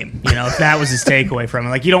the game. If that was his takeaway from it.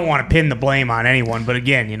 Like, you don't want to pin the blame on anyone, but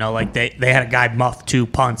again, like they had a guy muff 2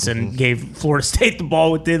 punts and gave Florida State the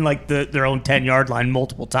ball within like their own 10-yard line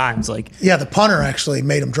multiple times. Like, yeah, the punter actually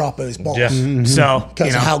made him drop his balls. Yeah. Mm-hmm. So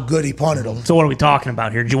because of how good he punted them. So what are we talking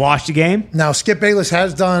about here? Did you watch the game? Now, Skip Bayless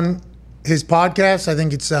has done his podcast. I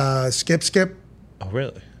think it's Skip. Oh,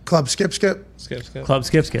 really? Club Skip. Club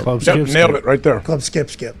Skip. Yep, nailed it right there. Club Skip.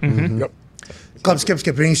 Mm-hmm. Yep. Club Skip.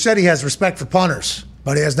 And he said he has respect for punters,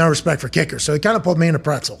 but he has no respect for kickers. So he kind of pulled me in a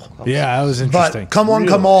pretzel. Yeah, that was interesting. But come on,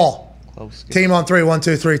 come all. Team on 3, 1,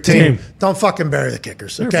 2, 3. Team. Don't fucking bury the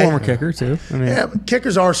kickers. They're Okay. a former kicker too. Yeah, but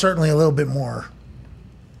kickers are certainly a little bit more.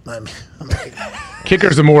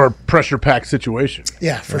 Kicker's a more pressure-packed situation.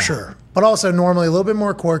 Yeah, for sure. But also normally a little bit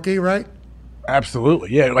more quirky, right?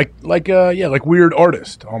 Absolutely, yeah, like weird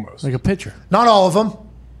artist almost, like a pitcher. Not all of them.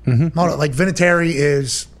 Mm-hmm. Not like Vinatieri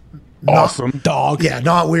is awesome dog. Yeah,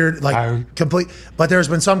 not weird, like complete. But there's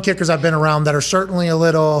been some kickers I've been around that are certainly a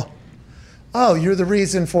little. Oh, you're the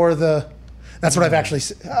reason for the. That's what I've actually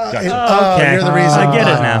said. Okay. You're the reason. I get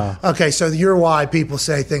it now. Okay, so you're why people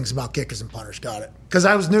say things about kickers and punters. Got it. Because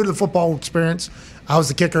I was new to the football experience. I was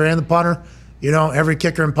the kicker and the punter. You know, every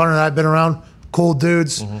kicker and punter that I've been around, cool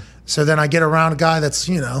dudes. Mm-hmm. So then I get around a guy that's,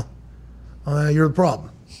 you're the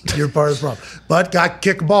problem. You're part of the problem. But guy can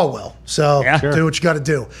kick a ball well. So do what you got to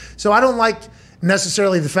do. So I don't like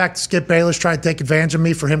necessarily the fact that Skip Bayless tried to take advantage of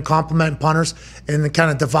me for him complimenting punters and the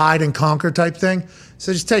kind of divide and conquer type thing.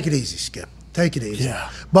 So just take it easy, Skip. Take it easy. Yeah.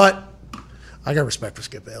 But I got respect for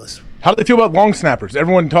Skip Bayless. How do they feel about long snappers?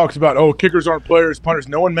 Everyone talks about, kickers aren't players, punters.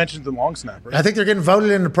 No one mentions the long snapper. I think they're getting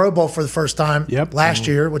voted in the Pro Bowl for the first time last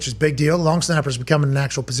Mm-hmm. year, which is a big deal. Long snapper's becoming an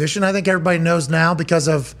actual position. I think everybody knows now because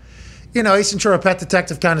of, Ace Ventura Pet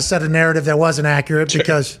Detective kind of set a narrative that wasn't accurate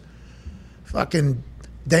because fucking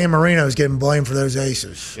Dan Marino's getting blamed for those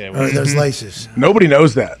aces or those laces. Nobody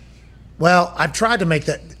knows that. Well, I've tried to make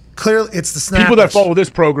that clear. It's the snappers. People that follow this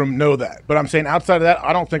program know that. But I'm saying outside of that,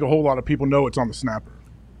 I don't think a whole lot of people know it's on the snapper.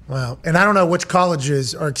 Well, and I don't know which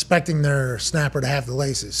colleges are expecting their snapper to have the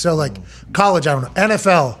laces. So, like, college, I don't know.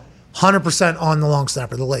 NFL, 100% on the long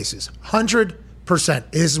snapper, the laces. 100%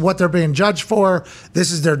 is what they're being judged for.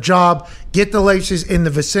 This is their job. Get the laces in the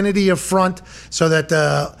vicinity of front so that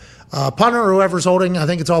the punter or whoever's holding, I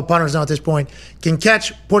think it's all punters now at this point, can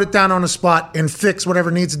catch, put it down on the spot, and fix whatever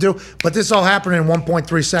it needs to do. But this all happened in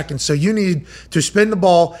 1.3 seconds. So you need to spin the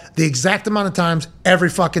ball the exact amount of times every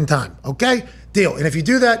fucking time. Okay? Deal. And if you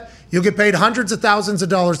do that, you'll get paid hundreds of thousands of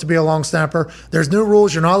dollars to be a long snapper. There's new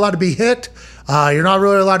rules. You're not allowed to be hit. You're not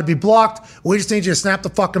really allowed to be blocked. We just need you to snap the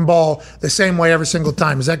fucking ball the same way every single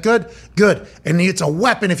time. Is that good? Good. And it's a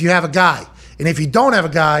weapon if you have a guy. And if you don't have a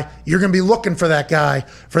guy, you're going to be looking for that guy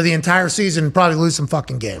for the entire season and probably lose some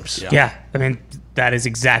fucking games. Yeah. I mean, that is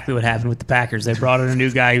exactly what happened with the Packers. They brought in a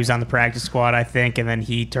new guy who was on the practice squad, I think, and then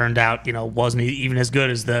he turned out, wasn't even as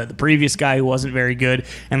good as the previous guy who wasn't very good.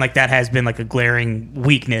 And, that has been, a glaring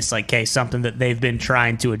weakness, something that they've been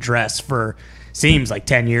trying to address for seems like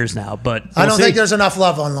 10 years now. But I don't think there's enough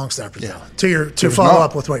love on long snappers to follow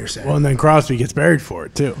up with what you're saying. Well, and then Crosby gets buried for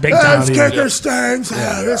it, too. Big time. His kicker stinks.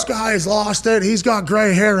 This guy's lost it. He's got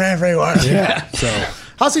gray hair everywhere. Yeah. So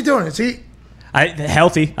how's he doing? Is he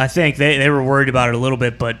healthy? I think they were worried about it a little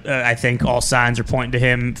bit, but I think all signs are pointing to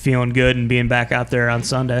him feeling good and being back out there on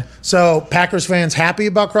Sunday. So Packers fans happy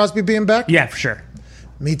about Crosby being back? Yeah, for sure.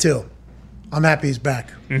 Me too. I'm happy he's back.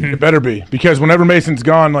 It better be, because whenever Mason's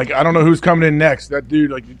gone, I don't know who's coming in next. That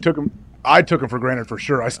dude, I took him for granted for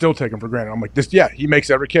sure. I still take him for granted. I'm like, he makes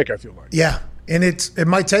every kick, I feel like. Yeah, and it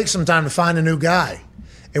might take some time to find a new guy.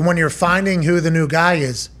 And when you're finding who the new guy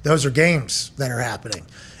is, those are games that are happening.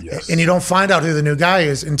 Yes. And you don't find out who the new guy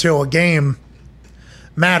is until a game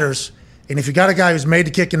matters. And if you got a guy who's made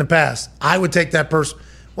the kick in the past, I would take that person.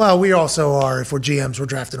 Well, we also are, if we're GMs, we're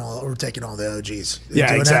taking all the OGs.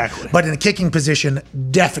 Yeah, exactly. But in a kicking position,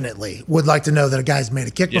 definitely would like to know that a guy's made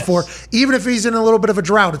a kick before. Even if he's in a little bit of a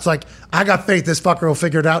drought, it's like, I got faith this fucker will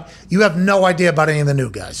figure it out. You have no idea about any of the new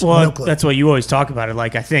guys. Well, no clue. That's what you always talk about it.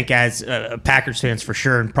 I think as Packers fans for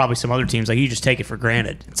sure, and probably some other teams, you just take it for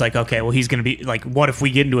granted. It's like, okay, well, he's going to be what if we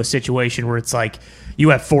get into a situation where it's like you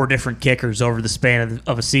have 4 different kickers over the span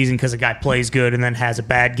of a season because a guy plays good and then has a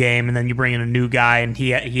bad game, and then you bring in a new guy and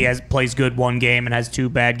he plays good one game and has 2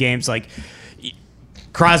 bad games.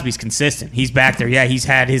 Crosby's consistent. He's back there. Yeah, he's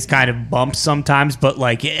had his kind of bumps sometimes, but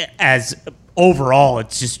as overall,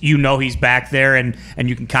 it's just he's back there and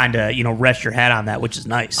you can kind of rest your head on that, which is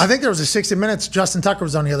nice. I think there was a 60 Minutes Justin Tucker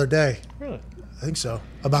was on the other day. Really? I think so.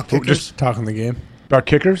 About kickers. Just talking the game. About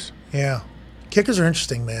kickers? Yeah. Kickers are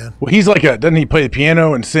interesting, man. Well, he's doesn't he play the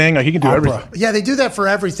piano and sing? He can do everything. Yeah, they do that for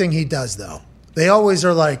everything he does, though. They always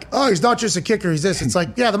are like, oh, he's not just a kicker, he's this. It's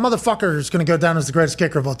like, yeah, the motherfucker is going to go down as the greatest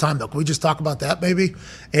kicker of all time, though. Can we just talk about that, baby?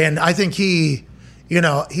 And I think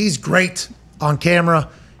he's great on camera.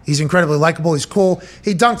 He's incredibly likable. He's cool.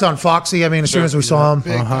 He dunked on Foxy, as soon as we saw him.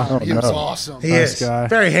 He was awesome. He is. Guy.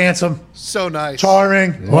 Very handsome. So nice.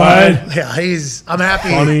 Charming. What? Yeah, I'm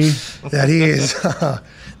happy Funny. that he is.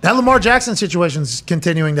 That Lamar Jackson situation is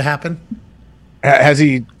continuing to happen. Has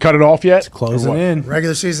he cut it off yet? It's closing in.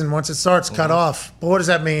 Regular season, once it starts, cut off. But what does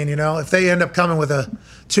that mean? If they end up coming with a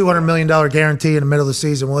 $200 million guarantee in the middle of the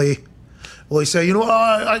season, will he say,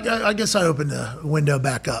 I guess I opened the window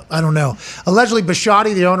back up? I don't know. Allegedly,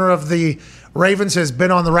 Bisciotti, the owner of the Ravens has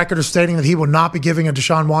been on the record of stating that he will not be giving a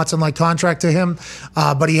Deshaun Watson-like contract to him,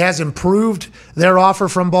 but he has improved their offer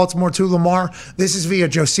from Baltimore to Lamar. This is via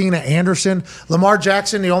Josina Anderson. Lamar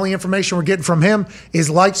Jackson, the only information we're getting from him is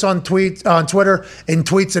likes on Twitter and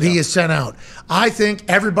tweets that he has sent out. I think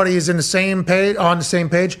everybody is on the same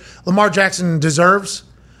page. Lamar Jackson deserves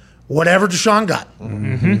whatever Deshaun got.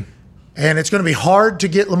 Mm-hmm. And it's going to be hard to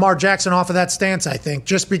get Lamar Jackson off of that stance, I think,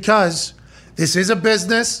 just because this is a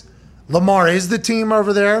business. Lamar is the team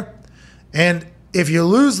over there. And if you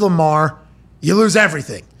lose Lamar, you lose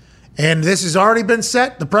everything. And this has already been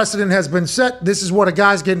set. The precedent has been set. This is what a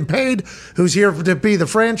guy's getting paid who's here to be the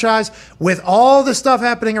franchise. With all the stuff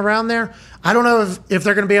happening around there, I don't know if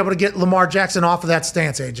they're going to be able to get Lamar Jackson off of that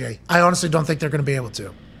stance, AJ. I honestly don't think they're going to be able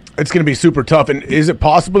to. It's going to be super tough. And is it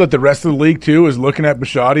possible that the rest of the league, too, is looking at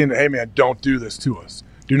Bisciotti and, hey, man, don't do this to us.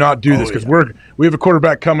 Do not do this because we have a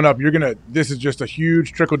quarterback coming up. This is just a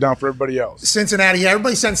huge trickle down for everybody else. Cincinnati,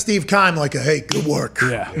 everybody sent Steve Keim like hey, good work.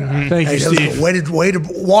 Yeah. Mm-hmm. Thank you, Steve. Way to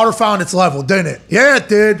water found its level, didn't it? Yeah, it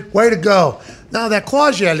did. Way to go. Now that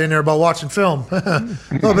clause you had in there about watching film, a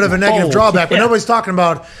little bit of a negative drawback, but nobody's talking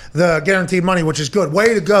about the guaranteed money, which is good.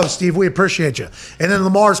 Way to go, Steve. We appreciate you. And then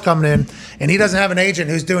Lamar's coming in, and he doesn't have an agent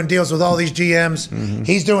who's doing deals with all these GMs. Mm-hmm.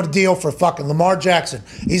 He's doing a deal for fucking Lamar Jackson.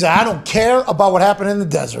 He's like, I don't care about what happened in the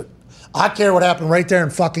desert. I care what happened right there in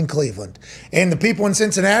fucking Cleveland. And the people in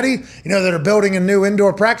Cincinnati, that are building a new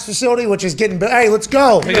indoor practice facility, which is getting hey, let's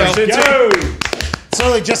go. It's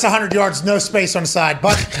only just 100 yards, no space on the side.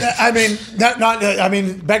 But,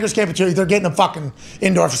 beggars can't be choosers. They're getting a fucking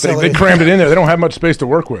indoor facility. They crammed it in there. They don't have much space to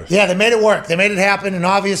work with. Yeah, they made it work. They made it happen. And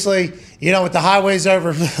obviously, with the highways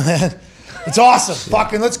over, it's awesome.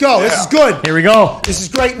 Fucking let's go. Yeah. This is good. Here we go. This is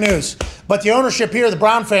great news. But the ownership here, the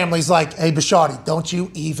Brown family's like, hey, Bisciotti, don't you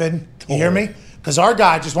even hear me? Because our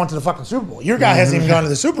guy just went to the fucking Super Bowl. Your guy hasn't even gone to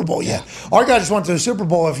the Super Bowl yet. Our guy just went to the Super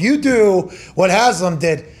Bowl. If you do what Haslam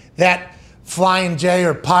did, that Flying J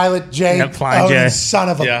or Pilot J, son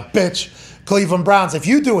of a bitch, Cleveland Browns. If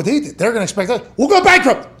you do what he did, they're going to expect us. We'll go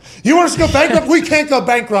bankrupt. You want us to go bankrupt? We can't go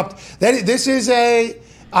bankrupt.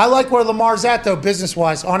 I like where Lamar's at, though,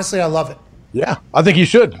 business-wise. Honestly, I love it. Yeah, I think you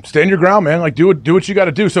should. Stand your ground, man. Like, do what you got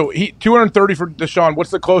to do. So, 230 for Deshaun.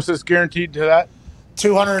 What's the closest guaranteed to that?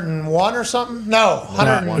 201 or something? No,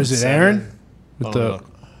 101. Was it Aaron? I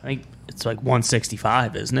think it's like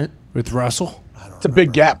 165, isn't it? With Russell? It's a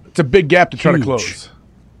big gap. It's a big gap to try to close.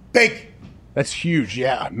 Big. That's huge.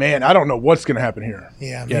 Yeah, man. I don't know what's going to happen here.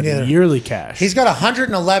 Yeah, the yearly cash. He's got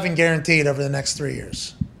 111 guaranteed over the next 3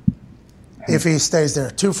 years. If he stays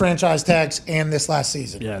there. 2 franchise tags and this last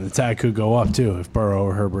season. Yeah, and the tag could go up, too, if Burrow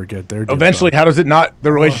or Herbert get their deal. Eventually, how does it not,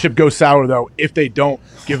 the relationship go sour, though, if they don't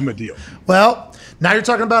give him a deal? Well, now you're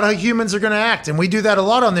talking about how humans are going to act, and we do that a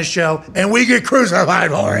lot on this show, and we get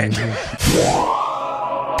crucified for it.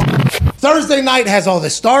 Thursday night has all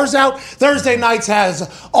the stars out. Thursday nights has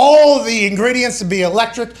all the ingredients to be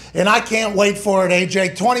electric, and I can't wait for it,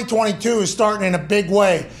 AJ. 2022 is starting in a big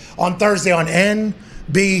way on Thursday on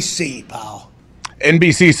NBC, pal.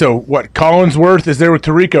 NBC, so what? Collinsworth is there with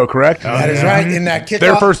Tirico, correct? That is right. In that kickoff.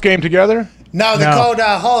 Their first game together? No, they're called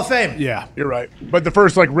Hall of Fame. Yeah, you're right. But the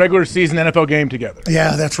first regular season NFL game together.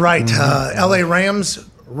 Yeah, that's right. LA Rams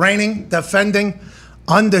reigning, defending,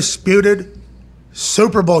 undisputed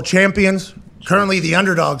Super Bowl champions, currently the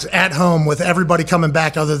underdogs at home with everybody coming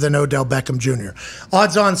back other than Odell Beckham Jr.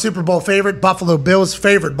 Odds-on Super Bowl favorite, Buffalo Bills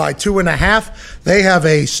favored by 2.5. They have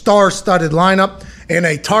a star-studded lineup and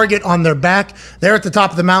a target on their back. They're at the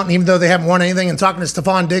top of the mountain, even though they haven't won anything. And talking to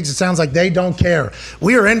Stephon Diggs, it sounds like they don't care.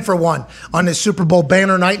 We are in for one on this Super Bowl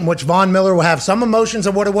banner night in which Von Miller will have some emotions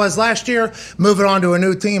of what it was last year, moving on to a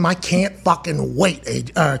new team. I can't fucking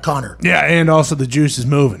wait, Connor. Yeah, and also the juice is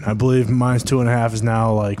moving. I believe -2.5 is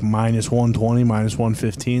now -120,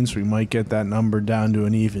 -115, so we might get that number down to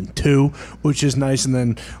an even 2, which is nice. And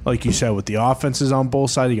then, like you said, with the offenses on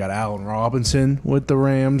both sides, you got Allen Robinson with the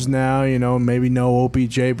Rams now, maybe no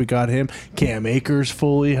OBJ, but got him. Cam Akers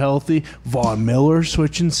fully healthy. Von Miller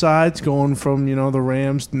switching sides, going from, the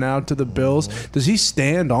Rams now to the Bills. Does he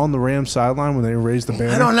stand on the Rams sideline when they raise the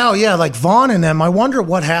banner? I don't know. Yeah, like Von and them, I wonder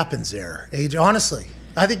what happens there. Honestly,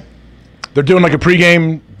 I think they're doing like a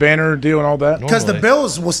pregame banner deal and all that. Because the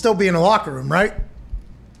Bills will still be in the locker room, right?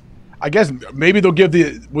 I guess maybe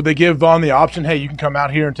would they give Von the option, hey, you can come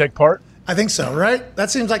out here and take part? I think so, right?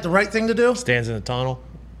 That seems like the right thing to do. Stands in the tunnel.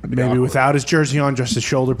 Maybe without his jersey on, just his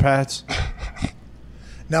shoulder pads.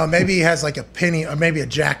 No, maybe he has like a penny or maybe a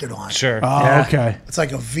jacket on. Sure. Oh, okay. It's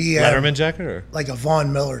like a VM. Letterman jacket or? Like a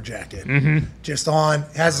Von Miller jacket. Mm-hmm. Just on,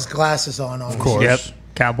 has his glasses on. Of course. Yep.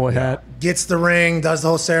 Cowboy hat. Gets the ring, does the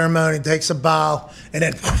whole ceremony, takes a bow, and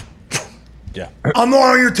then Yeah. I'm not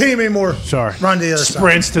on your team anymore. Sorry. Run to the other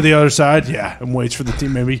Sprints to the other side. Yeah, and waits for the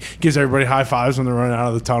team. Maybe gives everybody high fives when they're running out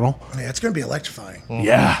of the tunnel. Yeah, it's going to be electrifying.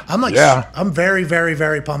 Yeah. I'm very, very,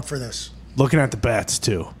 very pumped for this. Looking at the bets,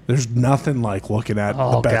 too. There's nothing like looking at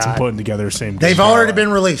the bets and putting together the same game. They've already been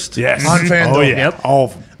released. Yes. On FanDuel. Oh, yeah. Yep. All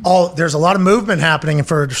of them. There's a lot of movement happening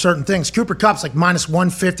for certain things. Cooper Kupp's like minus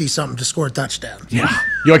 150 something to score a touchdown. Yeah.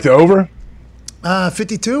 You like the over?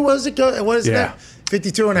 52, what is it? What is that?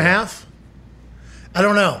 52 and a half? I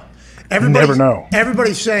don't know. Never know.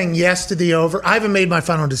 Everybody's saying yes to the over. I haven't made my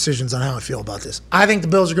final decisions on how I feel about this. I think the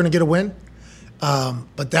Bills are going to get a win,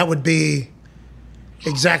 but that would be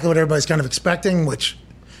exactly what everybody's kind of expecting, which,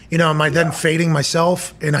 am I then fading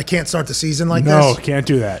myself and I can't start the season like this? No, can't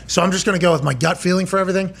do that. So I'm just going to go with my gut feeling for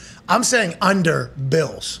everything. I'm saying under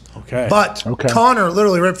Bills. Okay. But Connor,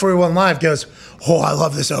 literally right before we went live, goes, I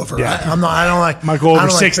love this over. Yeah. I don't like might go over I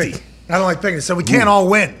don't 60. I don't like picking it. So we can't all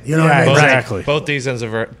win. You know what I mean? Exactly. Both defenses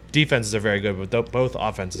are very good, but both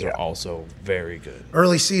offenses are also very good.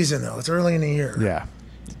 Early season, though. It's early in the year. Yeah.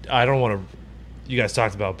 I don't want to. You guys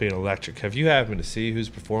talked about being electric. Have you happened to see who's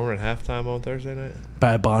performing at halftime on Thursday night?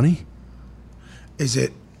 Bad Bunny? Is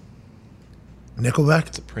it Nickelback?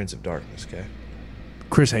 It's the Prince of Darkness, okay?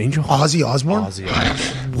 Chris Angel? Ozzy Osbourne? Ozzy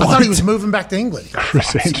Osbourne. I thought he was moving back to England.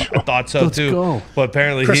 Chris Angel. I thought so too. Go. But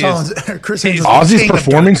apparently Chris he is. Holland's, Chris Angel's Ozzy's king of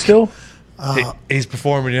performing dark. still? He's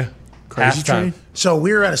performing, yeah. Crazy Halftime. Train? So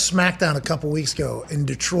we were at a SmackDown a couple weeks ago in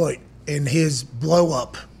Detroit, and his blow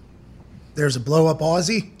up. There's a blow up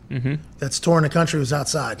Ozzy that's touring the country. Was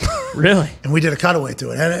outside. Really? And we did a cutaway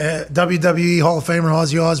to it. And, WWE Hall of Famer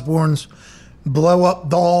Ozzy Osbourne's blow up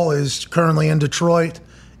doll is currently in Detroit,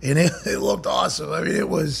 and it looked awesome. I mean, it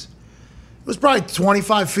was probably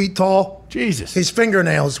 25 feet tall. Jesus. His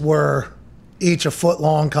fingernails were each a foot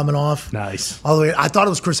long coming off. Nice. All the way. I thought it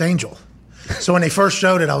was Chris Angel. So when they first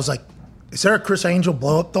showed it, I was like, is there a Chris Angel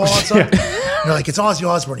blow-up doll outside? They're like, it's Ozzy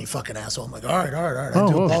Osbourne, you fucking asshole. I'm like, all right. I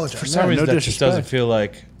do apologize. For some reason, no that just disrespect. doesn't feel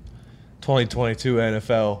like 2022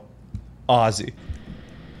 NFL Ozzy.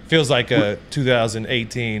 Feels like a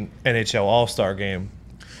 2018 NHL All-Star game.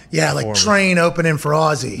 Yeah, like train opening for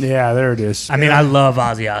Ozzy. Yeah, there it is. I mean, I love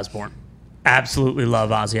Ozzy Osbourne. Absolutely love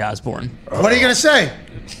Ozzy Osbourne. What are you going to say?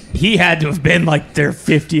 He had to have been like their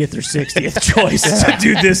 50th or 60th choice to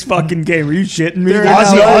do this fucking game. Are you shitting me?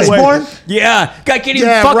 Ozzy Osbourne? Yeah. Guy can't even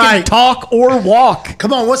fucking talk or walk.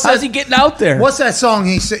 Come on, what's How's that? he getting out there? What's that song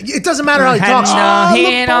he said? It doesn't matter how he talks.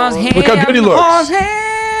 Look how good he looks.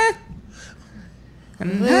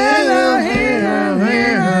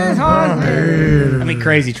 I mean,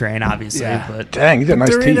 Crazy Train, obviously, but Dang, he's got nice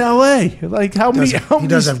They're teeth. in L.A. Like, how many He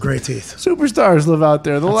does have great teeth. superstars live out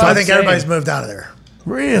there? So I think everybody's moved out of there.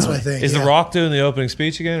 Really? That's what I think. Is yeah. The Rock doing the opening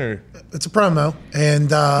speech again, or It's a promo,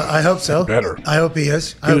 and I hope so. Better. I hope he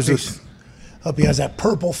is. I Who's hope, this? hope he has that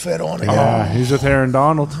purple fit on again. Yeah, he's with Aaron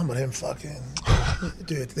Donald. But him fucking,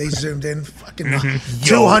 dude, they zoomed in fucking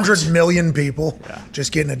 200 million people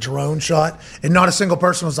just getting a drone shot, and not a single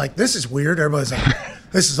person was like, "This is weird." Everybody's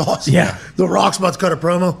like, "This is awesome." Yeah. The Rock's about to cut a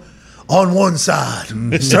promo. On one side,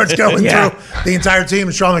 it starts going through the entire team,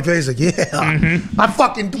 and Sean McVay's like,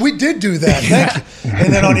 we did do that. Thank you.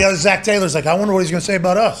 And then on the other, Zach Taylor's like, I wonder what he's going to say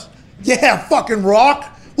about us. Yeah, fucking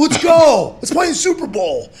Rock. Let's go. Let's play the Super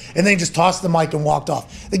Bowl. And then he just tossed the mic and walked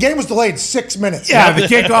off. The game was delayed 6 minutes. Yeah, the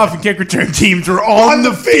kickoff and kick return teams were on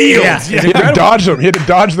the field. Yeah. He had to dodge them. He had to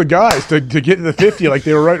dodge the guys to get to the 50 like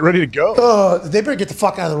they were ready to go. They better get the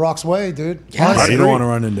fuck out of the Rock's way, dude. Yeah, Honestly. you don't want to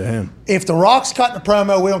run into him. If the Rock's cutting a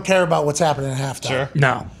promo, we don't care about what's happening at halftime. Sure.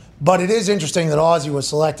 no. But it is interesting that Ozzy was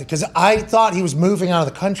selected because I thought he was moving out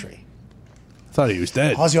of the country. I thought he was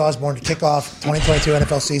dead. Ozzy Osbourne to kick off 2022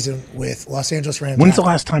 NFL season with Los Angeles Rams. When's the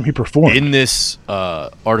last time he performed? In this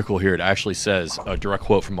article here, it actually says, a direct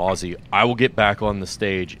quote from Ozzy, "I will get back on the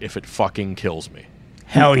stage if it fucking kills me."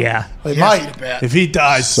 Hell yeah. It might. If he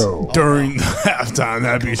dies during the halftime,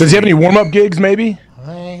 that'd be. Does he have any warm-up gigs, maybe?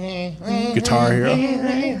 Guitar Hero?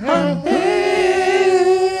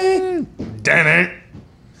 Damn it.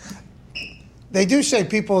 They do say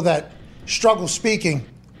people that struggle speaking,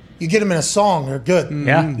 you get them in a song, they're good.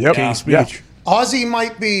 Yeah. Yep. King speech. Yeah. Ozzy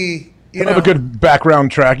might be, He'll have a good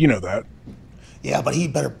background track. You know that. Yeah, but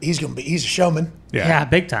he's a showman. Yeah,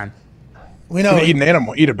 big time. We know. Eat an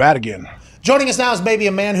animal. Eat a bat again. Joining us now is maybe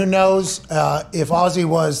a man who knows if Ozzy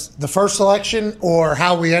was the first selection or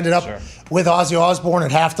how we ended up with Ozzy Osbourne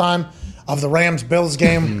at halftime of the Rams-Bills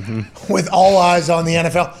game with all eyes on the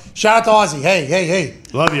NFL. Shout out to Ozzy. Hey.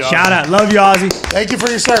 Love you, Ozzy. Shout out. Love you, Ozzy. Thank you for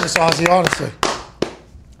your service, Ozzy, honestly.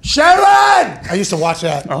 Sharon! I used to watch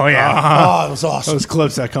that. Oh, yeah. Oh, it was awesome. Those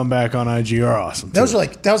clips that come back on IG are awesome. That was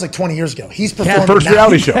like 20 years ago. He's performing First now.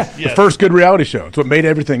 reality show. The first good reality show. It's what made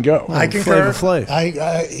everything go. I concur.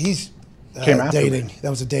 Flav. He's Came after dating. me. That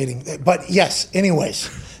was a dating. But yes, anyways,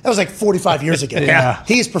 that was like 45 years ago. Yeah.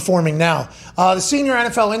 He's performing now. The senior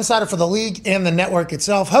NFL insider for the league and the network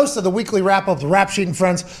itself, host of the weekly wrap-up, the Rap Sheet and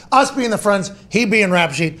Friends, us being the friends, he being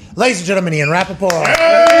Rap Sheet. Ladies and gentlemen, Ian Rapoport. What's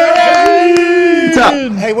up?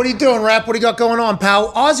 Hey, what are you doing, Rap? What do you got going on,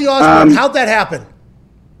 pal? Ozzy Osbourne, how'd that happen?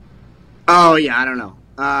 Oh yeah, I don't know.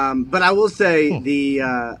 But I will say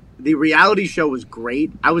the reality show was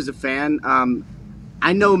great. I was a fan.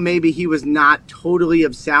 I know maybe he was not totally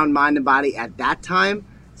of sound mind and body at that time.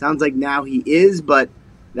 Sounds like now he is, but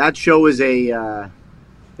that show was a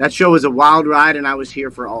wild ride, and I was here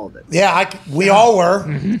for all of it. Yeah, we all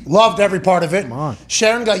were. Loved every part of it. Come on.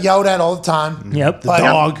 Sharon got yelled at all the time. Yep. But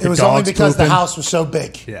dog. it was The only dog's because the pooping. house was so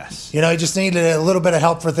big. Yes. You know, he just needed a little bit of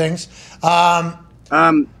help for things.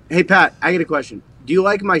 Hey Pat, I get a question. Do you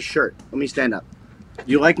like my shirt? Let me stand up. Do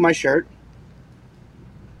you like my shirt?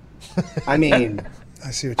 I mean,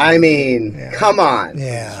 come on.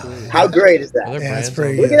 Yeah. How great is that? Yeah, it's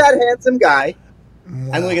pretty Look good. at that handsome guy.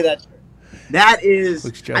 And look at that shirt. That is,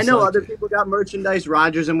 Looks just I know like other people got merchandise,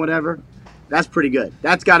 Rogers and whatever. That's pretty good.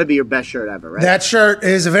 That's got to be your best shirt ever, right? That shirt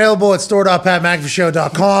is available at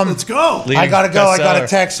store.patmcafeeshow.com. Let's go. I got to go. I got a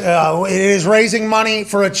text. It is raising money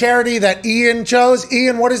for a charity that Ian chose.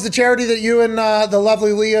 Ian, what is the charity that you and the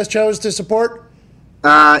lovely Leah chose to support?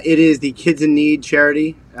 It is the Kids in Need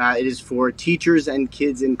charity. It is for teachers and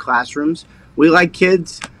kids in classrooms. We like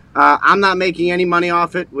kids. I'm not making any money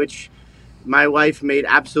off it, which my wife made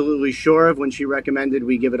absolutely sure of when she recommended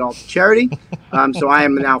we give it all to charity. So I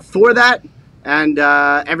am now for that. And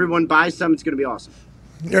everyone buys some. It's going to be awesome.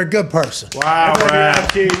 You're a good person. Wow.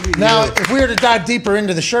 Now, if we were to dive deeper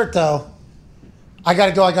into the shirt, though, I got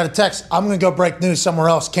to go. I got a text. I'm going to go break news somewhere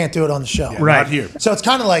else. Can't do it on the show. Right. Not here. So it's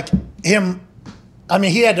kind of like him. I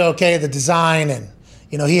mean, he had to okay the design and,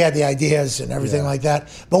 you know, he had the ideas and everything like that.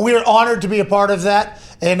 But we were honored to be a part of that.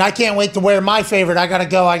 And I can't wait to wear my favorite. I got to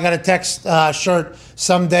go. I got a text shirt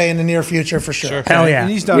someday in the near future for sure. Hell yeah.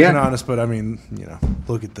 And he's not being honest, but I mean, you know,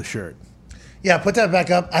 look at the shirt. Yeah, put that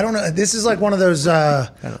back up. I don't know. This is like one of those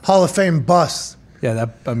Hall of Fame busts. Yeah,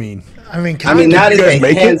 that. I mean, that is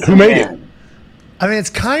a handsome man. I mean,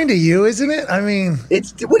 it's kind of you, isn't it? I mean,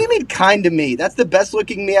 It's what do you mean kind of me? That's the best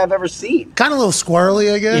looking me I've ever seen. kind of a little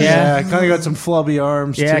squirrely, I guess. yeah, kind of got some flubby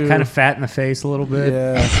arms. Yeah, too. kind of fat in the face a little bit.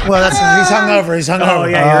 Yeah. Well, he's hungover. He's hungover. Oh,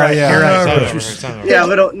 yeah, you're right. yeah. You're right. Hungover. Yeah, a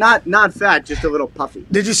little not fat, just a little puffy.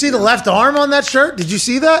 Did you see the left arm on that shirt? Did you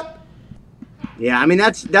see that? Yeah, I mean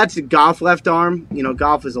that's golf left arm. You know,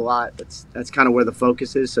 golf is a lot. That's kind of where the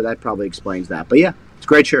focus is, so that probably explains that. But yeah, it's a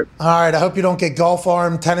great shirt. All right. I hope you don't get golf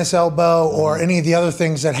arm, tennis elbow, or any of the other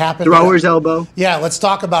things that happen. Thrower's elbow. Yeah, let's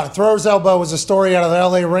talk about it. Thrower's elbow was a story out of the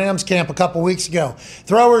LA Rams camp a couple weeks ago.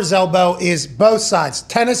 Thrower's elbow is both sides.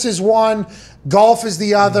 Tennis is one. Golf is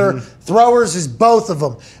the other. Throwers is both of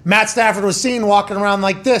them. Matt Stafford was seen walking around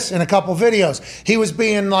like this in a couple videos. He was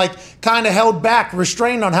being like kind of held back,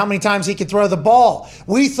 restrained on how many times he could throw the ball.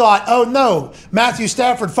 We thought, oh no, Matthew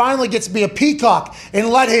Stafford finally gets to be a peacock and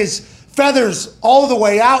let his feathers all the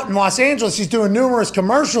way out in Los Angeles. He's doing numerous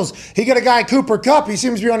commercials. He got a guy, Cooper Kupp, he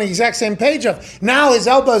seems to be on the exact same page of. Now his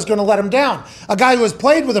elbow is going to let him down. A guy who has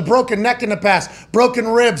played with a broken neck in the past, broken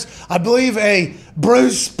ribs, I believe a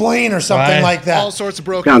bruised spleen or something like that. All sorts of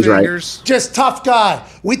broken fingers. Right. Just tough guy.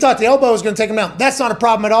 We thought the elbow was going to take him out. That's not a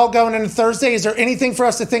problem at all going into Thursday. Is there anything for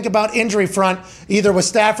us to think about injury front, either with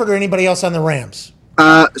Stafford or anybody else on the Rams?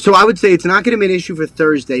 So I would say it's not going to be an issue for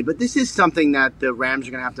Thursday, but this is something that the Rams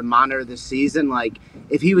are going to have to monitor this season. Like,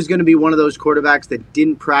 if he was going to be one of those quarterbacks that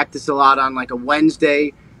didn't practice a lot on, like, a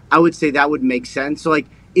Wednesday, I would say that would make sense. So, like,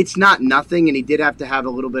 it's not nothing, and he did have to have a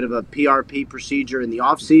little bit of a PRP procedure in the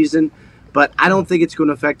offseason, but I don't think it's going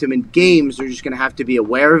to affect him in games. They're just going to have to be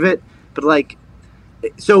aware of it. But, like,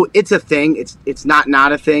 so it's a thing. It's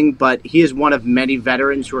not a thing, but he is one of many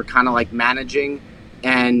veterans who are kind of, like, managing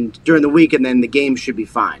and during the week, and then the game should be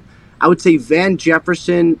fine. I would say Van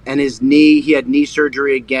Jefferson and his knee, he had knee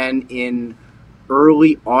surgery again in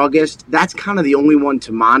early August. That's kind of the only one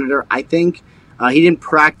to monitor, I think. He didn't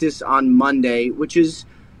practice on Monday, which is,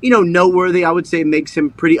 noteworthy. I would say makes him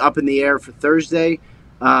pretty up in the air for Thursday.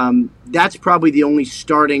 That's probably the only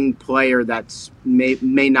starting player that's may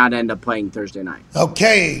not end up playing Thursday night.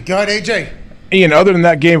 Okay, go ahead, AJ. Ian, other than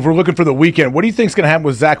that game, if we're looking for the weekend, what do you think is going to happen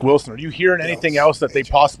with Zach Wilson? Are you hearing anything else that they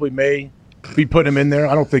possibly may be putting him in there?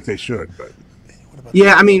 I don't think they should. But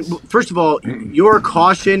Yeah, I mean, first of all, your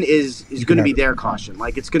caution is going to be their caution.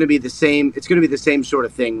 Like, it's going to be the same. It's going to be the same sort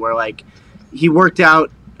of thing where, like, he worked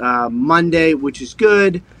out Monday, which is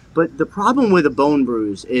good. But the problem with a bone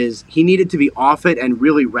bruise is he needed to be off it and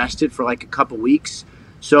really rested for like a couple weeks.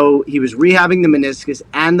 So he was rehabbing the meniscus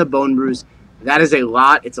and the bone bruise. That is a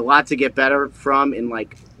lot. It's a lot to get better from in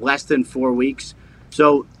like less than 4 weeks.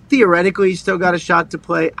 So theoretically, he's still got a shot to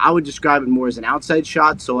play. I would describe it more as an outside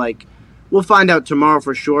shot. So, like, we'll find out tomorrow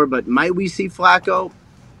for sure. But might we see Flacco?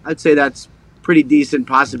 I'd say that's pretty decent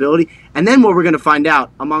possibility. And then what we're going to find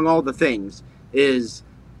out, among all the things, is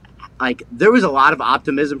like there was a lot of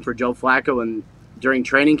optimism for Joe Flacco and during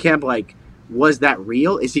training camp. Like, was that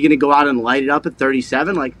real? Is he going to go out and light it up at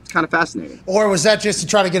 37? Like, it's kind of fascinating. Or was that just to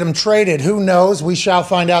try to get him traded? Who knows? We shall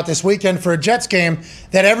find out this weekend for a Jets game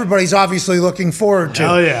that everybody's obviously looking forward to.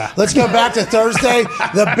 Oh, yeah. Let's go back to Thursday.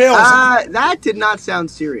 The Bills. That did not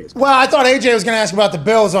sound serious. Well, I thought AJ was going to ask about the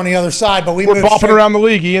Bills on the other side, but we're moved bopping straight. around the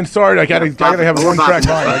league. Ian, sorry, I gotta have a one-track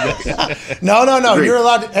mind, I guess. No. Agreed. You're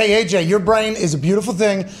allowed to. Hey, AJ, your brain is a beautiful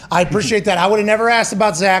thing. I appreciate that. I would have never asked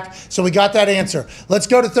about Zach, so we got that answer. Let's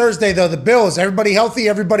go to Thursday, though. The Bills. Everybody healthy,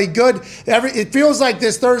 everybody good. It feels like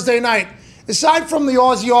this Thursday night, aside from the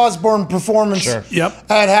Ozzy Osbourne performance at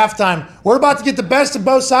halftime, we're about to get the best of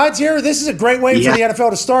both sides here. This is a great way for the NFL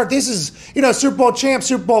to start. This is, Super Bowl champs,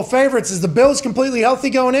 Super Bowl favorites. Is the Bills completely healthy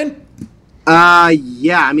going in?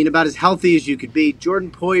 Yeah, I mean, about as healthy as you could be. Jordan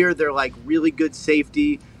Poyer, their like really good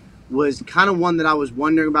safety, was kind of one that I was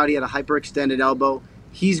wondering about. He had a hyperextended elbow.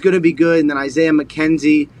 He's going to be good. And then Isaiah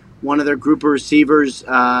McKenzie, one of their group of receivers,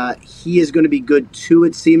 he is going to be good too,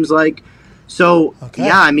 it seems like. So,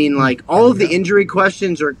 yeah, I mean, like, all of the injury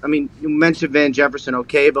questions are, I mean, you mentioned Van Jefferson,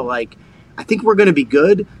 okay, but, like, I think we're going to be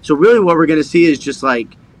good. So, really what we're going to see is just,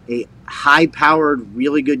 like, a high-powered,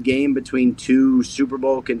 really good game between two Super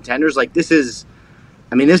Bowl contenders. Like, this is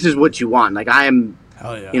what you want. Like, I am,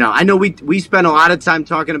 I know we spent a lot of time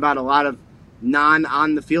talking about a lot of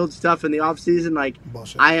non-on-the-field stuff in the offseason. Like,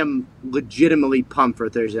 I am legitimately pumped for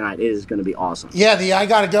Thursday night. It is going to be awesome. Yeah, the I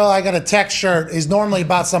got a text shirt is normally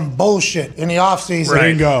about some bullshit in the offseason.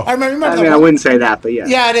 There you go. I remember I wouldn't say that, but yeah.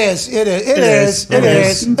 Yeah, it is. It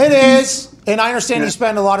is. And I understand you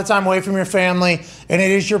spend a lot of time away from your family, and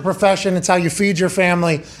it is your profession. It's how you feed your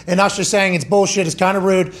family. And us just saying it's bullshit is kind of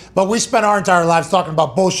rude, but we spent our entire lives talking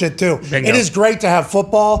about bullshit too. Bingo. It is great to have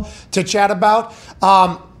football to chat about.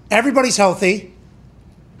 Everybody's healthy.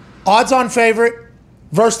 Odds-on favorite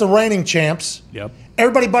versus the reigning champs. Yep.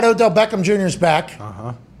 Everybody but Odell Beckham Jr. is back.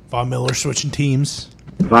 Von Miller switching teams.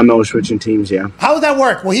 Yeah. How would that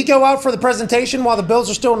work? Will he go out for the presentation while the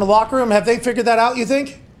Bills are still in the locker room? Have they figured that out, you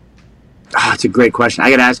think? It's a great question. I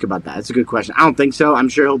got to ask about that. It's a good question. I don't think so. I'm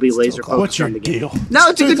sure he'll be laser focused on the game. Deal? No,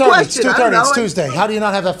 it's a good question. It's 2:30. It's Tuesday. How do you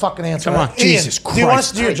not have that fucking answer? Come on. Ian, Jesus do you want us Christ.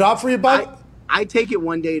 to do your job for you, bud? I take it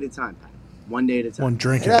one day at a time, Pat. One day at a time. One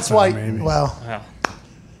drink. That's at a why. time, maybe. Well,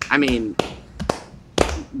 I mean,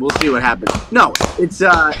 we'll see what happens. No, it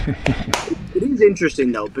is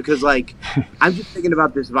interesting though, because like I'm just thinking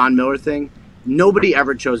about this Von Miller thing. Nobody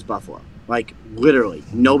ever chose Buffalo. Like, literally,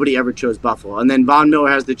 nobody ever chose Buffalo. And then Von Miller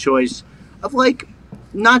has the choice of like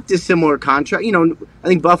not dissimilar contract. I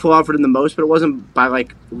think Buffalo offered him the most, but it wasn't by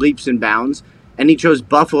like leaps and bounds. And he chose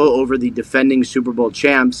Buffalo over the defending Super Bowl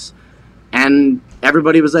champs. And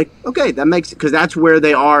everybody was like, okay, that makes it, because that's where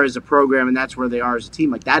they are as a program and that's where they are as a team.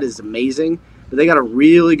 Like, that is amazing. But they got a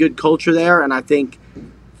really good culture there, and I think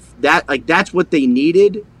that that's what they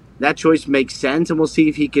needed. That choice makes sense, and we'll see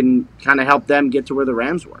if he can kind of help them get to where the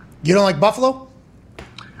Rams were. you don't like Buffalo?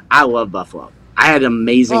 I love Buffalo. I had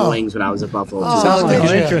amazing wings when I was at Buffalo.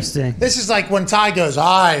 Interesting. This is like when Ty goes,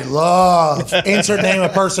 I love, insert name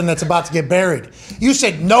of person that's about to get buried. You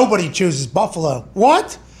said nobody chooses Buffalo.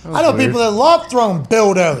 What? I know people that love throwing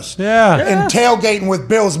dildos and tailgating with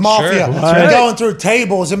Bill's Mafia and going through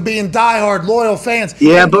tables and being diehard loyal fans.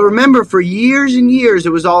 Yeah, but remember, for years and years,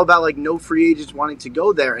 it was all about like no free agents wanting to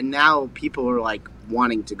go there, and now people are like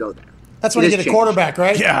wanting to go there. That's when you get a quarterback,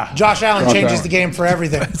 right? Yeah. Josh Allen changes the game for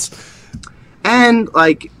everything. And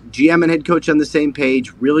like GM and head coach on the same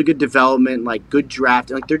page, really good development, like good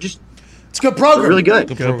draft. Like they're just It's a good program. really good.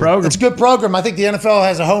 Good program. It's a good program. I think the NFL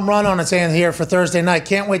has a home run on its hand here for Thursday night.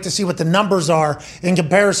 Can't wait to see what the numbers are in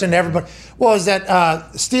comparison to everybody. What was that?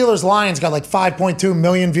 Steelers-Lions got like 5.2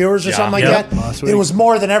 million viewers or something like that. Last week. It was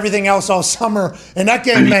more than everything else all summer. And that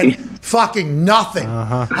game meant fucking nothing.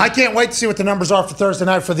 I can't wait to see what the numbers are for Thursday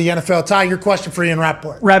night for the NFL. Ty, your question for Ian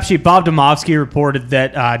Rapoport. Rap sheet, Bob Domofsky reported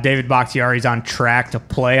that David Bakhtiari is on track to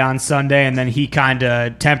play on Sunday, and then he kind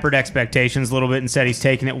of tempered expectations a little bit and said he's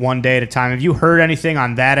taking it one day at a time. Have you heard anything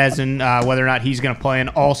on that, as in whether or not he's going to play? And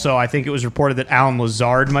also, I think it was reported that Alan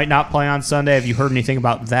Lazard might not play on Sunday. Have you heard anything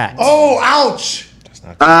about that? Oh, ouch!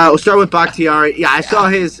 We'll start with Bakhtiari. Yeah, I saw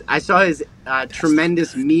his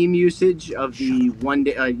tremendous meme usage of the one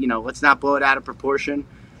day. Let's not blow it out of proportion.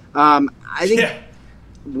 I think,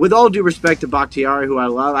 with all due respect to Bakhtiari, who I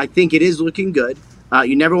love, I think it is looking good.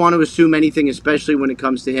 You never want to assume anything, especially when it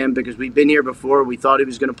comes to him, because we've been here before. We thought he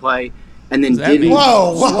was going to play, and then didn't.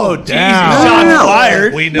 Whoa, down. No.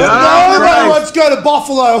 Fired. We know. Everybody wants to go to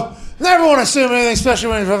Buffalo. Never want to assume anything, especially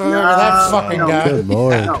when that fucking guy. Good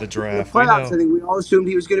Lord. The draft. The playoffs, I think we all assumed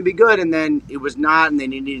he was going to be good, and then it was not, and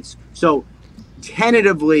then he needed. So,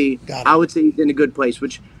 tentatively, I would say he's in a good place,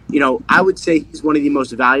 which, I would say he's one of the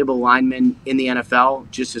most valuable linemen in the NFL,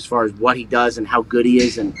 just as far as what he does and how good he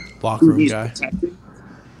is and Locker who room he's guy. protecting.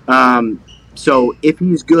 So, if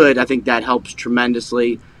he's good, I think that helps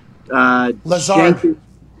tremendously. Lazard.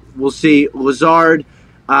 We'll see. Lazard.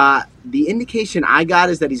 The indication I got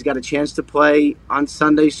is that he's got a chance to play on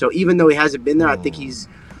Sunday. So even though he hasn't been there, I think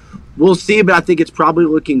we'll see, but I think it's probably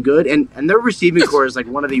looking good. And their receiving core is like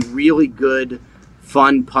one of the really good,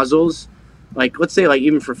 fun puzzles. Like, let's say, like,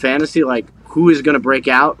 even for fantasy, like, who is going to break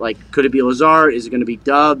out? Like, could it be Lazard? Is it going to be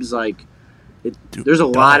Dubs? Like, there's a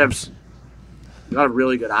lot of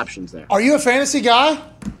really good options there. Are you a fantasy guy?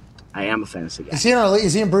 I am a fantasy guy. Is he in our league?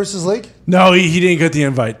 Is he in Bruce's league? No, he didn't get the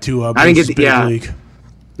invite to I didn't Bruce's get the big league.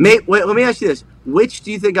 Wait, let me ask you this. Which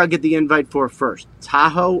do you think I'll get the invite for first?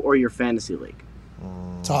 Tahoe or your fantasy league?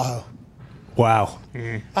 Tahoe. Wow.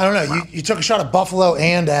 I don't know. You took a shot at Buffalo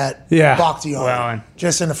and at Bakhtiari. Well,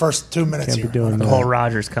 just in the first 2 minutes here. the whole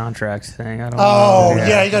Rodgers contract thing. I don't know. Oh,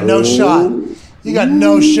 yeah, you got no shot. You got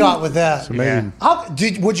no shot with that. amazing.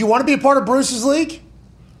 Would you want to be a part of Bruce's league?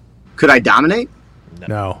 Could I dominate?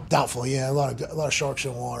 No. Doubtful, yeah. A lot of sharks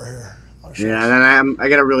in water here. Yeah, and then I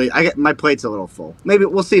get my plate's a little full. Maybe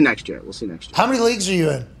we'll see next year. How many leagues are you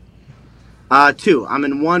in? 2. I'm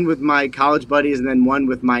in one with my college buddies and then one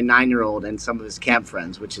with my 9-year-old and some of his camp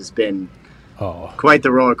friends, which has been quite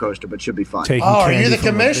the roller coaster, but should be fun. Are you the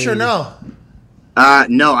commissioner or no?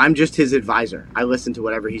 No, I'm just his advisor. I listen to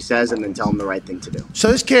whatever he says and then tell him the right thing to do. So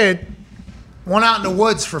this kid went out in the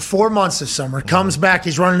woods for 4 months this summer, comes back,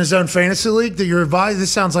 he's running his own fantasy league that you're advised.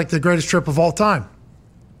 This sounds like the greatest trip of all time.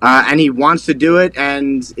 And he wants to do it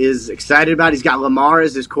and is excited about it. He's got Lamar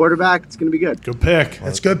as his quarterback. It's going to be good. Good pick.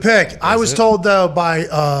 That's a good pick. I was told, though, by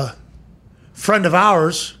a friend of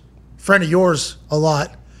ours, friend of yours a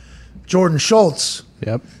lot, Jordan Schultz.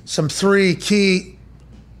 Yep. Some 3 key.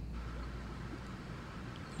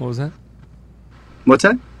 What was that? What's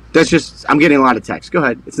that? That's just, I'm getting a lot of texts. Go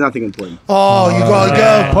ahead. It's nothing important. Oh, you gotta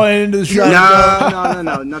go. Playing into the show.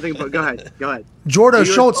 No. Nothing important. Go ahead. Jordan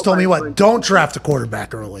Schultz told me don't draft a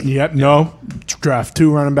quarterback early. Yep, no. Draft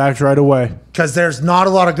 2 running backs right away. Because there's not a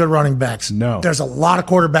lot of good running backs. No. There's a lot of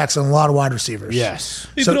quarterbacks and a lot of wide receivers. Yes.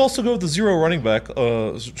 You could also go with the 0 running back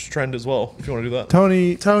trend as well, if you want to do that.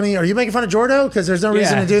 Tony, are you making fun of Jordo? Because there's no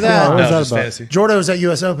reason to do that. No, just fantasy. Jordo was at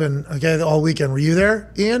U.S. Open all weekend. Were you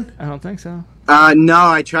there, Ian? I don't think so. No,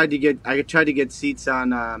 I tried to get seats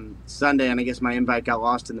on Sunday, and I guess my invite got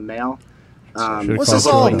lost in the mail. What's this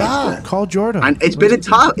all about? Call Jordan. It's been a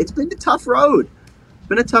tough road. It's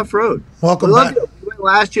been a tough road. Welcome back. We went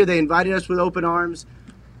last year. They invited us with open arms.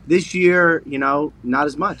 This year, not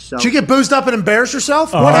as much. So did you get boozed up and embarrass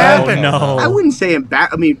yourself? What happened? No. I wouldn't say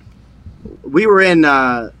embarrassed. I mean, we were in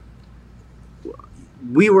the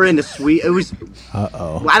suite. It was.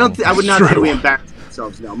 I would not say we embarrassed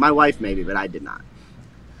ourselves. No, my wife maybe, but I did not.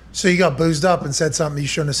 So you got boozed up and said something you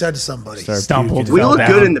shouldn't have said to somebody. Stumbled. We look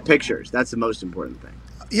good in the pictures. That's the most important thing.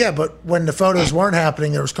 Yeah, but when the photos weren't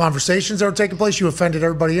happening, there was conversations that were taking place. You offended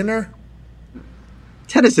everybody in there.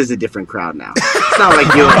 Tennis is a different crowd now. It's not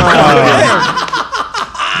like you.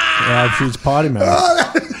 Yeah, she's potty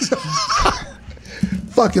mouth.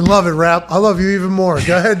 Fucking love it, Rap. I love you even more.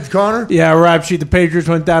 Go ahead, Connor. Yeah, Rap Sheet. The Patriots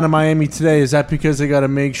went down to Miami today. Is that because they got to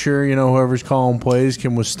make sure whoever's calling plays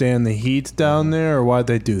can withstand the heat down there, or why'd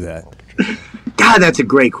they do that? God, that's a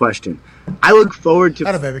great question. I look forward to.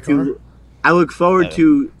 Baby, Connor. I look forward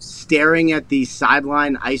to staring at the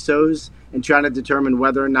sideline ISOs and trying to determine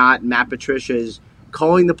whether or not Matt Patricia is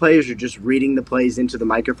calling the plays or just reading the plays into the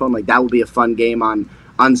microphone. Like, that will be a fun game on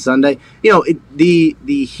Sunday.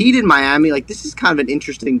 The Heat in Miami, like, this is kind of an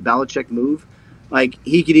interesting Belichick move. Like,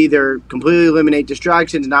 he could either completely eliminate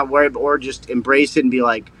distractions, not worry, or just embrace it and be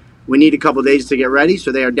like, we need a couple days to get ready.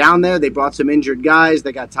 So they are down there. They brought some injured guys.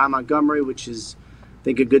 They got Ty Montgomery, which is, I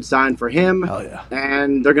think, a good sign for him. Hell yeah.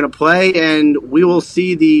 And they're going to play, and we will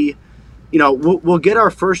see we'll get our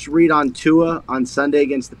first read on Tua on Sunday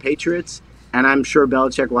against the Patriots, and I'm sure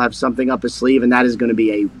Belichick will have something up his sleeve, and that is going to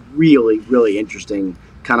be a really, really interesting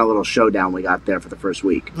kind of little showdown we got there for the first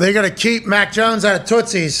week. They're going to keep Mac Jones out of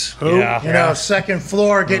Tootsie's. Yeah. Second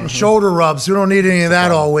floor, getting shoulder rubs. We don't need any of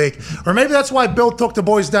that all week. Or maybe that's why Bill took the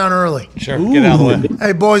boys down early. Sure, get out of the way.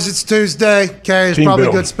 Hey, boys, it's Tuesday. Okay, it's Team probably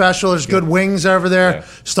Bill. good special. There's good wings over there. Yeah.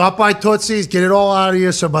 Stop by Tootsie's, get it all out of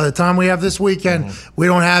you. So by the time we have this weekend, we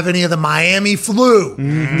don't have any of the Miami flu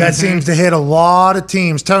that seems to hit a lot of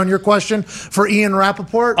teams. Tone, your question for Ian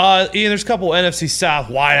Rapoport? Ian, there's a couple NFC South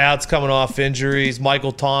wideouts coming off injuries.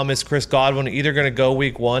 Michael Thomas, Chris Godwin, either going to go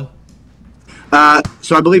week 1.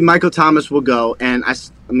 So I believe Michael Thomas will go, and I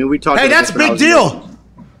mean, we talked. Hey, about that's a this when I big was deal.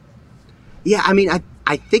 Yeah, I mean,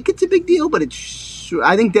 I think it's a big deal, but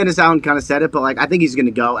I think Dennis Allen kind of said it, but like I think he's going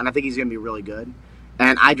to go, and I think he's going to be really good.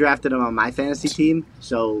 And I drafted him on my fantasy team,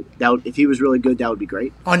 so if he was really good, that would be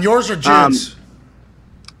great. On yours or Jude's?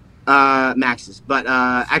 Max's, but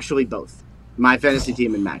actually both. My fantasy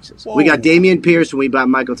team and Max's. We got Damian Pierce and we got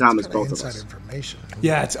Michael Thomas, both of us. Information.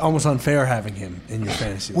 Yeah, it's almost unfair having him in your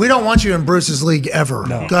fantasy. We don't want you in Bruce's league ever.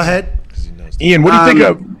 No. Go ahead. Ian, what do you think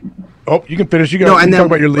of? Oh, you can finish. You can talk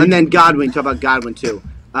about your league. And then Godwin. Talk about Godwin too.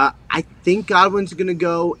 I think Godwin's going to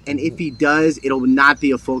go, and if he does, it'll not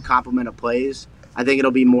be a full complement of plays. I think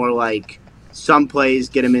it'll be more like some plays,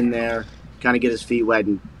 get him in there, kind of get his feet wet.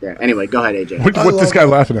 And yeah. Anyway, go ahead, AJ. What's this guy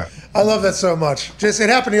laughing at? I love that so much. Just it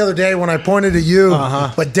happened the other day when I pointed to you,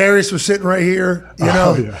 but Darius was sitting right here.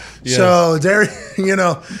 So Darius,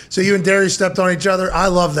 so you and Darius stepped on each other. I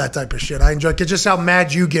love that type of shit. I enjoy it. Just how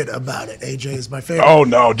mad you get about it. AJ is my favorite. Oh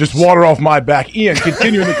no, just water off my back. Ian,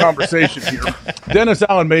 continuing the conversation here. Dennis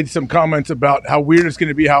Allen made some comments about how weird it's going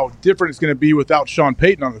to be, how different it's going to be without Sean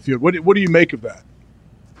Payton on the field. What do you make of that?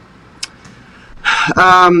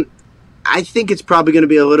 I think it's probably going to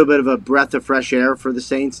be a little bit of a breath of fresh air for the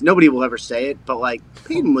Saints. Nobody will ever say it, but like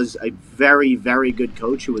Peyton was a very, very good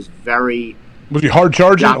coach who was very. Was he hard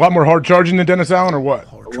charging? A lot more hard charging than Dennis Allen, or what?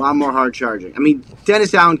 A lot more hard charging. I mean,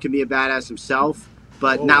 Dennis Allen can be a badass himself,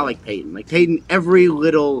 but not like Peyton. Like Peyton, every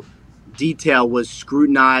little detail was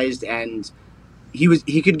scrutinized, and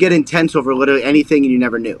he could get intense over literally anything, and you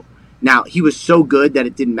never knew. Now he was so good that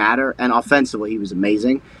it didn't matter, and offensively he was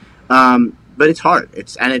amazing. But it's hard.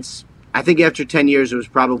 I think after 10 years, it was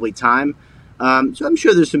probably time. So I'm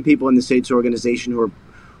sure there's some people in the Saints organization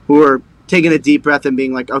who are taking a deep breath and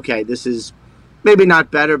being like, okay, this is maybe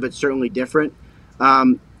not better, but certainly different.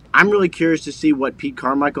 I'm really curious to see what Pete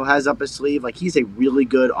Carmichael has up his sleeve. Like, he's a really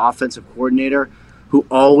good offensive coordinator who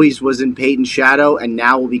always was in Peyton's shadow and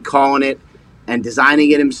now will be calling it and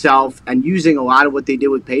designing it himself and using a lot of what they did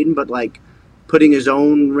with Peyton, but like putting his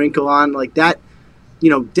own wrinkle on like that.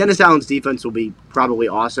 Dennis Allen's defense will be probably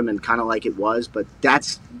awesome and kind of like it was, but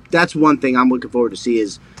that's one thing I'm looking forward to see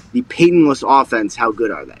is the Peytonless offense. How good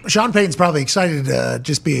are they? Sean Payton's probably excited to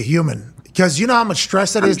just be a human. Because you know how much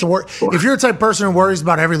stress that is to work. If you're the type of person who worries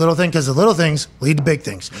about every little thing, because the little things lead to big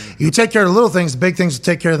things. You take care of the little things, the big things will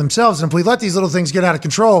take care of themselves. And if we let these little things get out of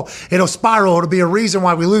control, it'll spiral. It'll be a reason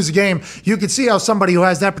why we lose a game. You can see how somebody who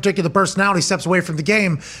has that particular personality steps away from the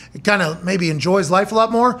game, kind of maybe enjoys life a lot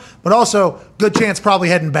more, but also good chance probably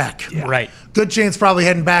heading back. Yeah. Right. Good chance probably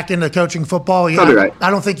heading back into coaching football. Probably right.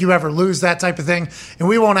 I don't think you ever lose that type of thing. And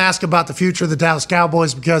we won't ask about the future of the Dallas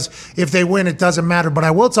Cowboys because if they win, it doesn't matter. But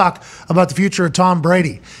I will talk about the future of Tom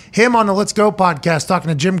Brady. Him on the Let's Go podcast, talking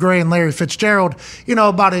to Jim Gray and Larry Fitzgerald,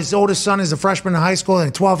 about his oldest son is a freshman in high school and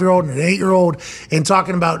a 12-year-old and an 8-year-old, and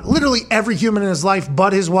talking about literally every human in his life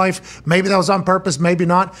but his wife. Maybe that was on purpose, maybe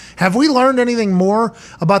not. Have we learned anything more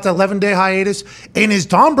about the 11-day hiatus? And is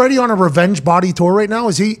Tom Brady on a revenge body tour right now?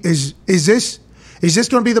 Is this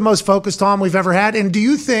going to be the most focused Tom we've ever had? And do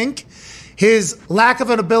you think his lack of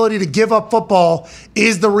an ability to give up football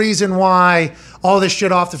is the reason why all this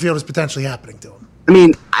shit off the field is potentially happening to him? I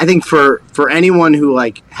mean, I think for anyone who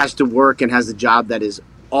has to work and has a job that is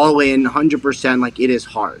all in 100%, it is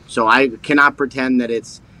hard. So I cannot pretend that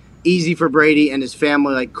it's easy for Brady and his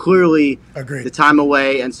family. Clearly, Agreed. The time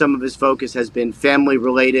away and some of his focus has been family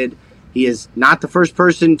related. He is not the first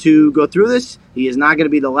person to go through this. He is not going to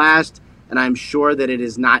be the last, and I'm sure that it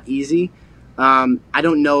is not easy. I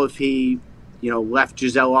don't know if he, left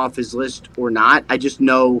Giselle off his list or not. I just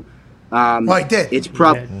know he did.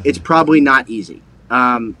 It's probably not easy.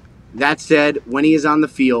 That said, when he is on the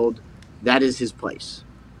field, that is his place.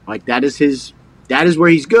 That is where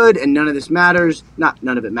he's good, and none of this matters. Not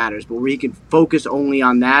none of it matters, but where he can focus only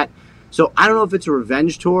on that. So I don't know if it's a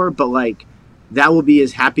revenge tour, but like that will be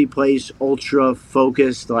his happy place, ultra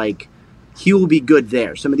focused. Like he will be good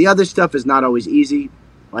there. Some of the other stuff is not always easy,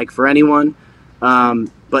 like for anyone.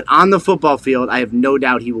 But on the football field, I have no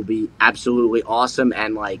doubt he will be absolutely awesome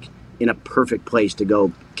and like in a perfect place to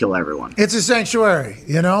go kill everyone. It's a sanctuary,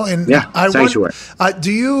 you know? And sanctuary. Have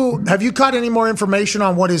you caught any more information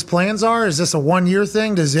on what his plans are? Is this a 1-year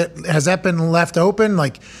thing? Has that been left open?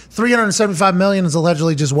 Like $375 million is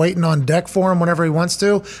allegedly just waiting on deck for him whenever he wants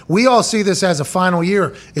to. We all see this as a final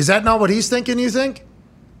year. Is that not what he's thinking, you think?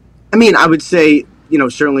 I mean, I would say,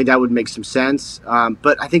 certainly that would make some sense.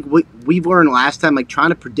 But I think we've learned last time, like trying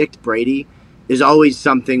to predict Brady is always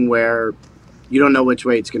something where you don't know which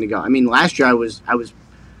way it's going to go. I mean, last year I was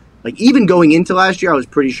like, even going into last year, I was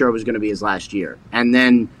pretty sure it was going to be his last year. And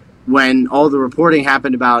then when all the reporting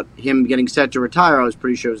happened about him getting set to retire, I was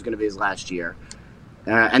pretty sure it was going to be his last year.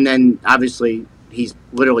 And then obviously he's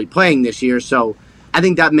literally playing this year. So I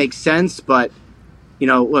think that makes sense. But,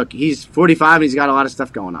 look, he's 45 and he's got a lot of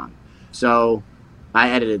stuff going on. So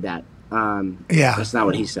I edited that. Yeah. That's not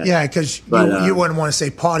what he said. Yeah, because you wouldn't want to say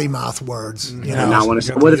potty mouth words. Not want to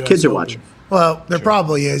say. What if kids are watching? Well, there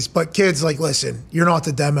probably is, but kids, like, listen, you're not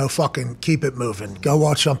the demo, fucking keep it moving. Go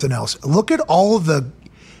watch something else. Look at all the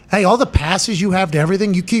passes you have to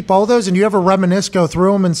everything. You keep all those, and you ever reminisce, go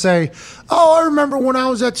through them and say, oh, I remember when I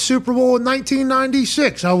was at Super Bowl in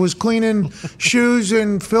 1996. I was cleaning shoes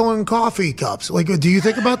and filling coffee cups. Like, do you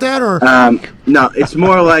think about that? Or no, it's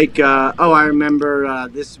more like, I remember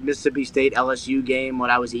this Mississippi State LSU game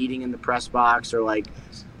when I was eating in the press box, or like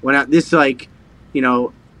when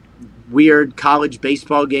weird college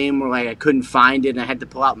baseball game where like I couldn't find it and I had to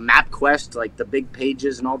pull out MapQuest, like the big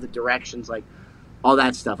pages and all the directions, like all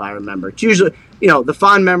that stuff I remember. It's usually, the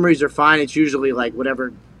fond memories are fine. It's usually like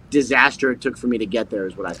whatever disaster it took for me to get there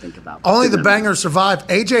is what I think about. Only the bangers survive.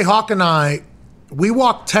 AJ Hawk and I, we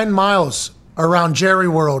walked 10 miles around Jerry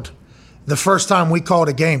World the first time we called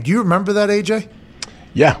a game. Do you remember that, AJ?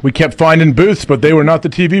 Yeah, we kept finding booths, but they were not the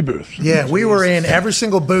TV booths. Yeah, we were in every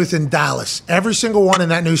single booth in Dallas, every single one in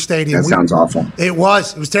that new stadium. That sounds awful. It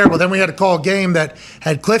was terrible. Then we had to call a game that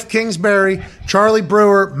had Cliff Kingsbury, Charlie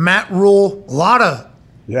Brewer, Matt Rule, a lot of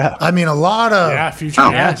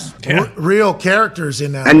future real characters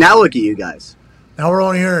in that. And now look at you guys. Now we're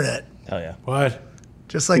on the internet. Oh yeah, what?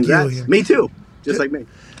 Just like Congrats. you. Me too. Just like me.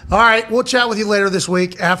 All right, we'll chat with you later this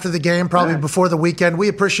week after the game, probably before the weekend. We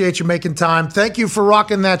appreciate you making time. Thank you for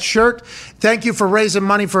rocking that shirt. Thank you for raising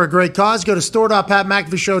money for a great cause. Go to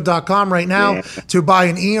store.patmcafeeshow.com right now to buy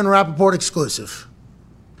an Ian Rapoport exclusive.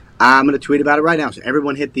 I'm going to tweet about it right now. So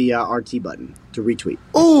everyone hit the RT button to retweet.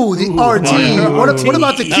 Ooh, the RT. What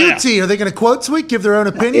about the QT? Are they going to quote tweet, give their own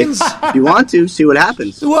opinions? If you want to, see what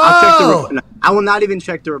happens. Whoa. I will not even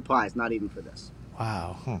check the replies, not even for this.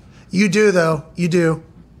 Wow. You do, though. You do.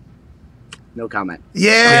 No comment.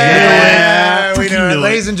 Yeah, we know it.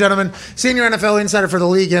 Ladies and gentlemen, senior NFL insider for the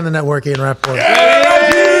league and the network, Ian Rapoport.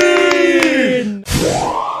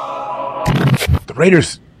 The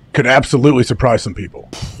Raiders could absolutely surprise some people.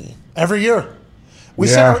 Every year. We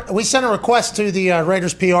sent a request to the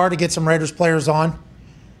Raiders PR to get some Raiders players on.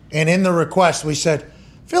 And in the request, we said,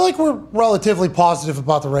 I feel like we're relatively positive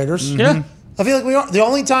about the Raiders. Mm-hmm. Yeah. I feel like we are. The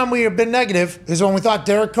only time we have been negative is when we thought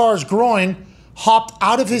Derek Carr's groin hopped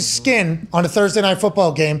out of his skin on a Thursday night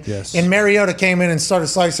football game. Yes. And Mariota came in and started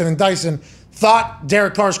slicing and dicing. Thought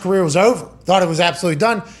Derek Carr's career was over. Thought it was absolutely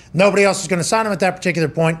done. Nobody else was going to sign him at that particular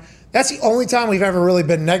point. That's the only time we've ever really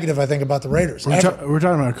been negative, I think, about the Raiders. We're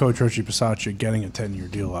talking about Coach Richie Bisaccia getting a 10-year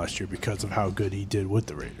deal last year because of how good he did with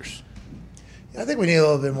the Raiders. I think we need a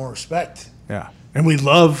little bit more respect. Yeah. And we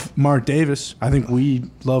love Mark Davis. I think we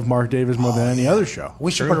love Mark Davis more than any other show.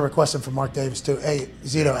 We should put a request in for Mark Davis, too. Hey,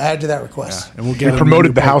 Zito, add to that request. Yeah. And we'll get He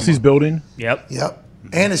promoted the house he's building. Yep.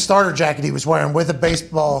 And his starter jacket he was wearing with a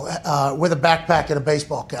baseball, with a backpack and a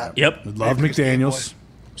baseball cap. Yep. Love McDaniels.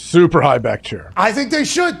 Super high back chair. I think they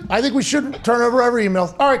should. I think we should turn over every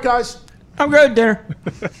email. All right, guys. I'm good, dinner.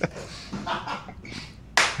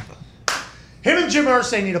 Him and Jim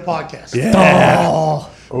Irsay need a podcast. Yeah. Oh.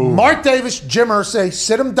 Mark Davis, Jim Irsay,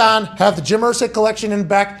 sit them down, have the Jim Irsay collection in the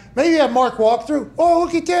back. Maybe have Mark walk through. Oh,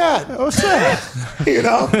 look at that. What's that?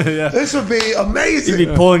 This would be amazing. He'd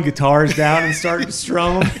be pulling guitars down and starting to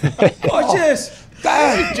strum them. Watch this.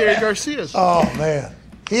 Jerry Garcia's. Oh, man.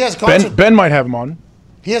 He has a concert. Ben might have him on.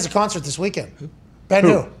 He has a concert this weekend. Ben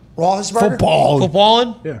who? Roethlisberger?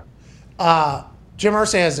 Footballing? Yeah. Jim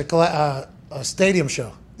Irsay has a stadium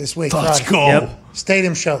show this week. Let's Friday. go. Yep.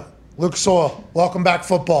 Stadium show. Luke Soil, Welcome Back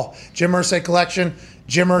Football. Jim Irsay collection,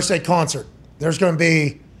 Jim Irsay concert. There's going to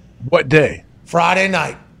be What day? Friday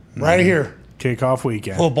night, right here. Kickoff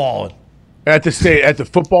weekend. Footballing. At the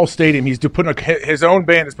football stadium, he's putting his own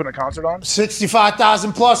band is putting a concert on.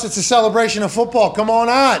 65,000 plus. It's a celebration of football. Come on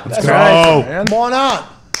out. That's right, man. Come on out.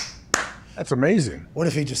 That's amazing. What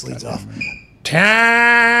if he just leads off?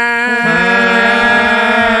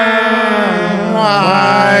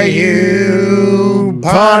 Why you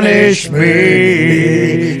punish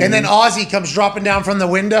me? And then Ozzy comes dropping down from the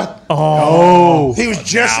window. Oh. He was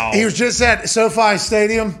just at SoFi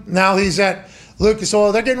Stadium. Now he's at Lucas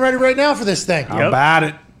Oil. They're getting ready right now for this thing. How about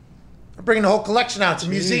it? They're bringing the whole collection out. It's a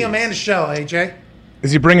museum and a show, AJ.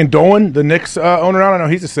 Is he bringing Derwin, the Knicks owner, out? I know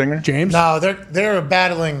he's a singer. James? No, they're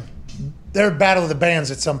battling. They're a battle of the bands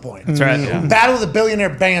at some point. That's right. Yeah. Battle of the billionaire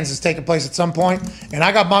bands is taking place at some point, and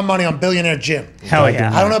I got my money on Billionaire Jim. Hell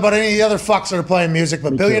yeah. I don't know about any of the other fucks that are playing music,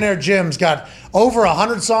 but Billionaire Jim's got over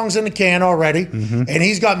 100 songs in the can already, and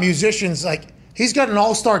he's got musicians, he's got an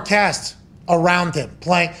all-star cast around him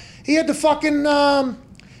playing. He had the fucking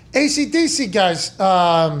AC/DC guys.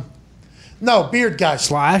 No, Beard guys.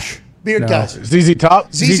 Slash? Beard guys. ZZ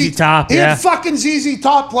Top? ZZ Top, He yeah. had fucking ZZ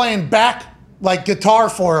Top playing back guitar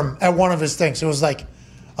for him at one of his things. It was like,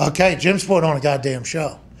 okay, Jim's putting on a goddamn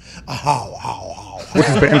show. What's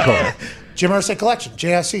his band called? Jim Irsay Collection,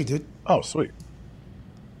 JIC, dude. Oh, sweet.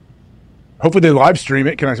 Hopefully they live stream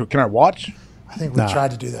it. Can I watch? I think we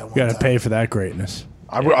tried to do that one You got to time. pay for that greatness.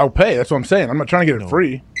 I'll pay. That's what I'm saying. I'm not trying to get it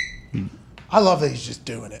free. I love that he's just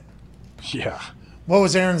doing it. Yeah. What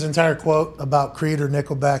was Aaron's entire quote about Creed or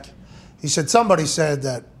Nickelback? He said somebody said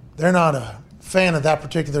that they're not a fan of that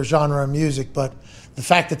particular genre of music, but the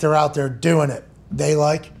fact that they're out there doing it, they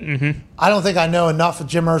like. Mm-hmm. I don't think I know enough of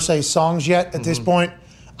Jim Irsay's songs yet at this point.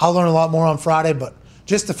 I'll learn a lot more on Friday, but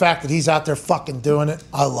just the fact that he's out there fucking doing it,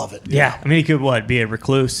 I love it. Yeah, I mean, he could be a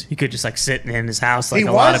recruce? He could just sit in his house He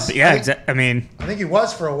lot was? of. Yeah, I I mean, I think he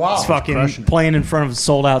was for a while. he's fucking playing in front of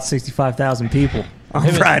sold out 65,000 people on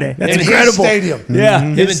Friday. That's in his incredible. stadium. Yeah, Him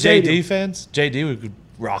and his JD stadium. fans? JD would be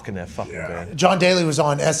rocking that fucking band. John Daly was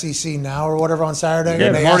on SEC Now or whatever on Saturday. Yeah,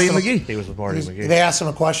 and they Marty asked him- McGee. He was with Marty McGee. They asked him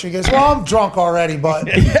a question. He goes, well, I'm drunk already, but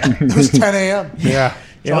it was 10 a.m. Yeah.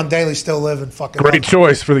 John Daly's still living fucking Great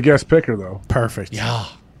choice for the guest picker, though. Perfect. Yeah.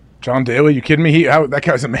 John Daly, you kidding me? That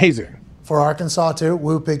guy's amazing. For Arkansas, too.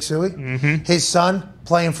 Woo Pig Suey. His son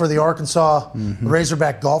playing for the Arkansas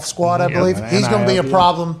Razorback Golf Squad, I believe. He's going to be a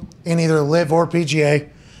problem in either Live or PGA,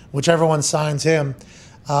 whichever one signs him.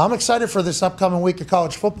 I'm excited for this upcoming week of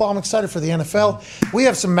college football. I'm excited for the NFL. We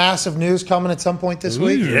have some massive news coming at some point this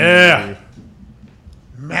week. Yeah.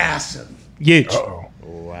 Massive. Huge. Uh-oh.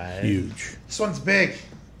 Huge. This one's big.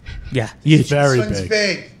 Yeah, huge. Very This one's big.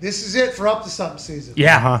 big. This is it for Up to Something season.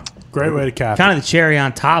 Yeah. Great way to cap it. Kind of the cherry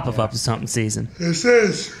on top of Up to Something season. This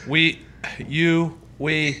is. We,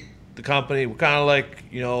 the company, we're kind of like,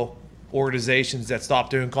 organizations that stop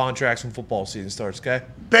doing contracts when football season starts, okay?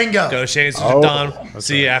 Bingo. Negotiations are done.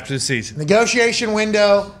 See you after the season. Negotiation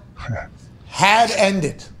window had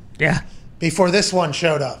ended Yeah. before this one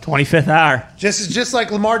showed up. 25th hour. Just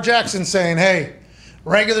like Lamar Jackson saying, hey,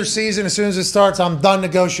 regular season, as soon as it starts, I'm done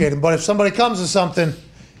negotiating. But if somebody comes with something,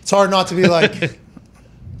 it's hard not to be like,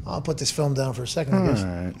 I'll put this film down for a second, I guess.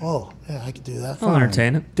 Right. Oh, yeah, I could do that. I'll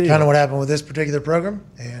entertain it. Kind of what happened with this particular program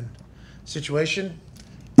and situation.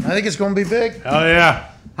 I think it's going to be big. Hell yeah.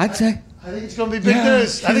 I'd say. I think it's going to be big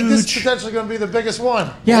news. I think this is potentially going to be the biggest one.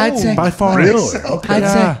 Yeah, I'd say. By far. Really? So. I'd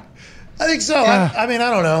say. I think so. Yeah. I mean, I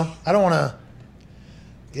don't know. I don't want to.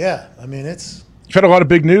 Yeah, I mean, it's. You've had a lot of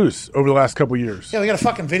big news over the last couple of years. Yeah, we got a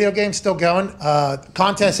fucking video game still going.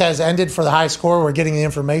 Contest has ended for the high score. We're getting the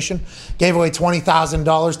information. Gave away $20,000,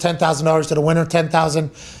 $10,000 to the winner,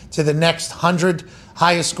 $10,000 to the next 100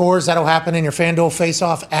 highest scores. That'll happen in your FanDuel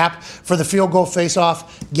Face-Off app for the field goal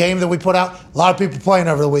face-off game that we put out. A lot of people playing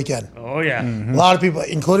over the weekend. Oh, yeah. A lot of people,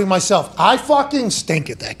 including myself. I fucking stink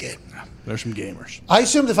at that game. There's some gamers. I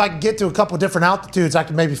assumed if I could get to a couple different altitudes, I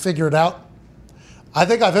could maybe figure it out. I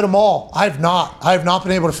think I've hit them all. I have not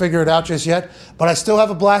been able to figure it out just yet, but I still have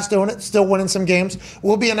a blast doing it, still winning some games.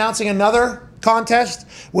 We'll be announcing another contest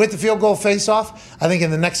with the field goal face-off, I think in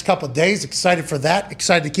the next couple of days. Excited for that.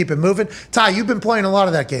 Excited to keep it moving. Ty, you've been playing a lot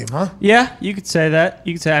of that game, huh? Yeah, you could say that.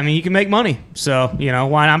 You could say, I mean, you can make money. So,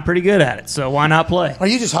 why I'm pretty good at it. So why not play? Are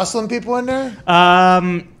you just hustling people in there?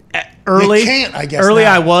 Early, You can't, I guess, Early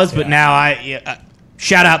now. I was, but now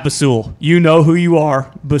shout out Basul. You know who you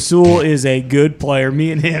are. Basul is a good player.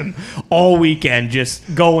 Me and him all weekend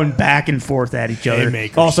just going back and forth at each other.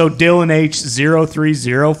 Haymakers. Also, Dylan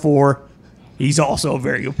H0304. He's also a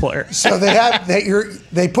very good player. So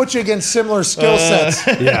they put you against similar skill sets.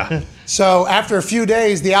 Yeah. So after a few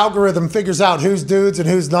days, the algorithm figures out who's dudes and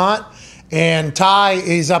who's not. And Ty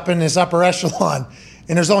is up in this upper echelon.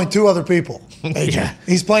 and there's only 2 other people. AJ. Yeah.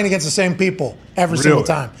 He's playing against the same people every single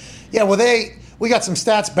time. Yeah, well, we got some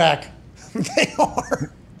stats back. They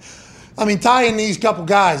are. I mean, Ty and these couple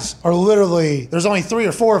guys are literally, there's only 3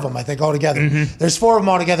 or 4 of them, I think, altogether. There's 4 of them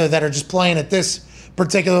altogether that are just playing at this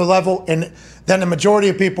particular level, and then the majority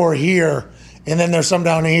of people are here, and then there's some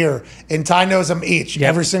down here, and Ty knows them each,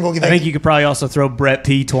 every single game. I think you could probably also throw Brett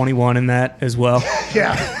P21 in that as well.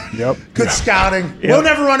 Yeah. Good scouting. We'll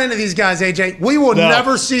never run into these guys, AJ. We will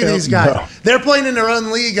never see these guys. No. They're playing in their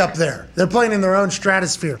own league up there. They're playing in their own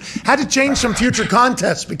stratosphere. Had to change some future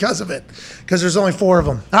contests because of it, because there's only 4 of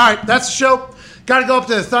them. All right, that's the show. Got to go up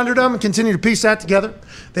to the Thunderdome and continue to piece that together.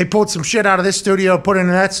 They pulled some shit out of this studio, put it in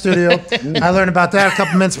that studio. I learned about that a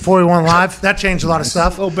couple minutes before we went live. That changed a lot of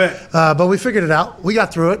stuff. A little bit. But we figured it out. We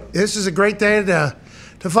got through it. This is a great day to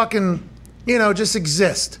fucking, just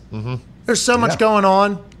exist. There's so much going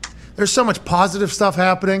on. There's so much positive stuff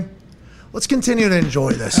happening. Let's continue to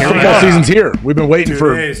enjoy this. Football season's here. We've been waiting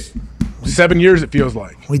for 7 years, it feels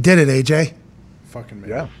like. We did it, AJ. Fucking man.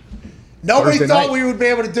 Yeah. Nobody Thursday thought night. we would be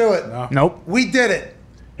able to do it. Nope. We did it.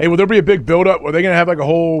 Hey, will there be a big build-up? Are they going to have like a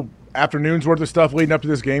whole afternoon's worth of stuff leading up to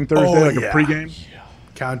this game Thursday, a pregame?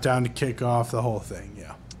 Countdown to kickoff, the whole thing,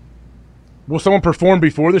 yeah. Will someone perform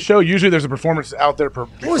before the show? Usually there's a performance out there.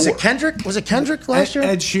 What was it, Kendrick? Was it Kendrick last year?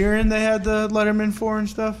 Ed Sheeran they had the Letterman for and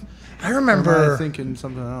stuff? I remember. Or am I thinking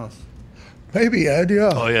something else? Maybe Ed,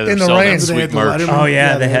 yeah. Oh, yeah, in the rain. sweet merch. Oh,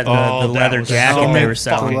 yeah, they had the leather jacket they were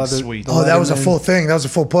selling. Sweet. Oh, that was a full thing. That was a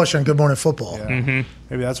full push on Good Morning Football. Yeah.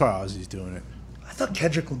 Maybe that's why Ozzy's doing it. I thought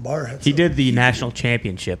Kendrick Lamar had He did the national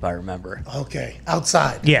championship, I remember. Okay,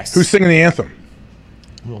 outside. Yes. Who's singing the anthem?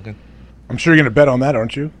 Wilkin. I'm sure you're going to bet on that,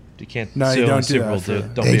 aren't you? You can't. No, you don't do Super Bowl, that.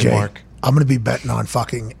 dude. Don't AJ, be a mark. I'm going to be betting on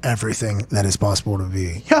fucking everything that is possible to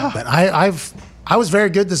be. Yeah. But I was very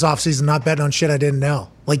good this offseason not betting on shit I didn't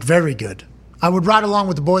know. Like, very good. I would ride along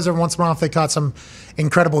with the boys every once in a while if they caught some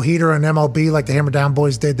incredible heater on MLB like the Hammer Down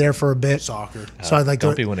boys did there for a bit. Soccer. So I'd like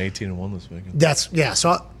Don't to. be 18-1 this weekend. That's, yeah.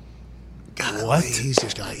 So, God, what? He's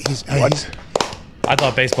just got. What? I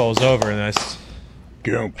thought baseball was over, and that's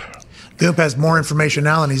Goop. Goop has more information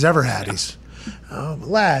now than he's ever had.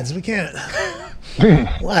 Lads, we can't.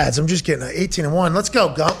 Lads, I'm just getting 18-1. Let's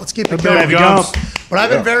go, Gump. Let's keep it going. But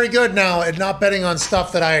I've been very good now at not betting on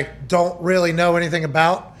stuff that I don't really know anything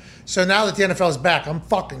about. So now that the NFL is back, I'm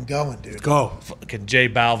fucking going, dude. Go. fucking Jay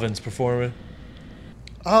Balvin's performing.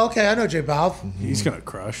 Oh, okay. I know Jay Balv. He's going to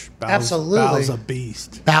crush. Absolutely. Balv's a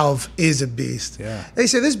beast. Balv is a beast. Yeah. They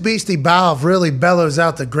say this beastie Balv really bellows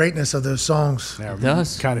out the greatness of those songs. Yeah, it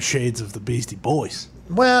does. Kind of shades of the Beastie Boys.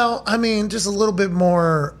 Well, I mean, just a little bit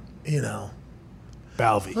more,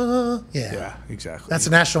 Balvy. Yeah. Yeah, exactly. That's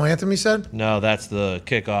the national anthem, you said? No, that's the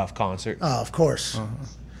kickoff concert. Oh, of course.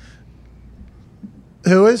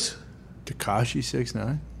 Who is? Tekashi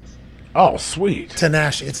 6ix9ine. Oh, sweet.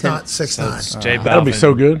 Tanashi. It's not 6ix9ine. It's Jay Balvin, That'll be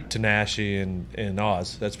so good. Tanashi and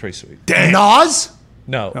Oz. That's pretty sweet. Damn. Nas?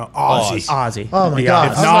 No, Ozzy. Ozzy. Oh, my God. I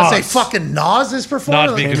was going to say fucking Nas is performing. Not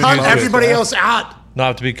to be Like, confused cut with- everybody else out.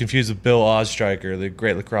 Not to be confused with Bill Ozstriker, the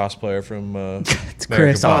great lacrosse player from It's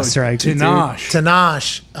Chris Ozstriker.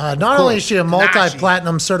 Tanash. Not only is she a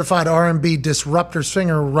multi-platinum certified R&B disruptor,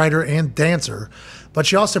 singer, writer, and dancer, but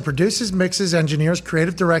she also produces, mixes, engineers,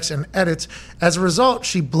 creative directs, and edits. As a result,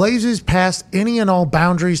 she blazes past any and all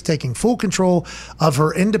boundaries, taking full control of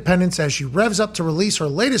her independence as she revs up to release her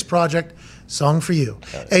latest project, Song for You,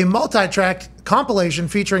 a multi-track compilation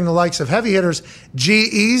featuring the likes of heavy hitters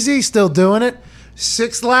G-Eazy, still doing it,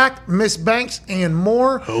 Six Lack, Miss Banks, and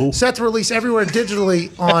more. Set to release everywhere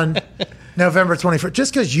digitally on November 21st.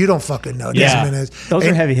 Just because you don't fucking know doesn't mean it's... Those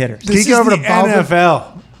are heavy hitters. This is over the to Balvin?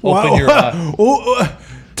 NFL. Open your eye.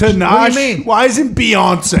 Tanash. What do you mean? Why isn't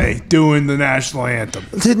Beyonce doing the national anthem?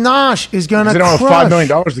 Tanash is going to They don't crush. have $5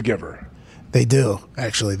 million to give her. They do,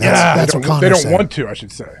 actually. That's what Connor They don't said. want to, I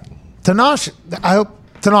should say. Tanash, I hope...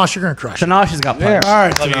 Tanash, you're going to crush it. Tanash has got players. All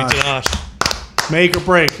right, Love you, Tanash. Tanash. Make or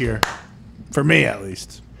break here. For me, at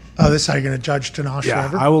least. Oh, this is how you're going to judge Tanash Yeah,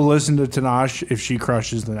 forever? I will listen to Tanash if she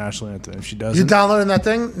crushes the national anthem. If she You doesn't, downloading that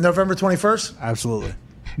thing November 21st? absolutely.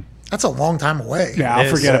 That's a long time away. Yeah, I'll It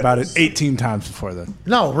forget is. about it 18 times before then.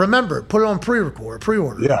 No, remember, put it on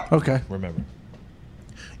pre-order. Yeah. Okay. Remember.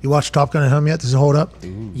 You watched Top Gun at home yet? Does it hold up?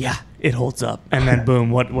 Yeah, it holds up. And then boom,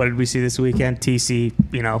 what did we see this weekend? TC,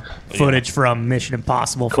 footage from Mission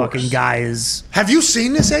Impossible. Fucking guy is Have you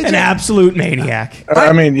seen this, AJ? an absolute maniac.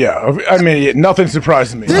 I mean, yeah. Nothing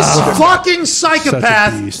surprises me. This fucking Such a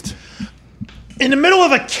psychopath beast. in the middle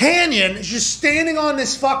of a canyon is just standing on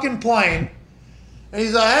this fucking plane. And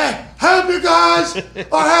he's like, hey, hope you guys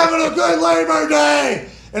are having a good Labor Day.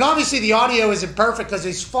 And obviously the audio isn't perfect because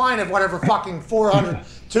he's flying at whatever fucking 400,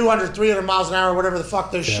 200, 300 miles an hour, whatever the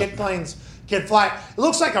fuck those shit planes can fly. It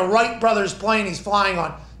looks like a Wright Brothers plane he's flying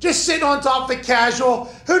on. Just sitting on top of it casual.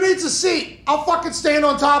 Who needs a seat? I'll fucking stand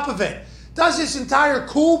on top of it. Does this entire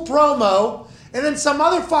cool promo, and then some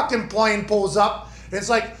other fucking plane pulls up, and it's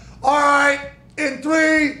like, all right, in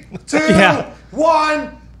 3, 2,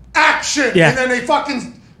 1, action. Yeah. And then they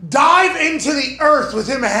fucking dive into the earth with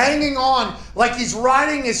him hanging on like he's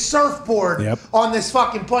riding his surfboard on this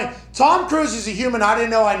fucking plane. Tom Cruise is a human I didn't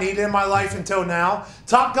know I needed in my life until now.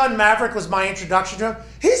 Top Gun Maverick was my introduction to him.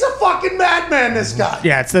 He's a fucking madman, this guy.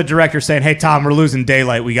 Yeah, it's the director saying, hey, Tom, we're losing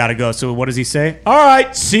daylight. We got to go. So what does he say? All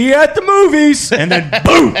right, see you at the movies. And then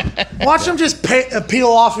boom. Watch him just peel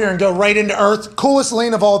off here and go right into earth. Coolest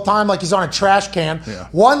lean of all time, like he's on a trash can. Yeah.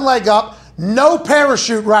 One leg up, no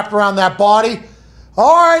parachute wrapped around that body.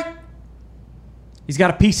 All right. He's got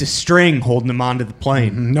a piece of string holding him onto the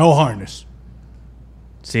plane. No harness.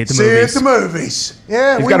 See you at the movies. See you at the movies.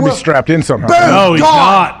 Yeah, he's got to be strapped in somehow. Boom, no, he's gone.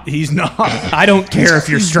 not. He's not. I don't care if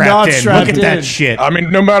you're strapped in. Look at that shit. I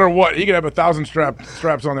mean, no matter what, he could have 1,000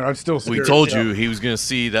 straps on there. I'm still scared. We told you he was going to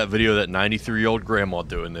see that video of that 93-year-old grandma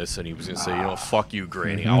doing this, and he was going to say, you know, fuck you,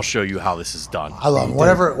 Granny. I'll show you how this is done. I love him.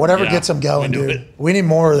 Whatever gets him going, dude. We need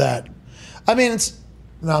more of that. I mean,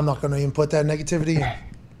 no, I'm not going to even put that negativity in.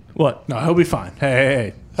 What? No, he'll be fine.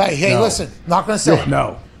 Hey, no. Listen, not going to say it.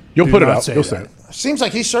 No. You'll put it out. You'll say it. Seems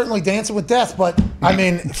like he's certainly dancing with death, but I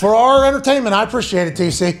mean, for our entertainment, I appreciate it,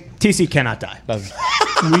 TC. TC cannot die.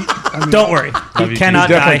 Don't worry. He cannot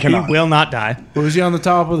die. He will not die. Was he on the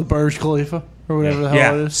top of the Burj Khalifa or whatever the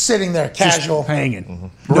hell it is? Sitting there, casual. Just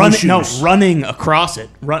hanging. Running across it.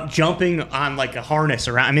 Jumping on like a harness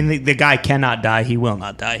around. I mean, the guy cannot die. He will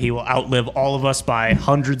not die. He will outlive all of us by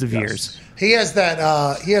hundreds of years. He has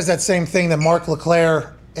that same thing that Mark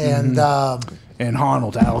Leclerc and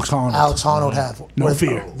Alex Honnold have. No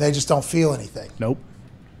fear. They just don't feel anything. Nope.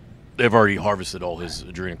 They've already harvested all his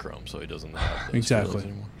adrenochrome, so he doesn't have those feelings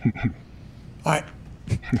anymore. All right.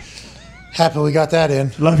 Happy we got that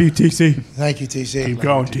in. Love you, TC. Thank you, TC. Keep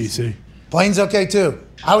going, TC. Plane's okay, too.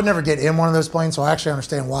 I would never get in one of those planes, so I actually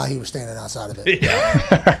understand why he was standing outside of it.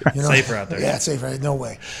 Yeah. Safer out there. Yeah, it's safer. No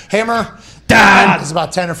way. Hammer, it's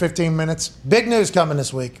about 10 or 15 minutes. Big news coming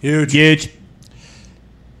this week. Huge.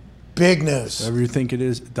 Big news. Whatever you think it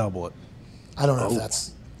is, double it. I don't know if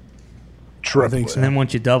that's... Triple it. So. And then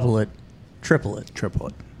once you double it, triple it. Triple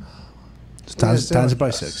it. Times it by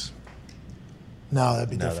 6. No, that'd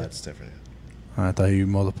be different. No, that's different. I thought you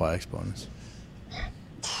multiply exponents.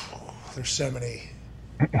 There's so many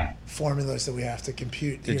formulas that we have to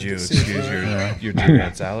compute. Did you excuse your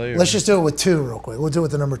 2-man salary? Let's just do it with 2 real quick. We'll do it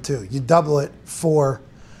with the number 2. You double it, 4,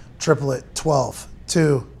 triple it, 12.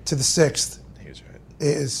 2 to the 6th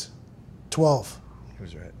is 12. He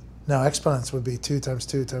was right. No, exponents would be 2 times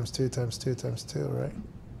 2 times 2 times 2 times 2, right?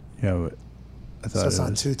 Yeah, but I thought so it's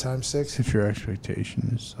not 2 times 6? If your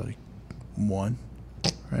expectation is like 1,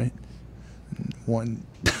 right? 1.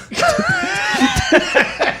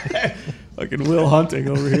 Fucking Will Hunting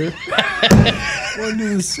over here. 1 to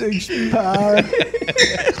the 6th power.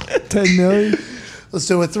 10 million. Let's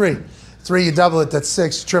do it with 3. 3, you double it, that's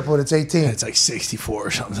 6. Triple it, it's 18. It's like 64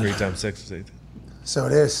 or something. 3 times 6 is 18. So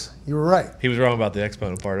it is. You were right. He was wrong about the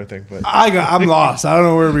exponent part, I think. But I'm lost. I don't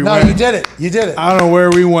know where we went. No, you did it. You did it. I don't know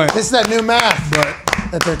where we went. This is that new math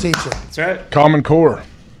that they're teaching. That's right. Common Core.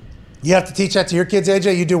 You have to teach that to your kids,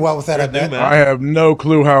 AJ? You do well with that, I bet. I have no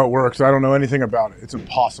clue how it works. I don't know anything about it. It's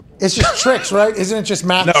impossible. It's just tricks, right? Isn't it just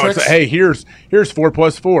math No, tricks? it's hey, here's 4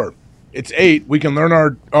 plus 4. It's 8. We can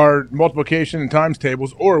learn our multiplication and times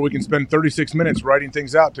tables, or we can spend 36 minutes writing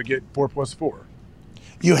things out to get 4 plus 4.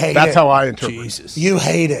 You hate it. That's how I interpret Jesus. it. You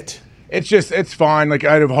hate it. It's fine. Like,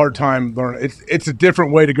 I have a hard time learning. It's a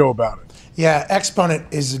different way to go about it. Yeah, exponent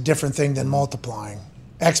is a different thing than multiplying.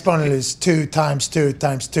 Exponent is 2 times 2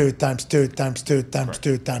 times 2 times 2 times 2 times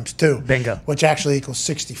 2 times 2. Bingo. Which actually equals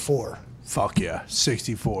 64. Fuck yeah.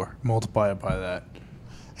 64. Multiply it by that.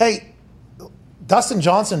 Hey, Dustin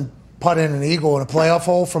Johnson put in an eagle in a playoff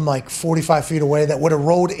hole from like 45 feet away that would have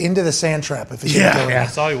rolled into the sand trap if it didn't go in. I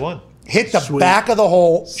saw he won. Hit the back of the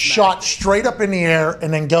hole, shot straight up in the air,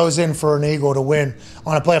 and then goes in for an eagle to win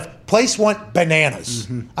on a playoff. Place went bananas.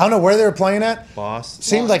 I don't know where they were playing at. Boss.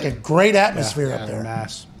 Seemed like a great atmosphere up there.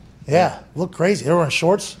 Mass. Yeah, looked crazy. They were in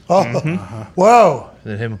shorts. Oh, whoa.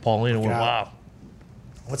 And then him and Paulina went wild.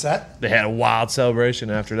 What's that? They had a wild celebration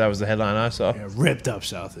after that was the headline I saw. Yeah, ripped up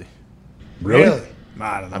Southie. Really?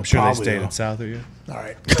 I don't know. I'm sure they probably stayed though. in Southie. Yeah. All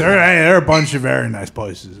right. There are a bunch of very nice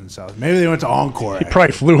places in South. Maybe they went to Encore. He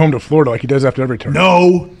probably flew home to Florida like he does after every turn.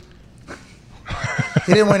 No.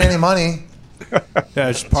 He didn't win any money. Yeah,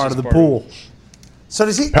 it's part of the pool. So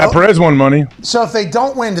does he? Pat Perez won money. So if they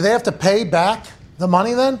don't win, do they have to pay back the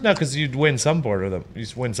money then? No, because you'd win some part of them. You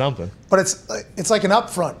just win something. But it's like an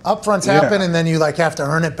upfront. Upfronts happen, and then you like have to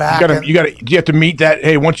earn it back. You have to meet that.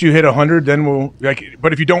 Hey, once you hit 100, then we'll like.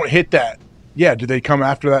 But if you don't hit that, yeah, do they come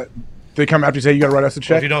after that? Do they come after you say you got to write us a Well,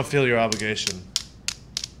 check? if you don't feel your obligation.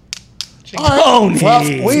 All right.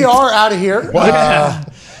 Well, we are out of here.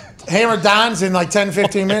 Hammer Don's in like 10,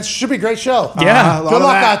 15 minutes. Should be a great show. Yeah. Good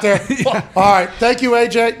luck out there. All right. Thank you,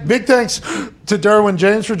 AJ. Big thanks to Derwin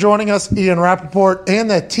James for joining us, Ian Rapoport, and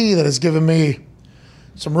that tea that has given me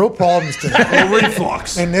some real problems today.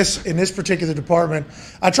 Reflux. In this particular department.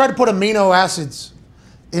 I tried to put amino acids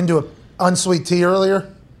into an unsweet tea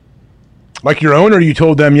earlier. Like your own, or you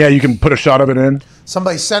told them, yeah, you can put a shot of it in?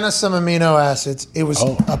 Somebody sent us some amino acids. It was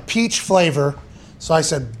a peach flavor. So I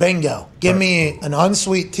said, bingo, give me an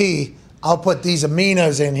unsweet tea. I'll put these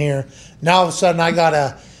aminos in here. Now all of a sudden I got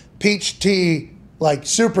a peach tea like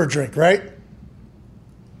super drink, right?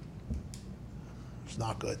 It's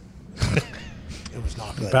not good. It was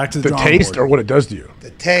not good. Back to the taste or what it does to you.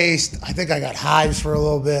 The taste. I think I got hives for a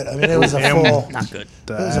little bit. I mean, it was a full. Not good. It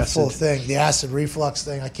was a full thing. The acid reflux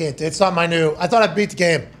thing. I can't. It's not my new. I thought I beat the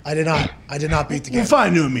game. I did not. I did not beat the game. We'll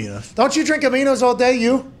find new aminos. Don't you drink aminos all day?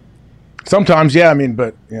 You? Sometimes, yeah. I mean,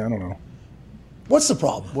 but yeah, I don't know. What's the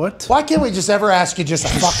problem? What? Why can't we just ever ask you just a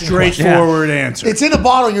fucking straightforward answer? It's in a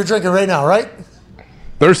bottle you're drinking right now, right?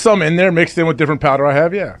 There's some in there mixed in with different powder I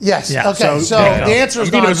have, yeah. Yes. Yeah. Okay. So the answer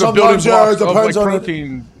is not. There's a building block of like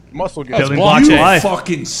protein, muscle gains. You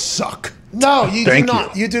fucking suck. No, you do Thank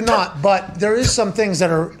not. You do not. But there is some things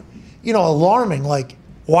that are, alarming. Like,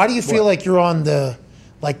 why do you feel like you're on the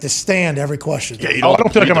stand every question? Yeah, I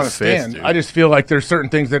don't feel like I'm on the stand. I just feel like there's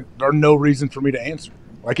certain things that are no reason for me to answer.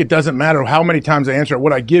 Like, it doesn't matter how many times I answer it.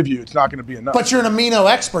 What I give you, it's not going to be enough. But you're an amino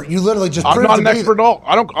expert. You literally just. I'm not an expert at all.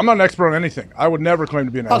 I'm not an expert on anything. I would never claim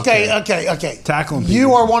to be an expert. Okay. Tackling.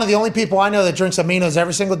 You are one of the only people I know that drinks aminos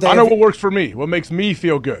every single day. I know what works for me. What makes me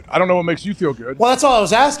feel good. I don't know what makes you feel good. Well, that's all I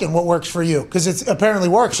was asking. What works for you? Because it apparently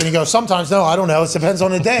works. And you go, sometimes no, I don't know. It depends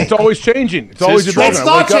on the day. It's always changing. It's always It's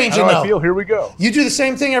not changing. I feel. Here we go. You do the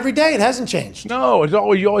same thing every day. It hasn't changed. No,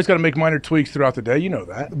 you always got to make minor tweaks throughout the day. You know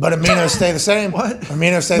that. But aminos stay the same. What?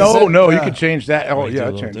 Aminos stay the same. No, you could change that. Oh, yeah,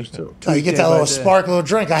 it changes too. Oh, you get that little sparkle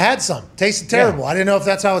drink. I had some. Tasted terrible. I didn't know if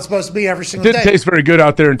that's how it's supposed to be every single It day. didn't taste very good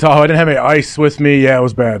out there in Tahoe. I didn't have any ice with me. Yeah, it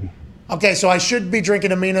was bad. Okay, so I should be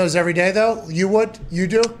drinking aminos every day, though? You would? You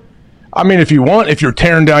do? I mean, if you're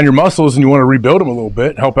tearing down your muscles and you want to rebuild them a little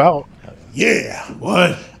bit, help out. Yeah.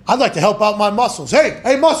 What? I'd like to help out my muscles.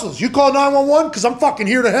 Hey, muscles, you call 911? Because I'm fucking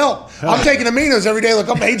here to help. I'm taking aminos every day like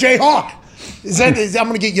I'm AJ Hawk. I'm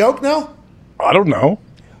going to get yoked now? I don't know.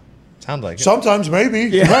 Sounds like it. Sometimes, maybe.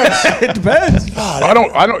 Yeah. It depends. God,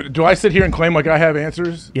 I don't. Do I sit here and claim like I have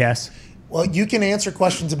answers? Yes. Well, you can answer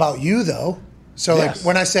questions about you, though. So, like,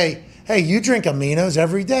 when I say, hey, you drink aminos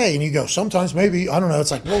every day, and you go, sometimes, maybe, I don't know.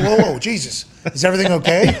 It's like, whoa, Jesus. Is everything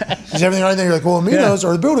okay? Is everything right? Then you're like, well, aminos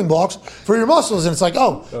are the building blocks for your muscles. And it's like,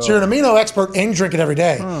 so you're an amino expert and you drink it every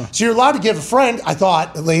day. So you're allowed to give a friend, I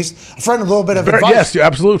thought, at least, a friend a little bit of advice. Yes, your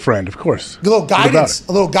absolute friend, of course. A little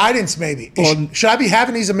guidance maybe. Should I be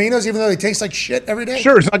having these aminos even though they taste like shit every day?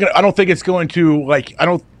 Sure. It's not gonna, I don't think it's going to,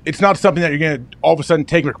 it's not something that you're going to all of a sudden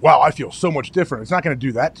take, like, wow, I feel so much different. It's not going to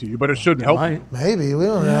do that to you, but it shouldn't help you. Maybe. We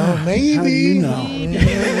don't know. Maybe.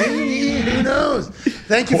 Maybe. Who knows?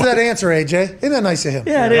 Thank you for that answer, AJ. Isn't that nice of him?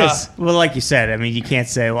 Yeah, it is. Well, like you said, I mean, you can't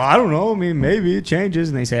say, well, I don't know. I mean, maybe it changes.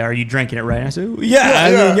 And they say, are you drinking it right? And I say,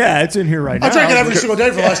 yeah, it's in here right now. I drink it every single day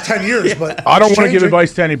for the last 10 years. But I don't want to give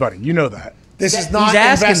advice to anybody. You know that. This is not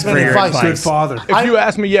investment advice. Good father. If you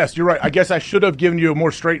ask me, yes, you're right. I guess I should have given you a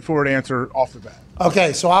more straightforward answer off the bat.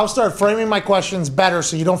 Okay, so I'll start framing my questions better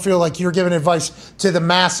so you don't feel like you're giving advice to the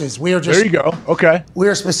masses. We are just there you go. Okay. We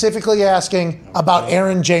are specifically asking about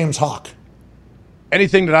Aaron James Hawk.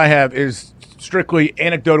 Anything that I have is strictly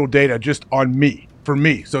anecdotal data just on me, for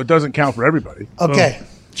me. So it doesn't count for everybody. Okay.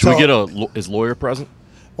 Should we get his lawyer present?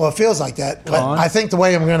 Well, it feels like that. But I think the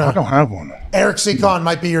way I'm going to... I don't have one. Eric C. Kahn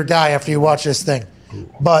might be your guy after you watch this thing.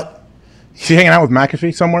 But... Is he hanging out with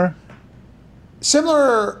McAfee somewhere?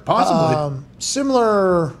 Similar... Possibly.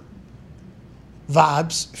 Similar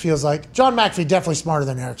vibes, feels like. John McAfee definitely smarter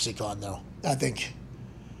than Eric C. Kahn, though. I think.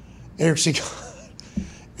 Eric C.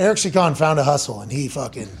 Kahn found a hustle, and he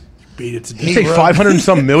fucking... Beat it to death. You say 500 and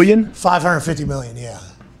some million? 550 million, yeah.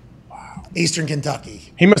 Wow. Eastern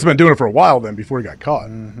Kentucky. He must have been doing it for a while then before he got caught.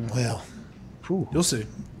 Mm-hmm. Well, you'll see.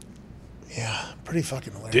 Yeah, pretty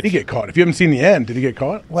fucking hilarious. Did he get caught? If you haven't seen the end, did he get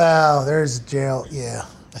caught? Well, there's jail. Yeah,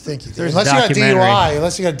 I think he did. There's Unless you got documentary.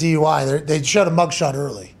 DUI. They showed a mugshot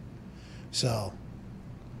early. So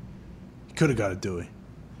could have got a Dewey.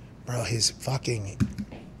 Bro, his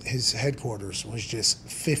headquarters was just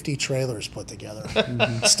 50 trailers put together.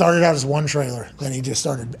 Started out as one trailer, then he just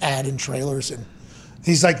started adding trailers, and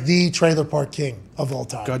he's like the trailer park king of all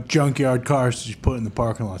time. Got junkyard cars just put in the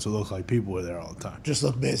parking lot so it looked like people were there all the time. Just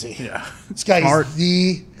look busy. Yeah. This guy is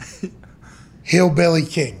the hillbilly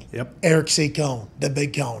king. Yep. Eric C. Cohn, the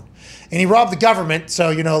big cone. And he robbed the government,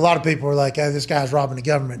 so, a lot of people were like, hey, this guy's robbing the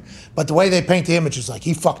government. But the way they paint the image is like,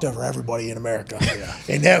 he fucked over everybody in America. Yeah.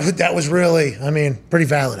 And that was really, pretty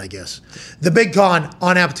valid, I guess. The Big Con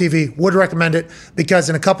on Apple TV, would recommend it, because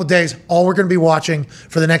in a couple of days, all we're going to be watching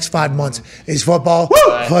for the next 5 months is football,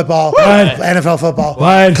 NFL football,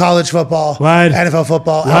 college football, NFL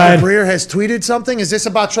football. Albert Breer has tweeted something. Is this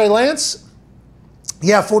about Trey Lance?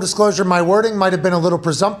 Yeah, full disclosure, my wording might have been a little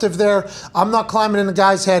presumptive there. I'm not climbing in the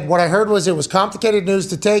guy's head. What I heard was it was complicated news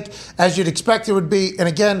to take, as you'd expect it would be. And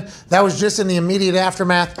again, that was just in the immediate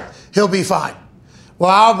aftermath. He'll be fine. Well,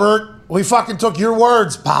 Albert, we fucking took your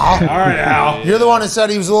words, pal. All right, Al. You're the one that said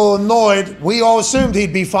he was a little annoyed. We all assumed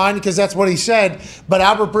he'd be fine because that's what he said. But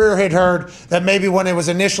Albert Breer had heard that maybe when it was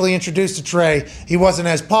initially introduced to Trey, he wasn't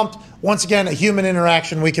as pumped. Once again, a human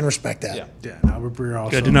interaction. We can respect that. Yeah. Albert Breer also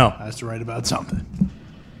Good to know. has to write about something.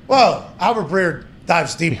 Well, Albert Breer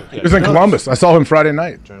dives deeper. He was in Columbus. I saw him Friday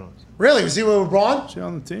night. Really? Was he with LeBron? Is he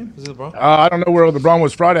on the team? Is it LeBron? I don't know where LeBron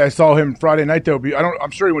was Friday. I saw him Friday night though.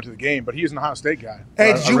 I'm sure he went to the game, but he's an Ohio State guy.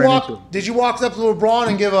 Hey, did you walk up to LeBron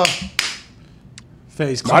and give a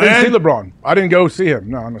face? I didn't see LeBron. I didn't go see him.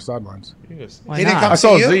 No, on the sidelines. He didn't come I see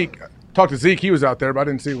saw you? Zeke. Talked to Zeke. He was out there, but I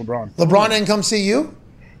didn't see LeBron. LeBron didn't come see you?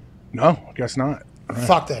 No, I guess not.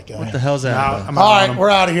 Fuck that guy. What the hell's that? All right, we're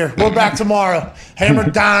out of here. We're back tomorrow. Hammer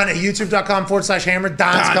Don at youtube.com/Hammer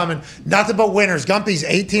Don's coming. Nothing but winners. Gumpy's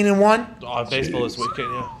 18-1. On baseball this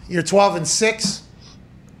weekend, yeah. You're 12-6.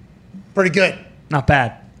 Pretty good. Not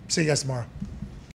bad. See you guys tomorrow.